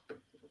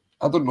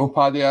 I don't know,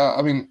 Paddy.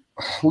 I mean,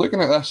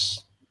 looking at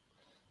this,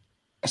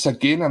 it's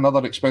again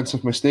another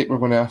expensive mistake we're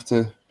going to have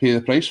to pay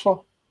the price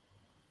for.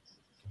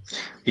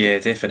 Yeah,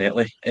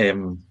 definitely.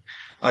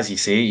 As you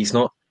say, he's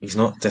not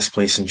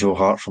displacing Joe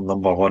Hart from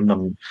number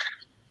one.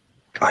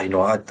 I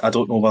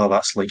don't know whether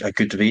that's like a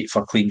good rate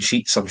for clean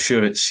sheets. I'm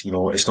sure it's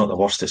it's not the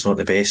worst, it's not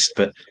the best,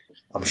 but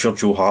I'm sure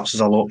Joe Hart's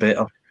is a lot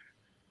better.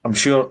 I'm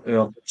sure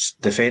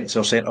defence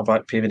or centre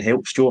back pairing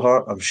helps Joe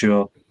Hart. I'm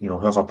sure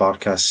whoever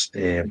Barkas,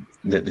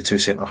 the two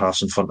centre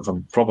halves in front of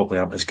him probably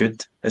aren't as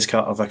good as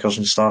Carter Vickers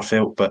and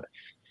Starfelt, but.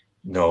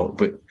 No,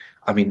 but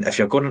I mean, if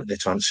you're going into the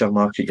transfer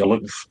market, you're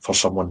looking for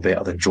someone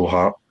better than Joe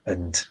Hart,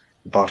 and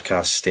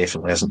Barkas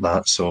definitely isn't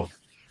that. So,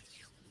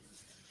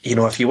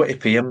 if you want to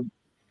pay him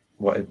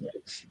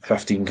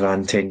 15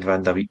 grand, 10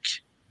 grand a week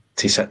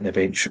to sit on the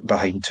bench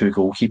behind 2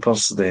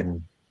 goalkeepers,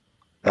 then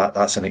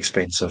that's an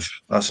expensive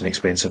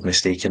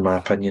mistake in my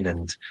opinion,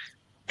 and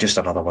just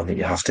another one that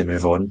you have to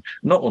move on.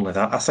 Not only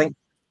that, I think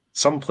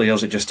some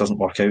players it just doesn't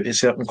work out at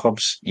certain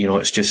clubs.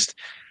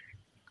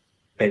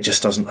 It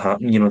just doesn't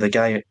happen. The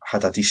guy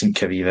had a decent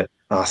career at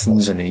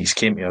Athens and he's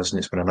came to us and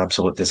it's been an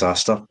absolute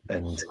disaster.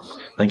 And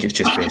I think it's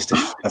just best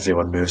if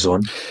everyone moves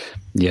on.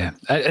 Yeah.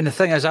 And the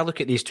thing is, I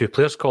look at these two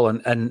players,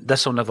 Colin, and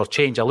this will never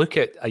change. I look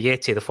at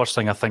Ayeti, the first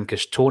thing I think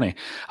is Tony.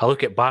 I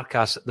look at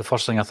Barkas, the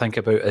first thing I think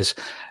about is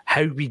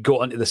how we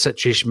got into the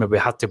situation where we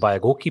had to buy a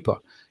goalkeeper.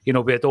 We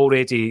had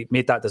already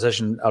made that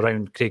decision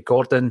around Craig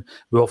Gordon.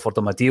 We offered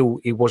him a deal.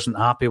 He wasn't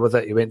happy with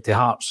it. He went to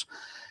Hearts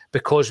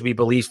because we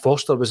believed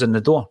Foster was in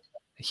the door.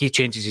 He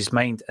changes his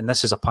mind, and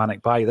this is a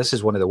panic buy. This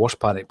is one of the worst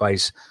panic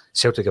buys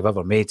Celtic have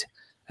ever made.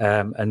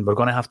 And we're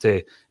going to have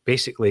to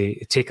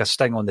basically take a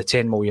sting on the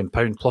 £10 million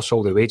plus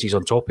all the wages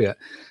on top of it.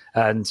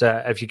 And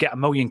if you get £1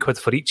 million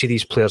for each of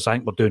these players, I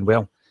think we're doing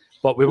well.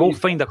 But we will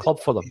find a club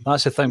for them.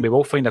 That's the thing. We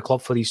will find a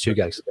club for these two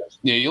guys.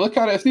 Yeah, you look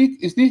at it.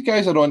 If these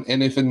guys are on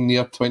anything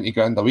near 20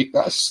 grand a week,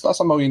 that's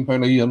 £1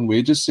 million a year in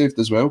wages saved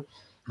as well.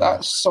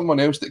 That's someone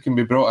else that can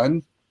be brought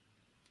in.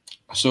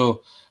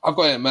 So I've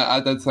got to admit, I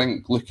did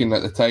think, looking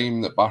at the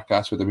time, that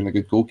Barkas would have been a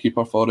good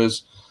goalkeeper for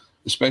us,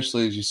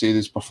 especially, as you say,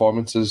 these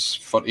performances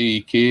for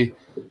AEK.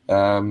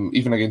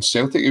 Even against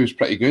Celtic, he was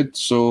pretty good.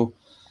 So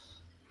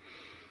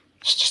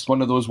it's just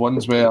one of those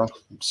ones where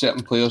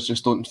certain players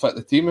just don't fit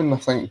the team, and I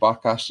think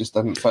Barkas just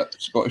didn't fit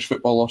Scottish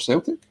football or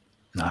Celtic.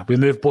 Nah, we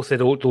moved both of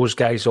those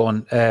guys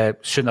on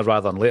sooner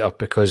rather than later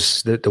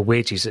because the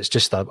wages, it's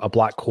just a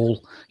black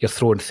hole. You're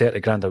throwing 30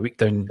 grand a week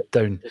down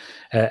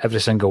every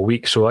single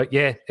week. So,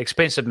 yeah,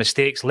 expensive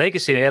mistakes,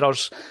 legacy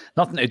errors,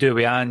 nothing to do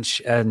with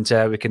Ange, and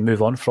we can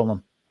move on from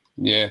them.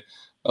 Yeah,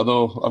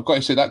 although I've got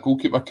to say that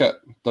goalkeeper kit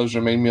does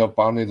remind me of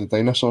Barney the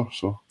dinosaur.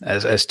 So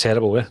It's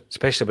terrible,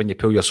 especially when you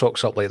pull your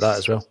socks up like that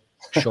as well.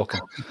 Shocking.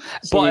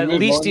 So but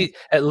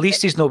at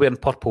least he's not wearing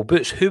purple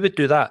boots. Who would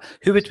do that?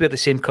 Who would wear the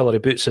same colour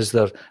of boots as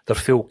their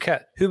full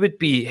kit? Who would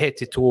be head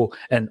to toe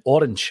in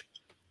orange?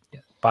 Yeah,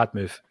 bad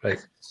move, right?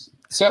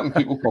 Certain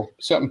people, Paul.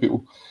 Certain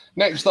people.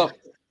 Next up,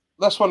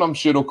 this one I'm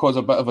sure will cause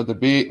a bit of a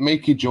debate.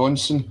 Mikey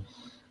Johnson.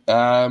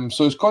 So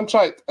his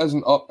contract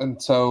isn't up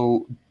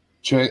until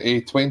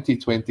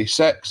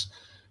 2026.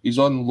 He's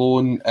on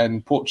loan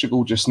in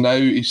Portugal just now.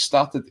 He's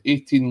started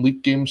 18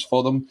 league games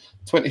for them,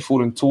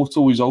 24 in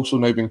total. He's also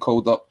now been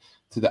called up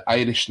to the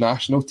Irish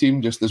national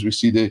team, just as we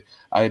see the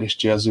Irish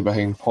jersey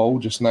behind Paul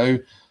just now.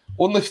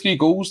 Only 3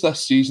 goals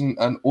this season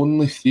and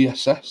only 3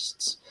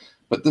 assists.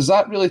 But does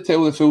that really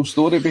tell the full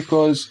story?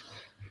 Because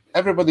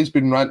everybody's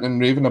been ranting and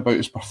raving about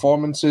his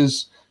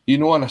performances. You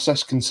know, an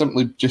assist can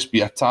simply just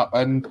be a tap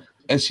in.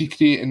 Is he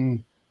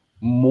creating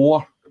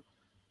more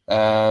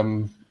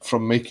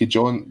from Mikey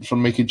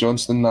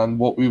Johnston than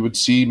what we would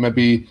see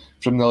maybe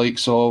from the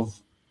likes of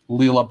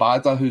Leila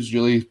Bada, who's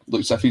really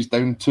looks as if he's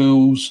down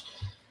tools?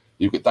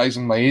 You've got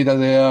Dyson Maeda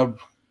there,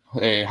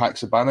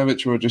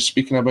 Haksabanovic, we were just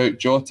speaking about,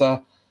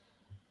 Jota.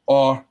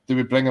 Or do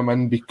we bring him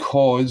in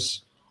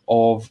because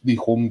of the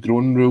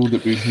homegrown rule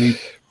that we need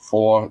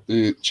for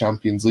the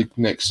Champions League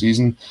next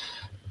season?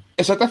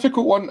 It's a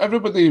difficult one.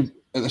 Everybody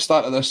at the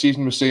start of this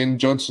season was saying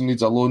Johnson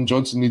needs a loan.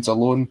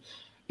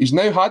 He's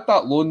now had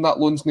that loan. That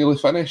loan's nearly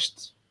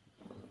finished.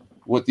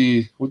 What do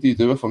you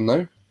do with him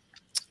now?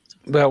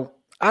 Well,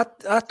 I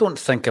don't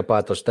think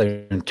Abada's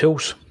down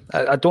tools.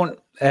 I don't.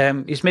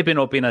 He's maybe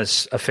not been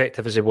as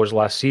effective as he was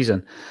last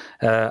season,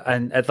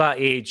 and at that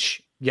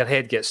age, your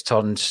head gets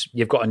turned.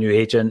 You've got a new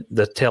agent.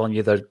 They're telling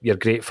you that you're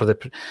great for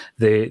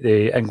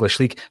the English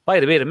League.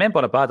 By the way,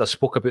 remember Abada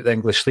spoke about the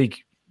English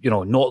League,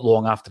 not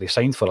long after he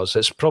signed for us.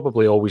 It's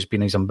probably always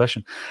been his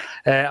ambition.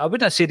 I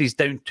wouldn't say he's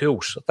down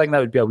tools. I think that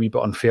would be a wee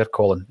bit unfair,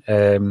 Colin.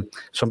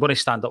 So I'm going to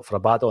stand up for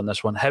Abada on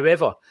this one.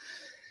 However,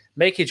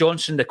 Mikey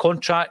Johnson, the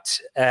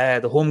contract,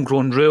 the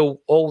homegrown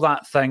rule, all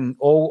that thing,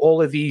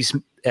 all of these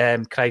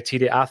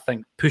criteria, I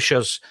think,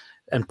 pushes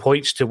and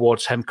points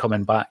towards him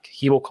coming back.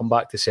 He will come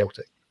back to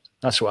Celtic.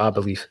 That's what I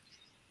believe.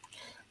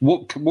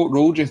 What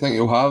role do you think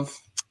he'll have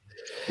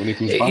when he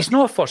comes back? He's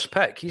not a first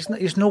pick.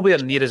 He's nowhere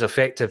near as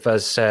effective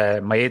as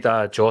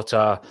Maeda,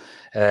 Jota,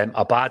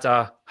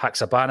 Abada,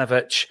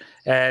 Haksabanovic.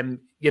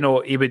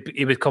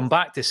 He would come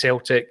back to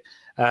Celtic.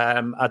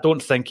 I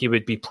don't think he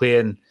would be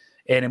playing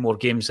any more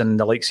games than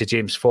the likes of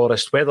James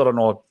Forrest. Whether or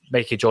not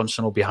Mikey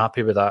Johnson will be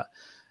happy with that.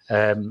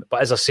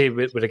 But as I say,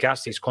 with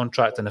regards to his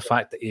contract and the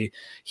fact that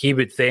he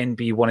would then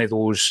be one of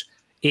those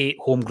 8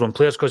 homegrown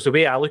players, because the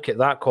way I look at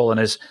that, Colin,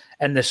 is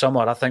in the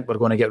summer, I think we're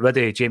going to get rid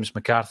of James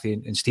McCarthy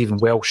and Stephen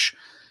Welsh,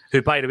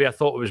 who, by the way, I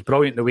thought it was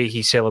brilliant the way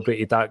he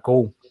celebrated that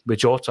goal with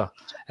Jota.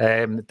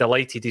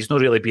 Delighted. He's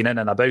not really been in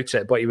and about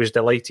it, but he was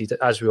delighted,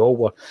 as we all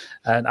were,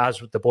 and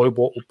as the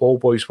ball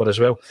boys were as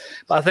well.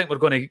 But I think we're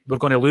going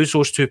to lose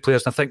those 2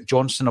 players, and I think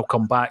Johnson will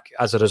come back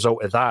as a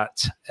result of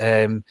that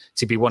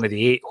to be one of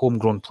the 8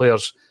 homegrown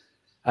players.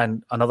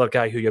 And another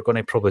guy who you're going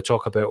to probably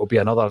talk about will be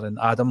another, and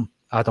Adam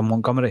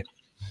Montgomery.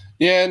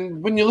 Yeah,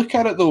 and when you look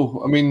at it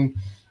though, I mean,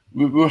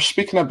 we were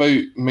speaking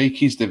about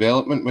Mikey's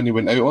development when he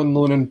went out on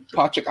loan, and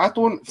Patrick, I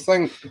don't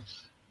think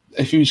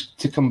if he was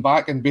to come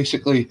back and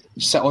basically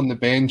sit on the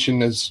bench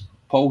and, as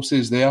Paul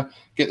says there,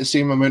 get the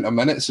same amount of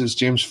minutes as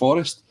James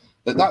Forrest,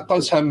 that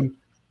does him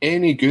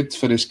any good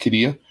for his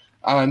career.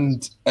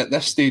 And at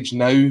this stage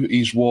now,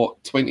 he's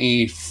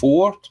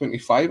 24,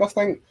 25, I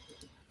think.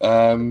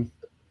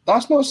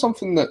 That's not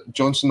something that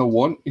Johnson will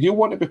want. He'll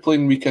want to be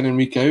playing week in and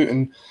week out,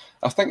 and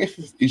I think if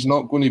he's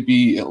not going to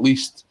be at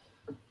least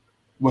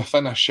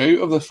within a shout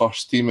of the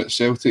first team at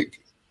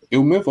Celtic,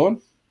 he'll move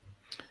on.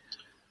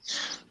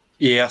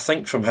 Yeah, I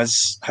think from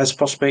his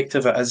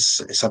perspective,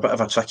 it's a bit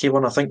of a tricky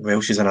one. I think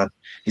Welsh is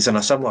he's in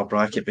a similar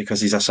bracket because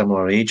he's a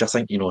similar age. I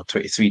think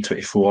 23,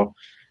 24,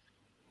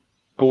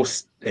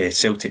 both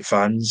Celtic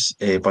fans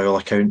by all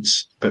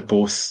accounts, but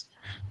both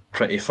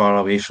pretty far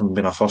away from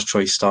being a first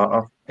choice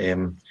starter.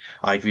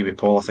 I agree with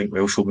Paul. I think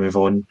Welsh will move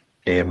on.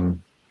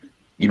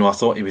 I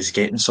thought he was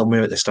getting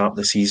somewhere at the start of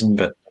the season,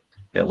 but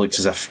it looks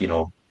as if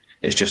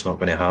it's just not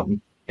going to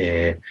happen.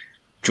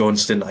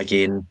 Johnston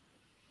again.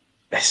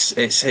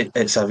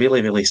 It's a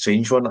really, really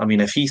strange one. I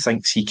mean, if he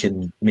thinks he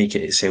can make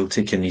it at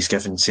Celtic and he's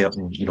given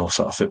certain, sort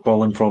of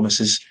footballing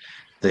promises,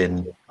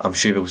 then I'm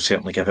sure he'll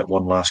certainly give it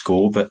one last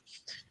go. But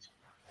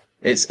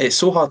it's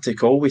so hard to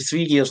call with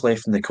 3 years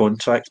left in the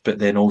contract, but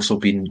then also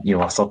being,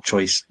 a third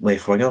choice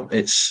left winger.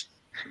 It's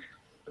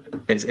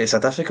a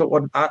difficult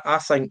one.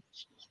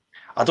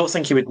 I don't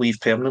think he would leave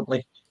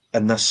permanently.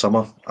 in this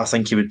summer, I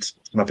think he would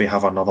maybe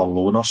have another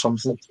loan or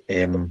something,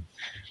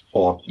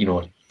 or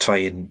try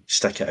and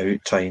stick it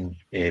out, try and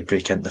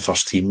break into the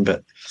first team.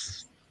 But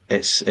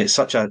it's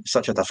such a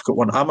difficult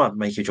one. I'm a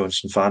Mikey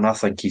Johnson fan. I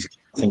think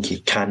he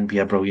can be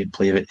a brilliant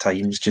player at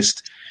times.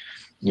 Just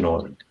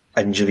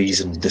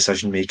injuries and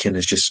decision making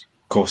has just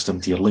cost him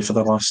dearly for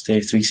the last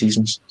 3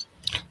 seasons.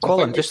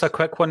 Colin, just a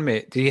quick one,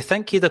 mate. Do you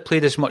think he'd have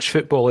played as much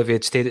football if he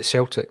had stayed at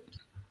Celtic?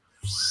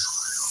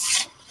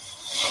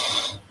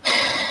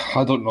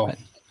 I don't know.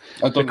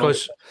 I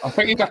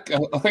think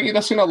he'd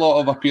have seen a lot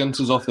of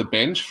appearances off the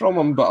bench from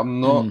him, but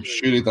I'm not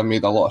sure he'd have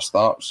made a lot of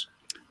starts.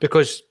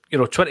 Because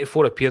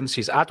 24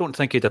 appearances, I don't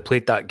think he'd have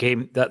played that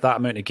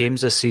amount of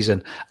games this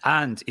season.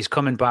 And he's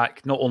coming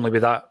back not only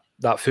with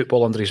that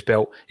football under his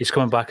belt, he's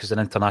coming back as an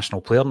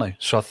international player now.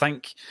 So I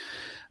think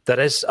there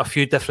is a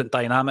few different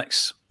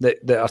dynamics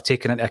that are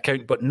taken into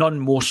account, but none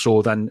more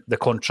so than the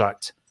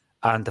contract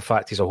and the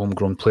fact he's a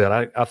homegrown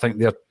player. I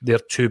think they're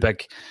two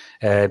big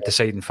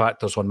deciding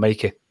factors on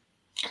Mikey.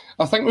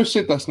 I think we've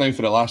said this now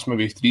for the last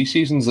maybe 3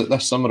 seasons, that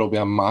this summer will be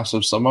a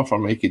massive summer for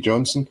Mikey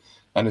Johnson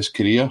and his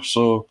career.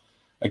 So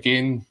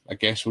again, I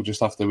guess we'll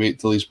just have to wait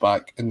till he's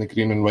back in the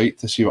green and white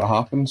to see what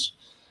happens.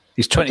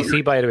 He's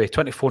 23, by the way,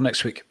 24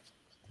 next week.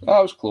 That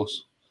was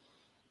close.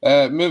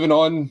 Moving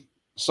on,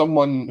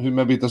 someone who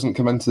maybe doesn't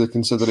come into the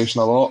consideration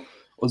a lot,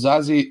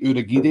 Osaze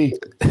Urhoghide.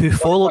 Who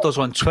followed us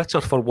on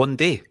Twitter for one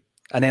day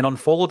and then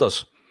unfollowed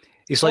us.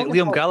 He's like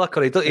Liam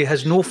Gallagher. He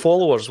has no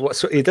followers.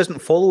 He doesn't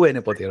follow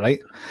anybody, right?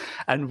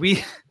 And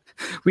we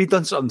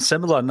done something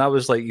similar, and I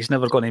was like, he's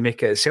never going to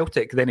make it at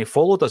Celtic. Then he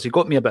followed us. He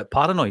got me a bit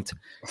paranoid.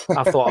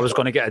 I thought I was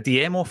going to get a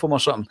DM off him or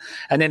something.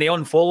 And then he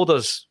unfollowed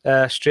us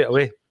straight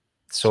away.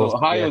 So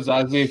hi, yeah.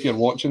 Osaze, if you're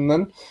watching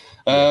then.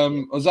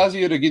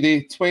 Osaze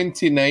Urhoghide,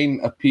 29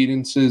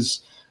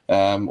 appearances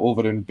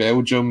over in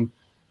Belgium.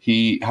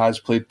 He has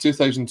played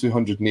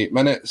 2,208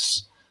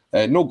 minutes.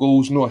 No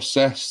goals, no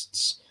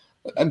assists.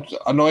 And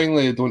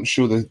annoyingly, I don't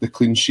show the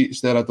clean sheets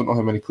there. I don't know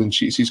how many clean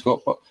sheets he's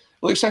got, but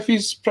it looks like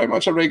he's pretty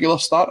much a regular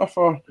starter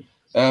for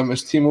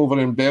his team over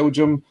in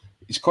Belgium.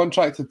 He's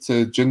contracted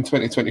to June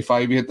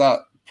 2025. He had that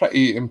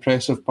pretty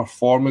impressive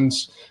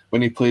performance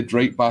when he played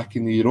right back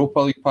in the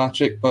Europa League,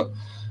 Patrick. But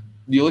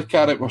you look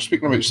at it, we're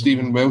speaking about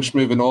Stephen Welsh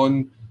moving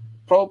on.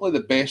 Probably the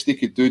best he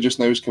could do just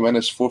now is come in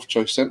as 4th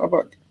choice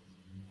centre-back.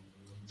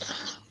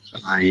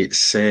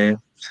 It's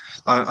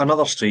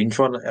another strange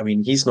one. I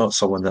mean, he's not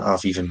someone that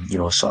I've even,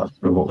 sort of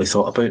remotely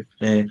thought about,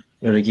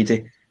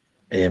 Urhoghide.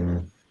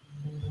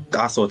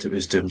 I thought it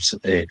was doomed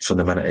from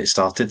the minute it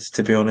started,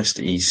 to be honest.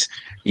 He's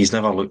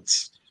never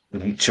looked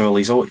natural.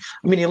 He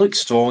looks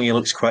strong, he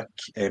looks quick.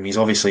 He's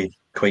obviously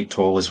quite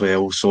tall as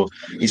well, so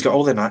he's got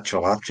all the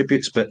natural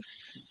attributes, but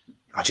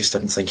I just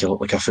didn't think he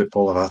looked like a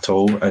footballer at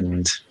all,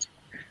 and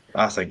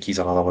I think he's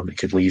another one that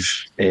could leave,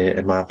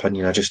 in my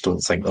opinion. I just don't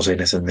think there's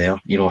anything there.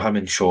 Him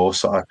and Shaw,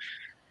 sort of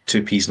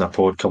 2 peas in a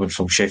pod coming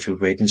from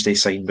Sheffield Wednesday,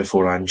 signed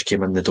before Ange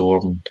came in the door,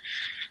 and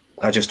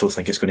I just don't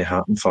think it's going to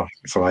happen for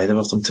either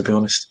of them, to be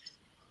honest.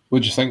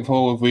 What do you think,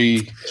 Paul?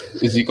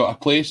 Has he got a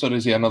place, or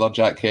is he another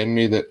Jack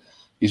Henry that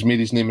he's made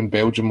his name in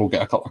Belgium? We'll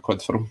get a couple of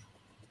quid for him.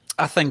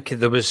 I think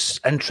there was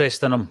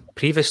interest in him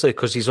previously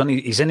because he's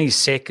in his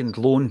second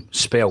loan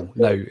spell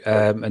now,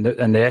 and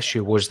the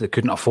issue was they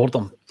couldn't afford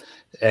him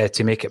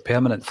to make it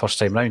permanent first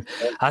time round.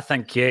 I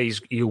think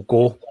he'll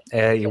go.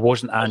 He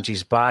wasn't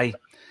Angie's buy.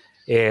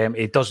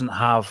 He doesn't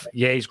have.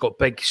 He's got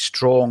big,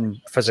 strong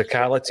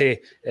physicality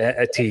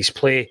to his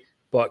play.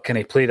 But can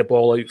he play the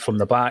ball out from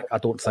the back? I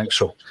don't think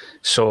so.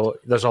 So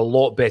there's a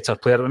lot better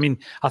player. I mean,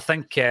 I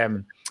think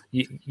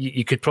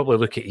you could probably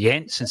look at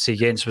Jens and say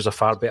Jens was a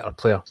far better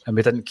player, and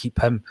we didn't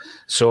keep him.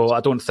 So I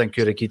don't think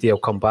Urhoghide will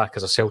come back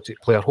as a Celtic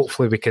player.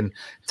 Hopefully we can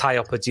tie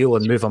up a deal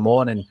and move him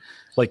on. And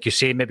like you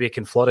say, maybe he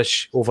can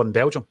flourish over in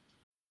Belgium.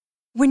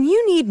 When you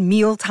need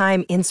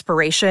mealtime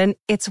inspiration,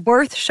 it's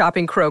worth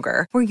shopping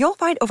Kroger, where you'll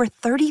find over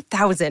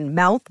 30,000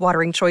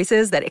 mouth-watering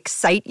choices that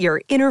excite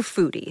your inner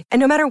foodie. And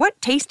no matter what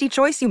tasty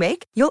choice you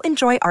make, you'll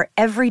enjoy our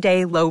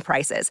everyday low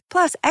prices,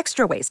 plus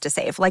extra ways to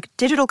save, like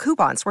digital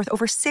coupons worth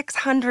over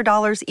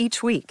 $600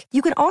 each week.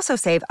 You can also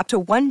save up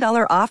to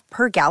 $1 off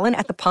per gallon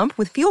at the pump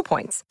with fuel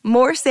points.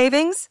 More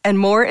savings and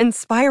more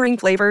inspiring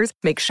flavors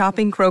make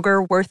shopping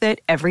Kroger worth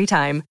it every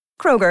time.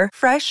 Kroger,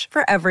 fresh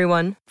for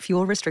everyone.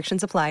 Fuel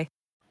restrictions apply.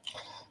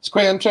 It's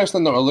quite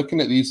interesting that we're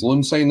looking at these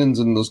loan signings,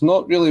 and there's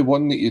not really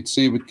one that you'd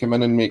say would come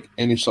in and make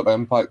any sort of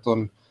impact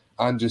on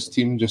Ange's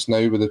team just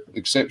now, with the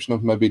exception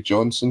of maybe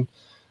Johnson.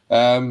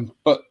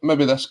 But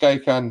maybe this guy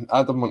can.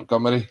 Adam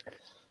Montgomery.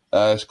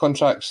 His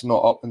contract's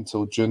not up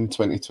until June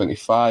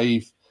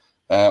 2025.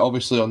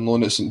 Obviously on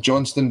loan at St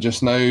Johnstone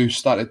just now,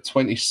 started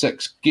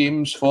 26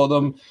 games for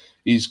them.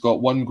 He's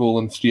got 1 goal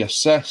and 3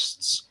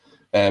 assists.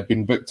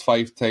 Been booked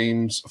 5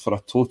 times for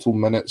a total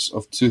minutes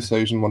of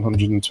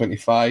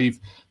 2,125.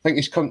 I think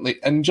he's currently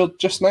injured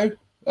just now,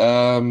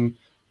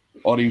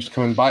 or he was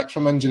coming back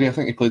from injury. I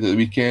think he played at the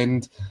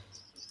weekend.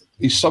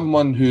 he's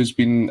someone who's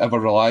been ever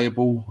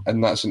reliable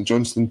in that St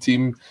Johnstone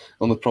team. The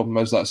only problem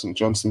is that St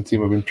Johnstone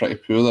team have been pretty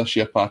poor this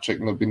year, Patrick,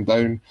 and they've been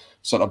down,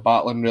 sort of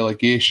battling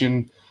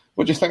relegation.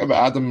 What do you think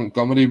about Adam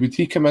Montgomery? Would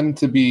he come in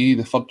to be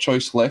the third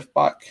choice left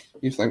back,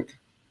 you think?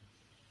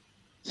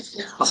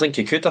 I think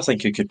he could. I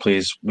think he could play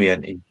his way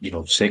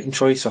into, second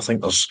choice. I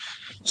think there's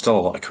still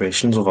a lot of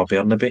questions over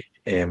Bernaby.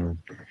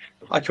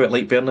 I quite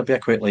like Bernaby. I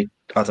quite like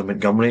Adam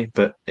Montgomery,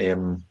 but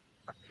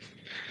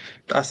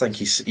I think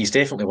he's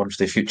definitely one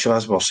for the future,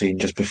 as we were saying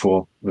just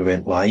before we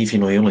went live.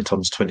 He only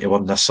turns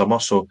 21 this summer,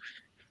 so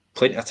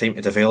plenty of time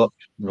to develop.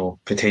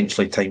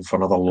 Potentially time for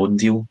another loan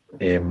deal.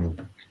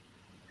 And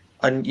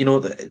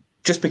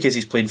just because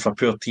he's playing for a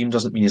poor team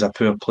doesn't mean he's a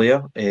poor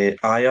player.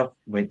 Ayer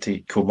went to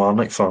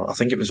Kilmarnock for, I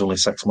think it was only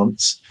 6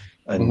 months,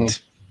 and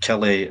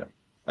Kelly.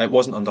 It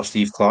wasn't under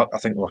Steve Clarke. I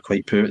think they were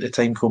quite poor at the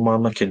time,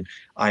 Kilmarnock, and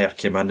Ayer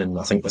came in, and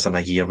I think within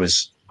a year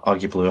was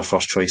arguably our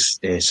first choice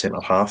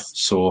centre half.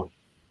 So.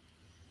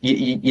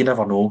 You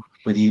never know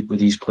with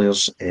these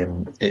players.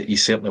 You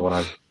certainly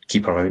want to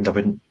keep around. I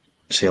wouldn't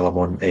sell him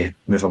on,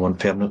 move him on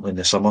permanently in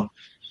the summer,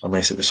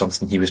 unless it was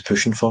something he was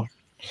pushing for.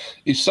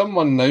 He's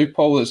someone now,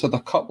 Paul, that's had a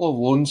couple of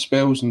loan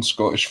spells in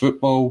Scottish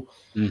football.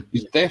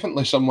 He's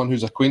definitely someone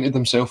who's acquainted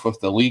himself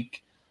with the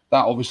league.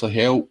 That obviously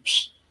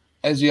helps.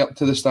 Is he up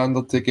to the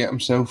standard to get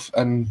himself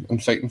in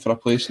and fighting for a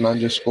place in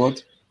Ange's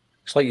squad?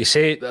 It's like you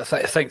say, I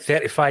think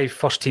 35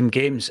 first-team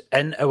games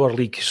in our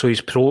league, so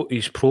he's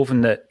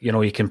proven that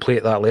he can play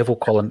at that level,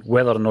 Colin,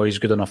 whether or not he's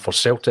good enough for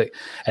Celtic.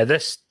 At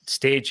this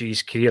stage of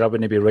his career, I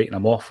wouldn't be writing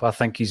him off. I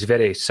think he's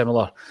very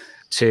similar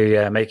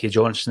to Mikey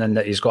Johnson in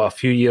that he's got a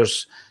few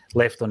years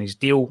left on his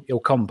deal. He'll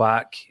come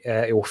back.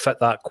 He'll fit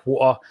that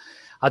quota.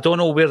 I don't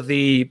know where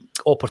the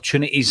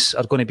opportunities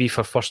are going to be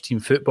for first-team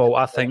football.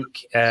 I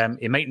think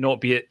he might not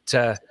be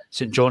at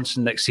St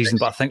Johnstone next season,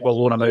 but I think we'll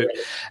loan him out.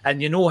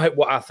 And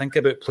what I think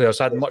about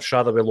players, I'd much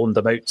rather we loaned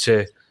them out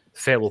to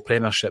fellow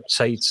Premiership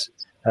sides.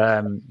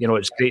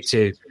 It's great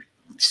to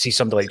see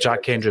somebody like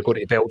Jack Hendry go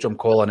to Belgium,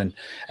 Colin,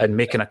 and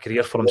making a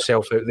career for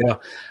himself out there.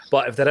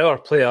 But if they're our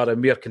player and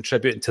we are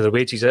contributing to their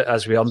wages,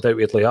 as we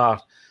undoubtedly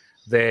are,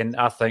 then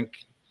I think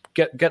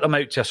get them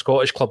out to a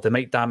Scottish club that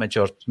might damage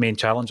our main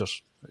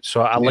challengers.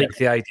 So I like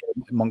the idea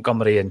of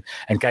Montgomery and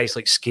guys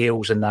like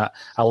Scales and that.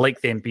 I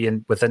like them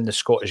being within the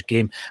Scottish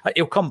game.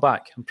 He'll come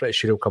back. I'm pretty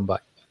sure he'll come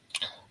back.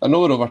 I know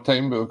we're over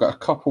time, but we've got a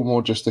couple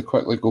more just to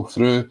quickly go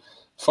through.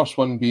 First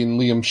one being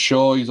Liam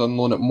Shaw. He's on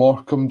loan at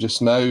Morecambe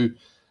just now.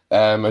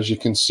 As you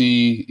can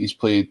see, he's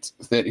played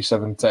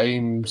 37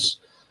 times.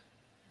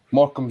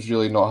 Morecambe's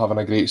really not having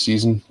a great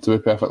season, to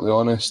be perfectly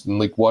honest, in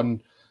League One.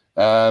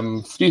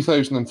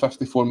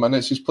 3,054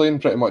 minutes. He's playing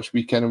pretty much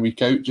week in and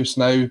week out just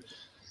now.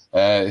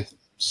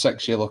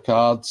 6 yellow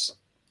cards.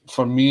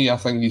 For me, I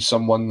think he's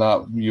someone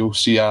that you'll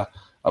see a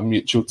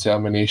mutual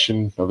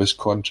termination of his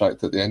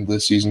contract at the end of the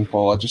season,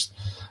 Paul.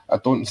 I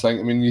don't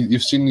think,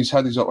 you've seen he's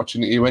had his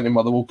opportunity, he went to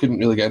Motherwell, couldn't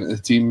really get into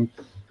the team.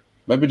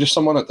 Maybe just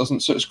someone that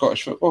doesn't suit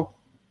Scottish football.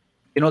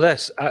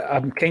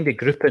 I'm kind of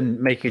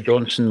grouping Mikey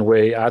Johnson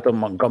with Adam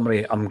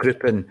Montgomery. I'm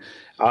grouping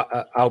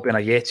Albion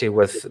Ayeti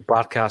with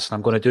Barkas, and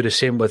I'm going to do the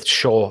same with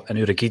Shaw and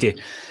Urhoghide,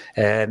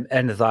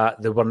 in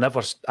that they were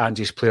never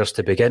Angie's players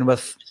to begin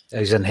with.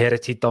 He's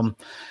inherited them.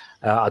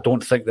 I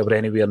don't think they were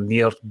anywhere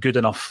near good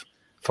enough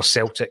for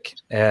Celtic.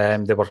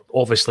 They were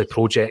obviously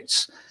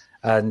projects,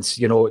 and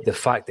the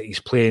fact that he's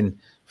playing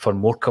for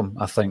Morecambe,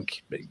 I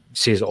think,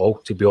 says it all,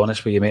 to be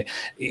honest with you, mate.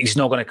 He's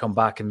not going to come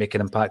back and make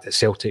an impact at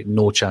Celtic,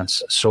 no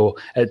chance. So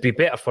it'd be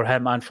better for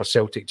him and for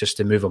Celtic just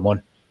to move him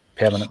on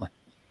permanently.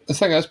 The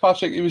thing is,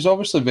 Patrick, he was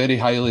obviously very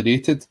highly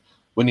rated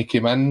when he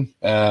came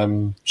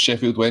in.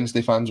 Sheffield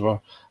Wednesday fans were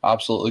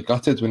absolutely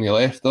gutted when he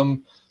left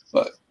them.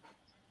 But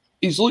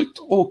he's looked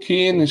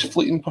okay in his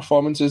fleeting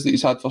performances that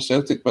he's had for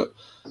Celtic. But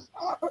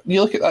you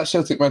look at that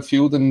Celtic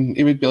midfield and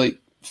he would be like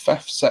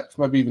 5th, 6th,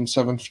 maybe even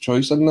 7th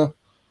choice, isn't there?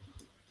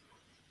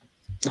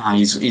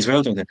 He's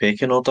well down the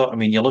pecking order.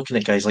 You're looking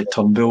at guys like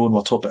Turnbull, and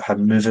we're talking about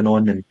him moving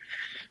on. And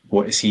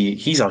what is he?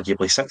 He's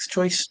arguably 6th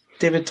choice,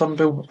 David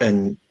Turnbull,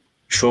 and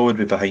Shaw would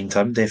be behind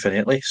him,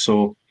 definitely.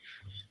 So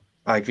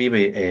I agree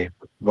with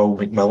Will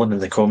McMillan in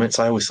the comments.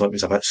 I always thought he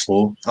was a bit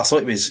slow. I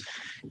thought he was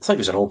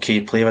an okay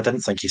player. I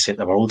didn't think he set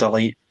the world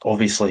alight.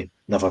 Obviously,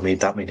 never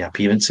made that many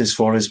appearances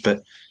for us, but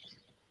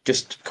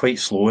just quite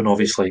slow. And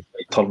obviously,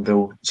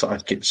 Turnbull sort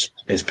of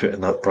is put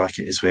in that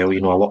bracket as well. A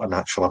lot of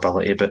natural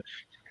ability, but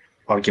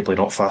arguably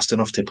not fast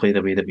enough to play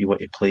the way that we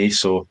want to play.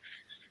 So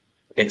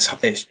it's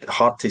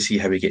hard to see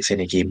how he gets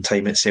any game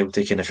time at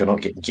Celtic, and if you're not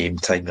getting game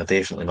time, you're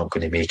definitely not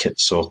going to make it.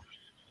 So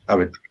I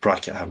would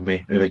bracket him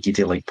with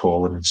Urhoghide like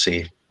Paul and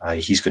say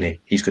he's going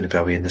to be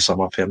away in the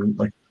summer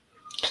permanently.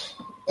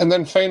 And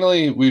then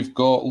finally we've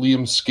got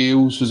Liam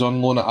Scales, who's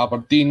on loan at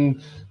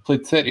Aberdeen,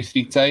 played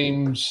 33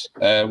 times,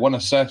 1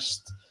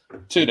 assist,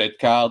 2 red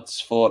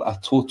cards for a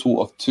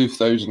total of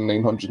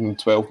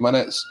 2,912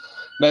 minutes.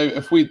 Now,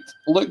 if we'd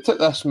looked at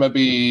this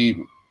maybe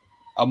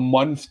a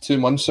month, 2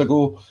 months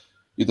ago,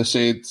 you'd have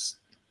said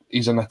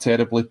he's in a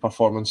terribly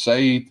performing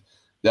side.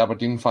 The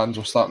Aberdeen fans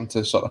were starting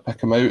to sort of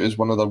pick him out as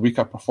one of their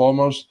weaker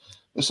performers.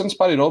 since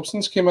Barry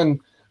Robson's came in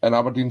and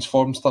Aberdeen's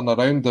form's turned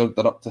around,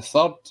 they're up to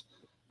third,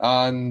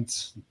 and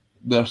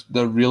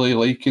they're really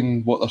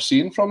liking what they're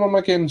seeing from him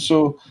again.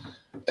 So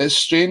it's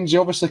strange. He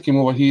obviously came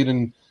over here,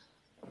 and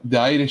the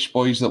Irish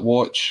boys that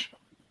watch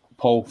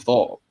Paul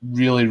thought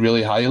really,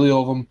 really highly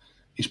of him.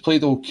 He's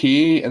played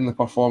okay in the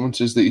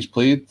performances that he's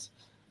played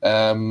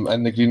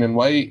in the green and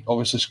white.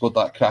 Obviously scored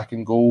that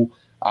cracking goal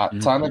at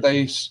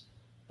Tannadice.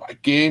 But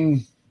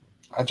again,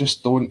 I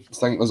just don't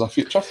think there's a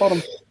future for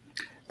him.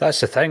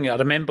 That's the thing. I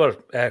remember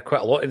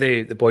quite a lot of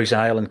the boys in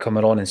Ireland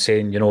coming on and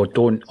saying,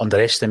 don't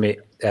underestimate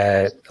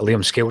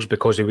Liam Scales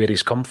because of where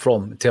he's come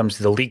from in terms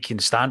of the league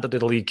and standard of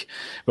the league.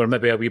 We're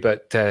maybe a wee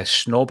bit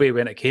snobby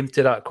when it came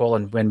to that,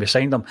 Colin, when we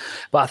signed him.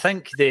 But I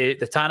think the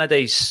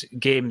Tannadice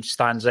game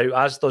stands out,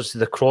 as does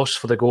the cross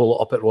for the goal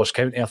up at Ross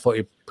County. I thought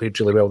he played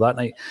really well that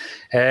night.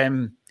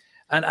 And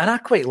I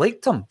quite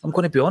liked him, I'm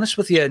going to be honest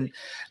with you. And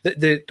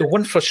the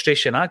one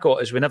frustration I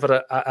got is we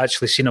never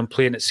actually seen him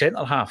playing at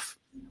centre-half.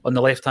 On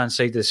the left-hand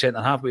side of the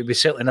centre-half. We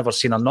certainly never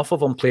seen enough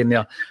of him playing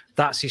there.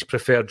 That's his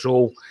preferred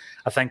role.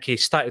 I think he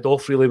started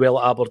off really well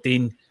at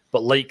Aberdeen,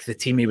 but like the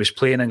team he was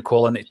playing in,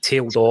 Colin, it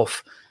tailed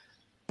off.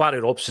 Barry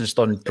Robson's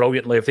done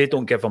brilliantly. If they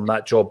don't give him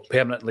that job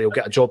permanently, he'll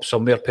get a job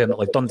somewhere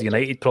permanently. Dundee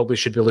United probably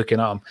should be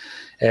looking at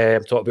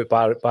him. Talk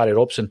about Barry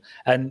Robson.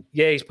 And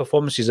yeah, his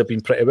performances have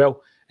been pretty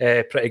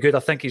good. I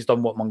think he's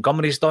done what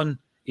Montgomery's done.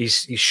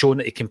 He's shown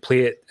that he can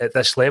play at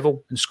this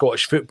level in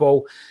Scottish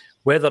football.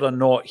 Whether or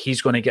not he's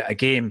going to get a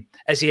game,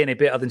 is he any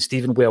better than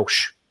Stephen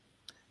Welsh?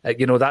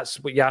 That's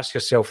what you ask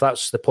yourself.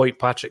 That's the point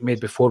Patrick made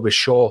before with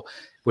Shaw.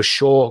 Was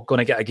Shaw going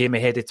to get a game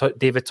ahead of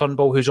David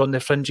Turnbull, who's on the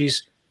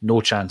fringes?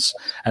 No chance.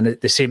 And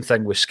the same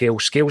thing with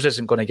Scales. Scales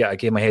isn't going to get a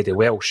game ahead of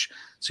Welsh,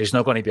 so he's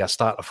not going to be a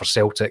starter for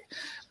Celtic.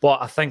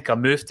 But I think a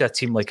move to a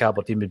team like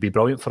Aberdeen would be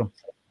brilliant for him.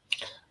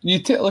 You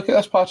take a look at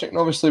this, Patrick, and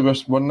obviously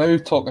we're now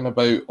talking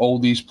about all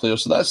these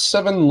players. So that's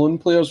 7 loan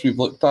players we've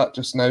looked at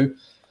just now.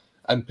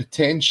 And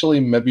potentially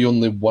maybe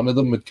only one of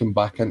them would come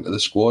back into the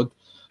squad.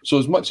 So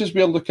as much as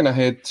we're looking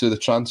ahead to the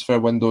transfer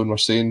window and we're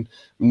saying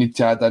we need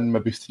to add in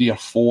maybe 3 or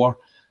 4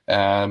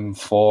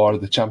 for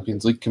the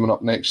Champions League coming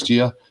up next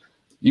year,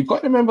 you've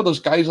got to remember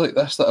there's guys like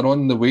this that are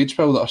on the wage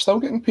bill that are still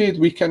getting paid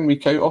week in,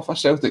 week out off of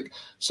Celtic.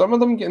 Some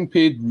of them getting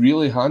paid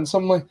really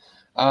handsomely.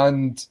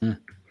 And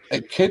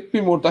it could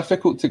be more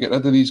difficult to get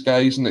rid of these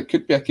guys, and it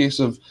could be a case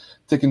of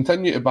to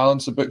continue to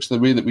balance the books the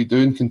way that we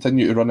do and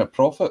continue to run at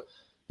profit.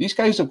 These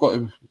guys have got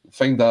to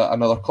find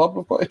another club.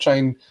 We've got to try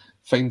and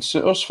find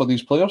suitors for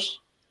these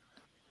players.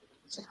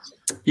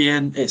 Yeah,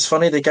 and it's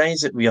funny, the guys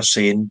that we are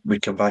saying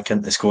would come back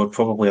into the squad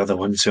probably are the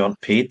ones who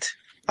aren't paid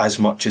as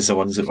much as the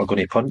ones that we're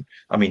going to punt.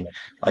 I mean,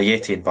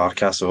 Ayeti and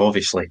Barkas,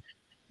 obviously,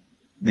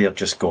 they're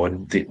just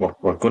gone.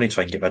 We're going to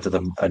try and get rid of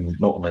them, and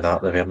not only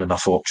that, they're earning a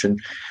fortune.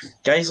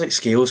 Guys like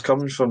Scales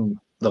coming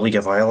from the League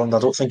of Ireland, I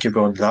don't think you're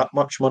going that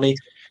much money.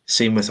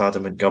 Same with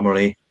Adam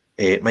Montgomery.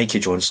 Mikey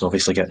Johnson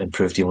obviously getting an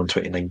improved deal in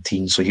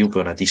 2019, so he'll be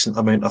on a decent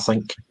amount, I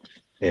think.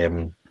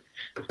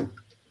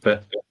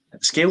 But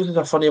Scales is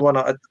a funny one.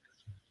 I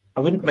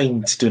wouldn't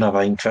mind doing a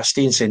Ryan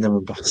Christie and sending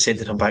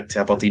him back to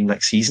Aberdeen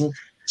next season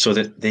so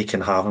that they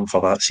can have him for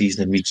that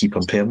season and we keep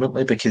him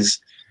permanently, because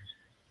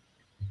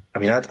I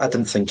mean, I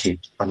didn't think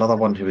another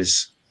one who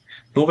was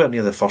nowhere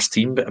near the first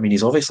team, but I mean,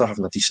 he's obviously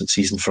having a decent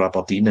season for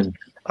Aberdeen, and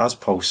as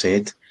Paul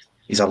said,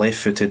 he's a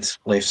left-footed,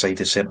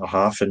 left-sided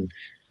centre-half, and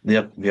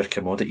they're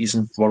commodities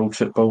in world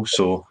football.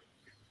 So,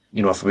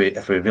 if we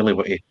really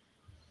want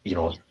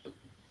to,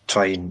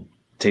 try and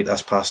take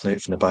this passing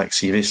out from the back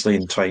seriously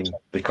and try and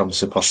become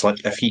super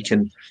slick, if he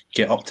can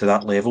get up to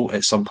that level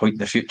at some point in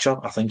the future,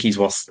 I think he's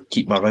worth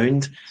keeping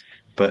around.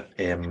 But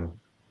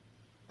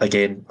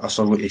again, I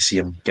still want to see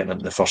him getting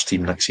into the first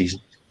team next season.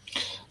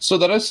 So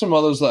there is some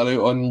others that are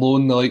out on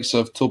loan, the likes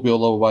of Toby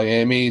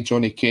Oluwayemi,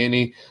 Johnny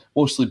Kenny,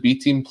 mostly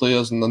B-team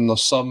players, and then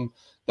there's some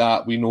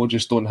that we know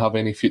just don't have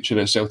any future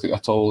at Celtic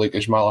at all, like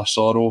Ismail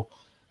Asoro,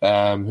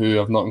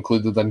 who I've not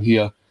included in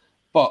here.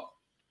 But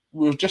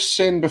we were just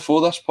saying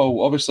before this,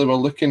 Paul, obviously we're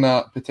looking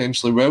at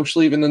potentially Welsh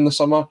leaving in the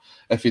summer.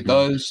 If he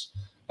does,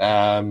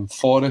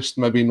 Forrest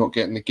maybe not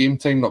getting the game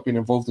time, not being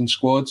involved in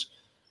squads.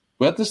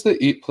 Where does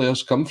the 8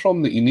 players come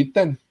from that you need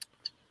then?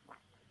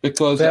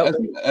 Because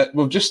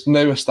we've just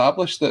now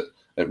established that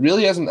it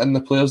really isn't in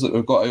the players that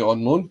we've got out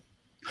on loan.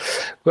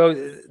 Well,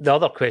 the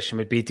other question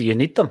would be, do you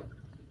need them?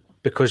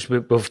 Because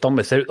we've done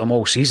without them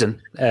all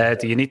season.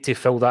 Do you need to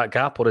fill that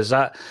gap, or is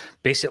that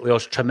basically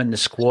us trimming the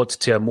squad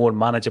to a more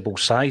manageable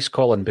size,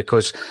 Colin?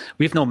 Because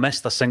we've not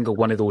missed a single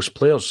one of those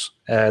players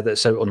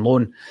that's out on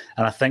loan.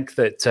 And I think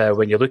that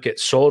when you look at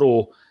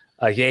Soro,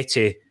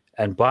 Ayeti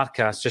and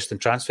Barkas, just in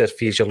transfer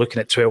fees, you're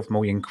looking at 12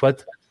 million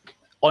quid.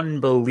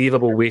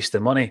 Unbelievable waste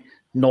of money.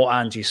 Not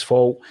Angie's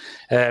fault.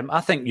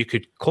 I think you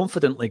could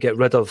confidently get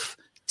rid of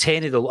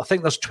 10 of the... I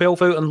think there's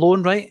 12 out on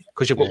loan, right?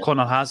 Because you've got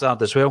Connor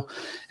Hazard as well,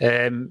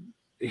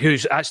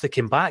 who's actually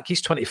came back.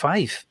 He's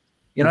 25.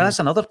 That's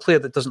another player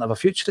that doesn't have a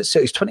future.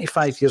 He's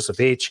 25 years of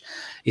age.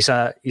 He's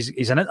an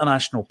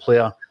international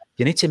player.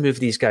 You need to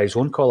move these guys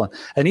on, Colin.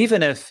 And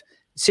even if,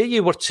 say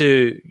you were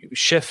to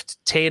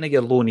shift 10 of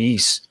your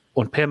loanees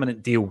on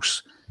permanent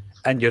deals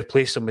and you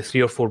replace them with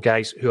 3 or 4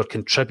 guys who are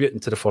contributing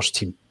to the first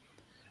team,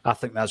 I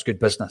think that's good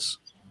business.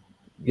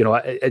 You know,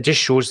 it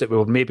just shows that we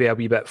were maybe a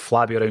wee bit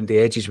flabby around the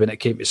edges when it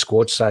came to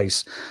squad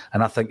size,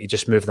 and I think you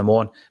just move them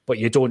on. But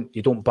you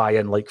don't buy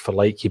in like for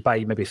like. You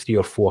buy maybe 3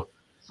 or 4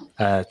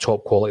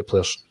 top quality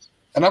players.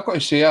 And I've got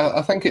to say,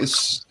 I think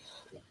it's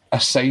a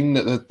sign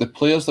that the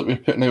players that we're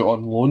putting out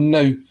on loan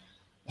now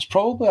is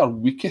probably our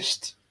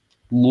weakest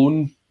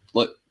loanees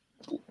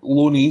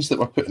that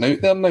we're putting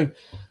out there now.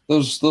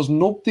 There's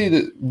nobody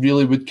that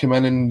really would come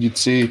in and you'd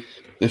say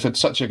they've had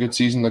such a good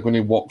season they're going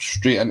to walk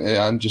straight into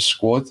Ange's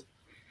squad.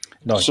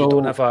 No, so,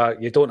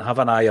 you don't have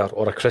an Ayer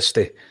or a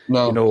Christie.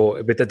 No. You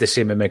know, we did the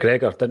same with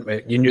McGregor, didn't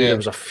we? You knew there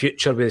was a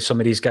future with some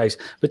of these guys.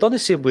 We've done the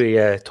same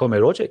with Tommy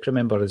Rogic,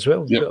 remember, as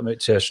well. Put him out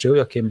to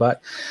Australia, came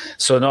back.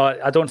 So, no,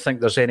 I don't think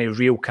there's any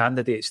real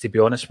candidates, to be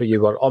honest with you.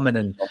 We're umming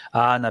and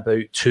ahhing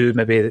about 2,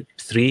 maybe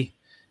 3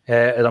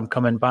 of them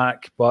coming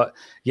back. But,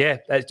 yeah,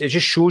 it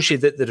just shows you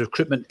that the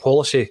recruitment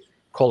policy,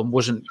 Colin,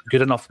 wasn't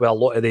good enough with a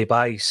lot of the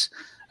buys.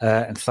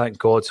 And thank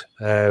God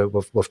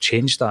we've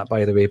changed that,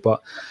 by the way.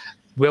 But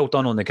well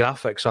done on the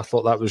graphics. I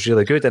thought that was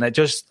really good. And it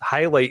just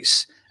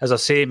highlights, as I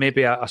say,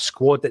 maybe a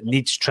squad that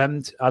needs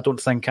trimmed. I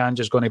don't think Ange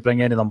is going to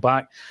bring any of them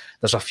back.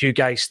 There's a few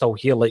guys still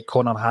here like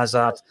Connor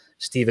Hazard,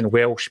 Stephen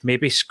Welsh,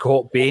 maybe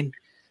Scott Bain,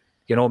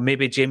 you know,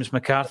 maybe James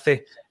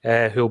McCarthy,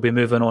 who'll be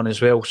moving on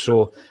as well.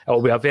 So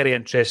it'll be a very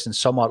interesting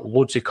summer,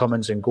 loads of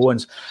comings and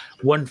goings.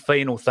 One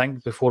final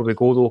thing before we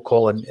go though,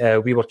 Colin,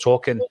 we were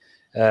talking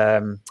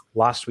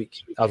last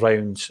week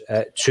around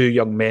 2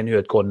 young men who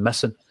had gone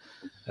missing.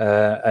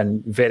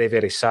 And very,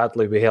 very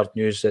sadly, we heard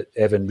news that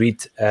Evan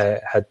Reid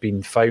had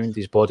been found.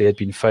 His body had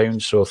been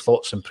found. So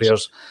thoughts and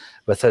prayers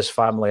with his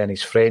family and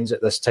his friends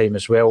at this time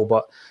as well.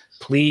 But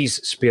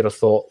please spare a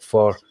thought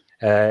for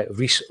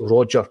Reece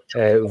Roger.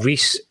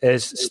 Reece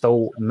is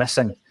still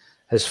missing.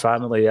 His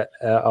family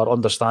are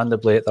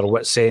understandably at their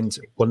wits' end,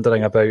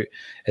 wondering about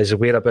his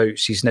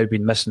whereabouts. He's now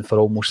been missing for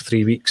almost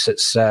 3 weeks.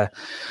 It's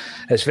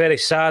very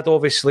sad,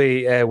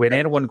 obviously, when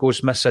anyone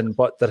goes missing,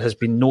 but there has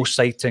been no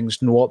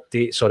sightings, no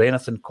updates or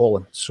anything,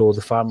 Colin. So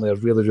the family are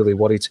really, really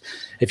worried.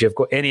 If you've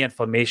got any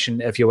information,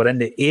 if you were in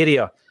the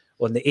area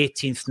on the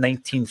 18th,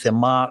 19th of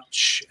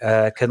March,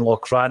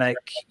 Kinlochrannoch,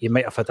 you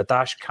might have had a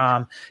dash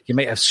cam, you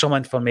might have some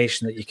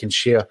information that you can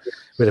share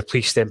with the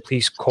police, then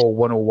please call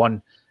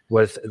 101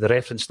 with the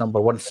reference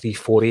number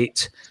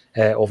 1348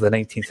 of the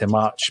 19th of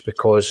March,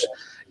 because,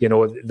 you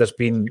know, there's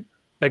been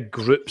big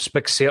groups,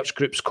 big search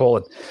groups,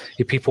 Colin,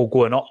 people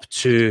going up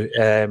to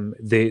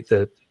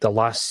the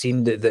last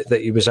scene that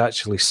he was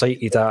actually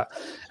sighted at,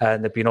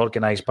 and they've been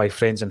organised by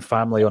friends and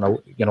family on a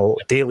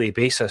daily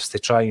basis to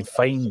try and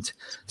find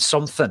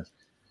something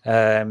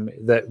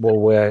that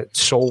will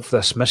solve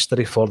this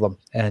mystery for them.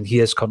 And he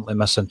is currently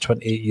missing,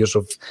 28 years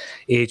of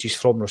age. He's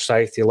from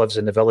Rosyth, he lives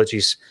in the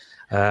villages.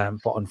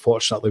 But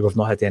unfortunately, we've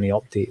not had any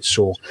updates.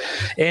 So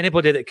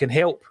anybody that can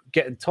help,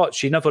 get in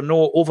touch. You never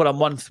know. Over a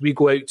month, we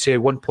go out to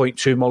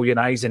 1.2 million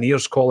eyes and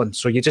ears, Colin.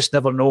 So you just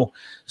never know.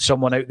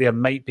 Someone out there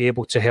might be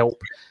able to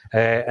help.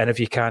 And if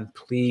you can,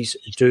 please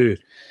do.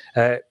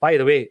 By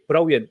the way,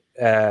 brilliant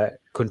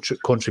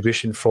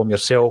contribution from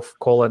yourself,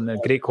 Colin. A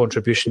great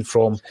contribution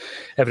from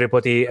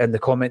everybody in the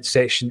comments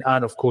section.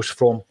 And, of course,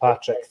 from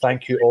Patrick.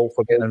 Thank you all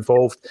for getting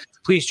involved.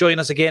 Please join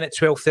us again at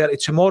 12:30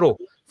 tomorrow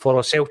for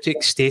our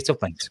Celtic State of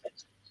Mind.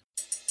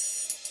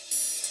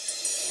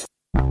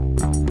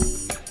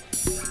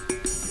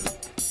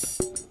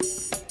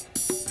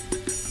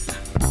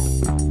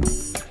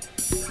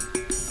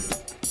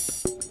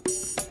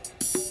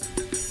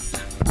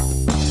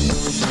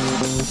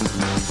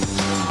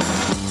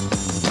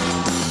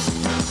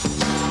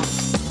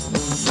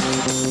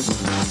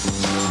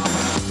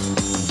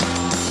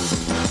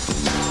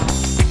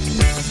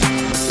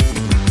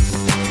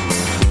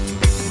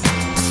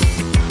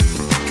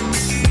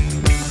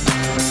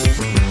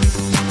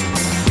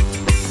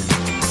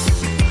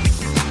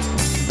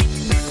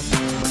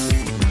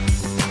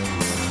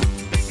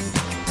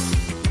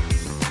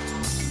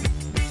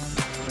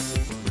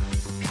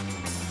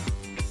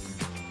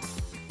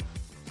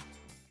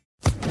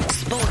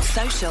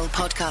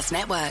 Podcast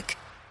Network.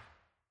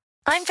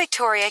 I'm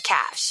Victoria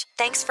Cash.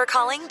 Thanks for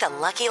calling the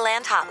Lucky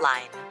Land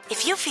Hotline.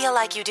 If you feel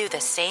like you do the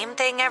same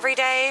thing every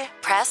day,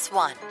 press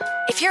 1.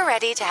 If you're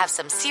ready to have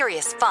some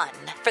serious fun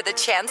for the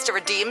chance to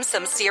redeem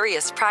some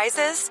serious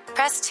prizes,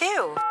 press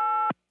 2.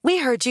 We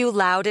heard you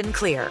loud and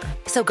clear.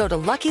 So go to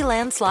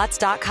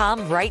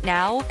LuckyLandSlots.com right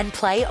now and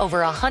play over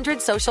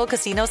 100 social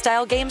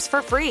casino-style games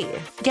for free.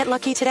 Get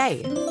lucky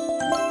today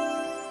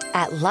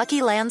at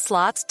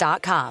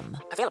LuckyLandSlots.com.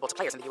 Available to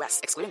players in the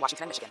U.S., excluding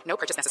Washington and Michigan. No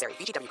purchase necessary.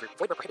 VGW Group.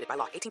 Void where prohibited by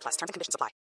law. 18+. Terms and conditions apply.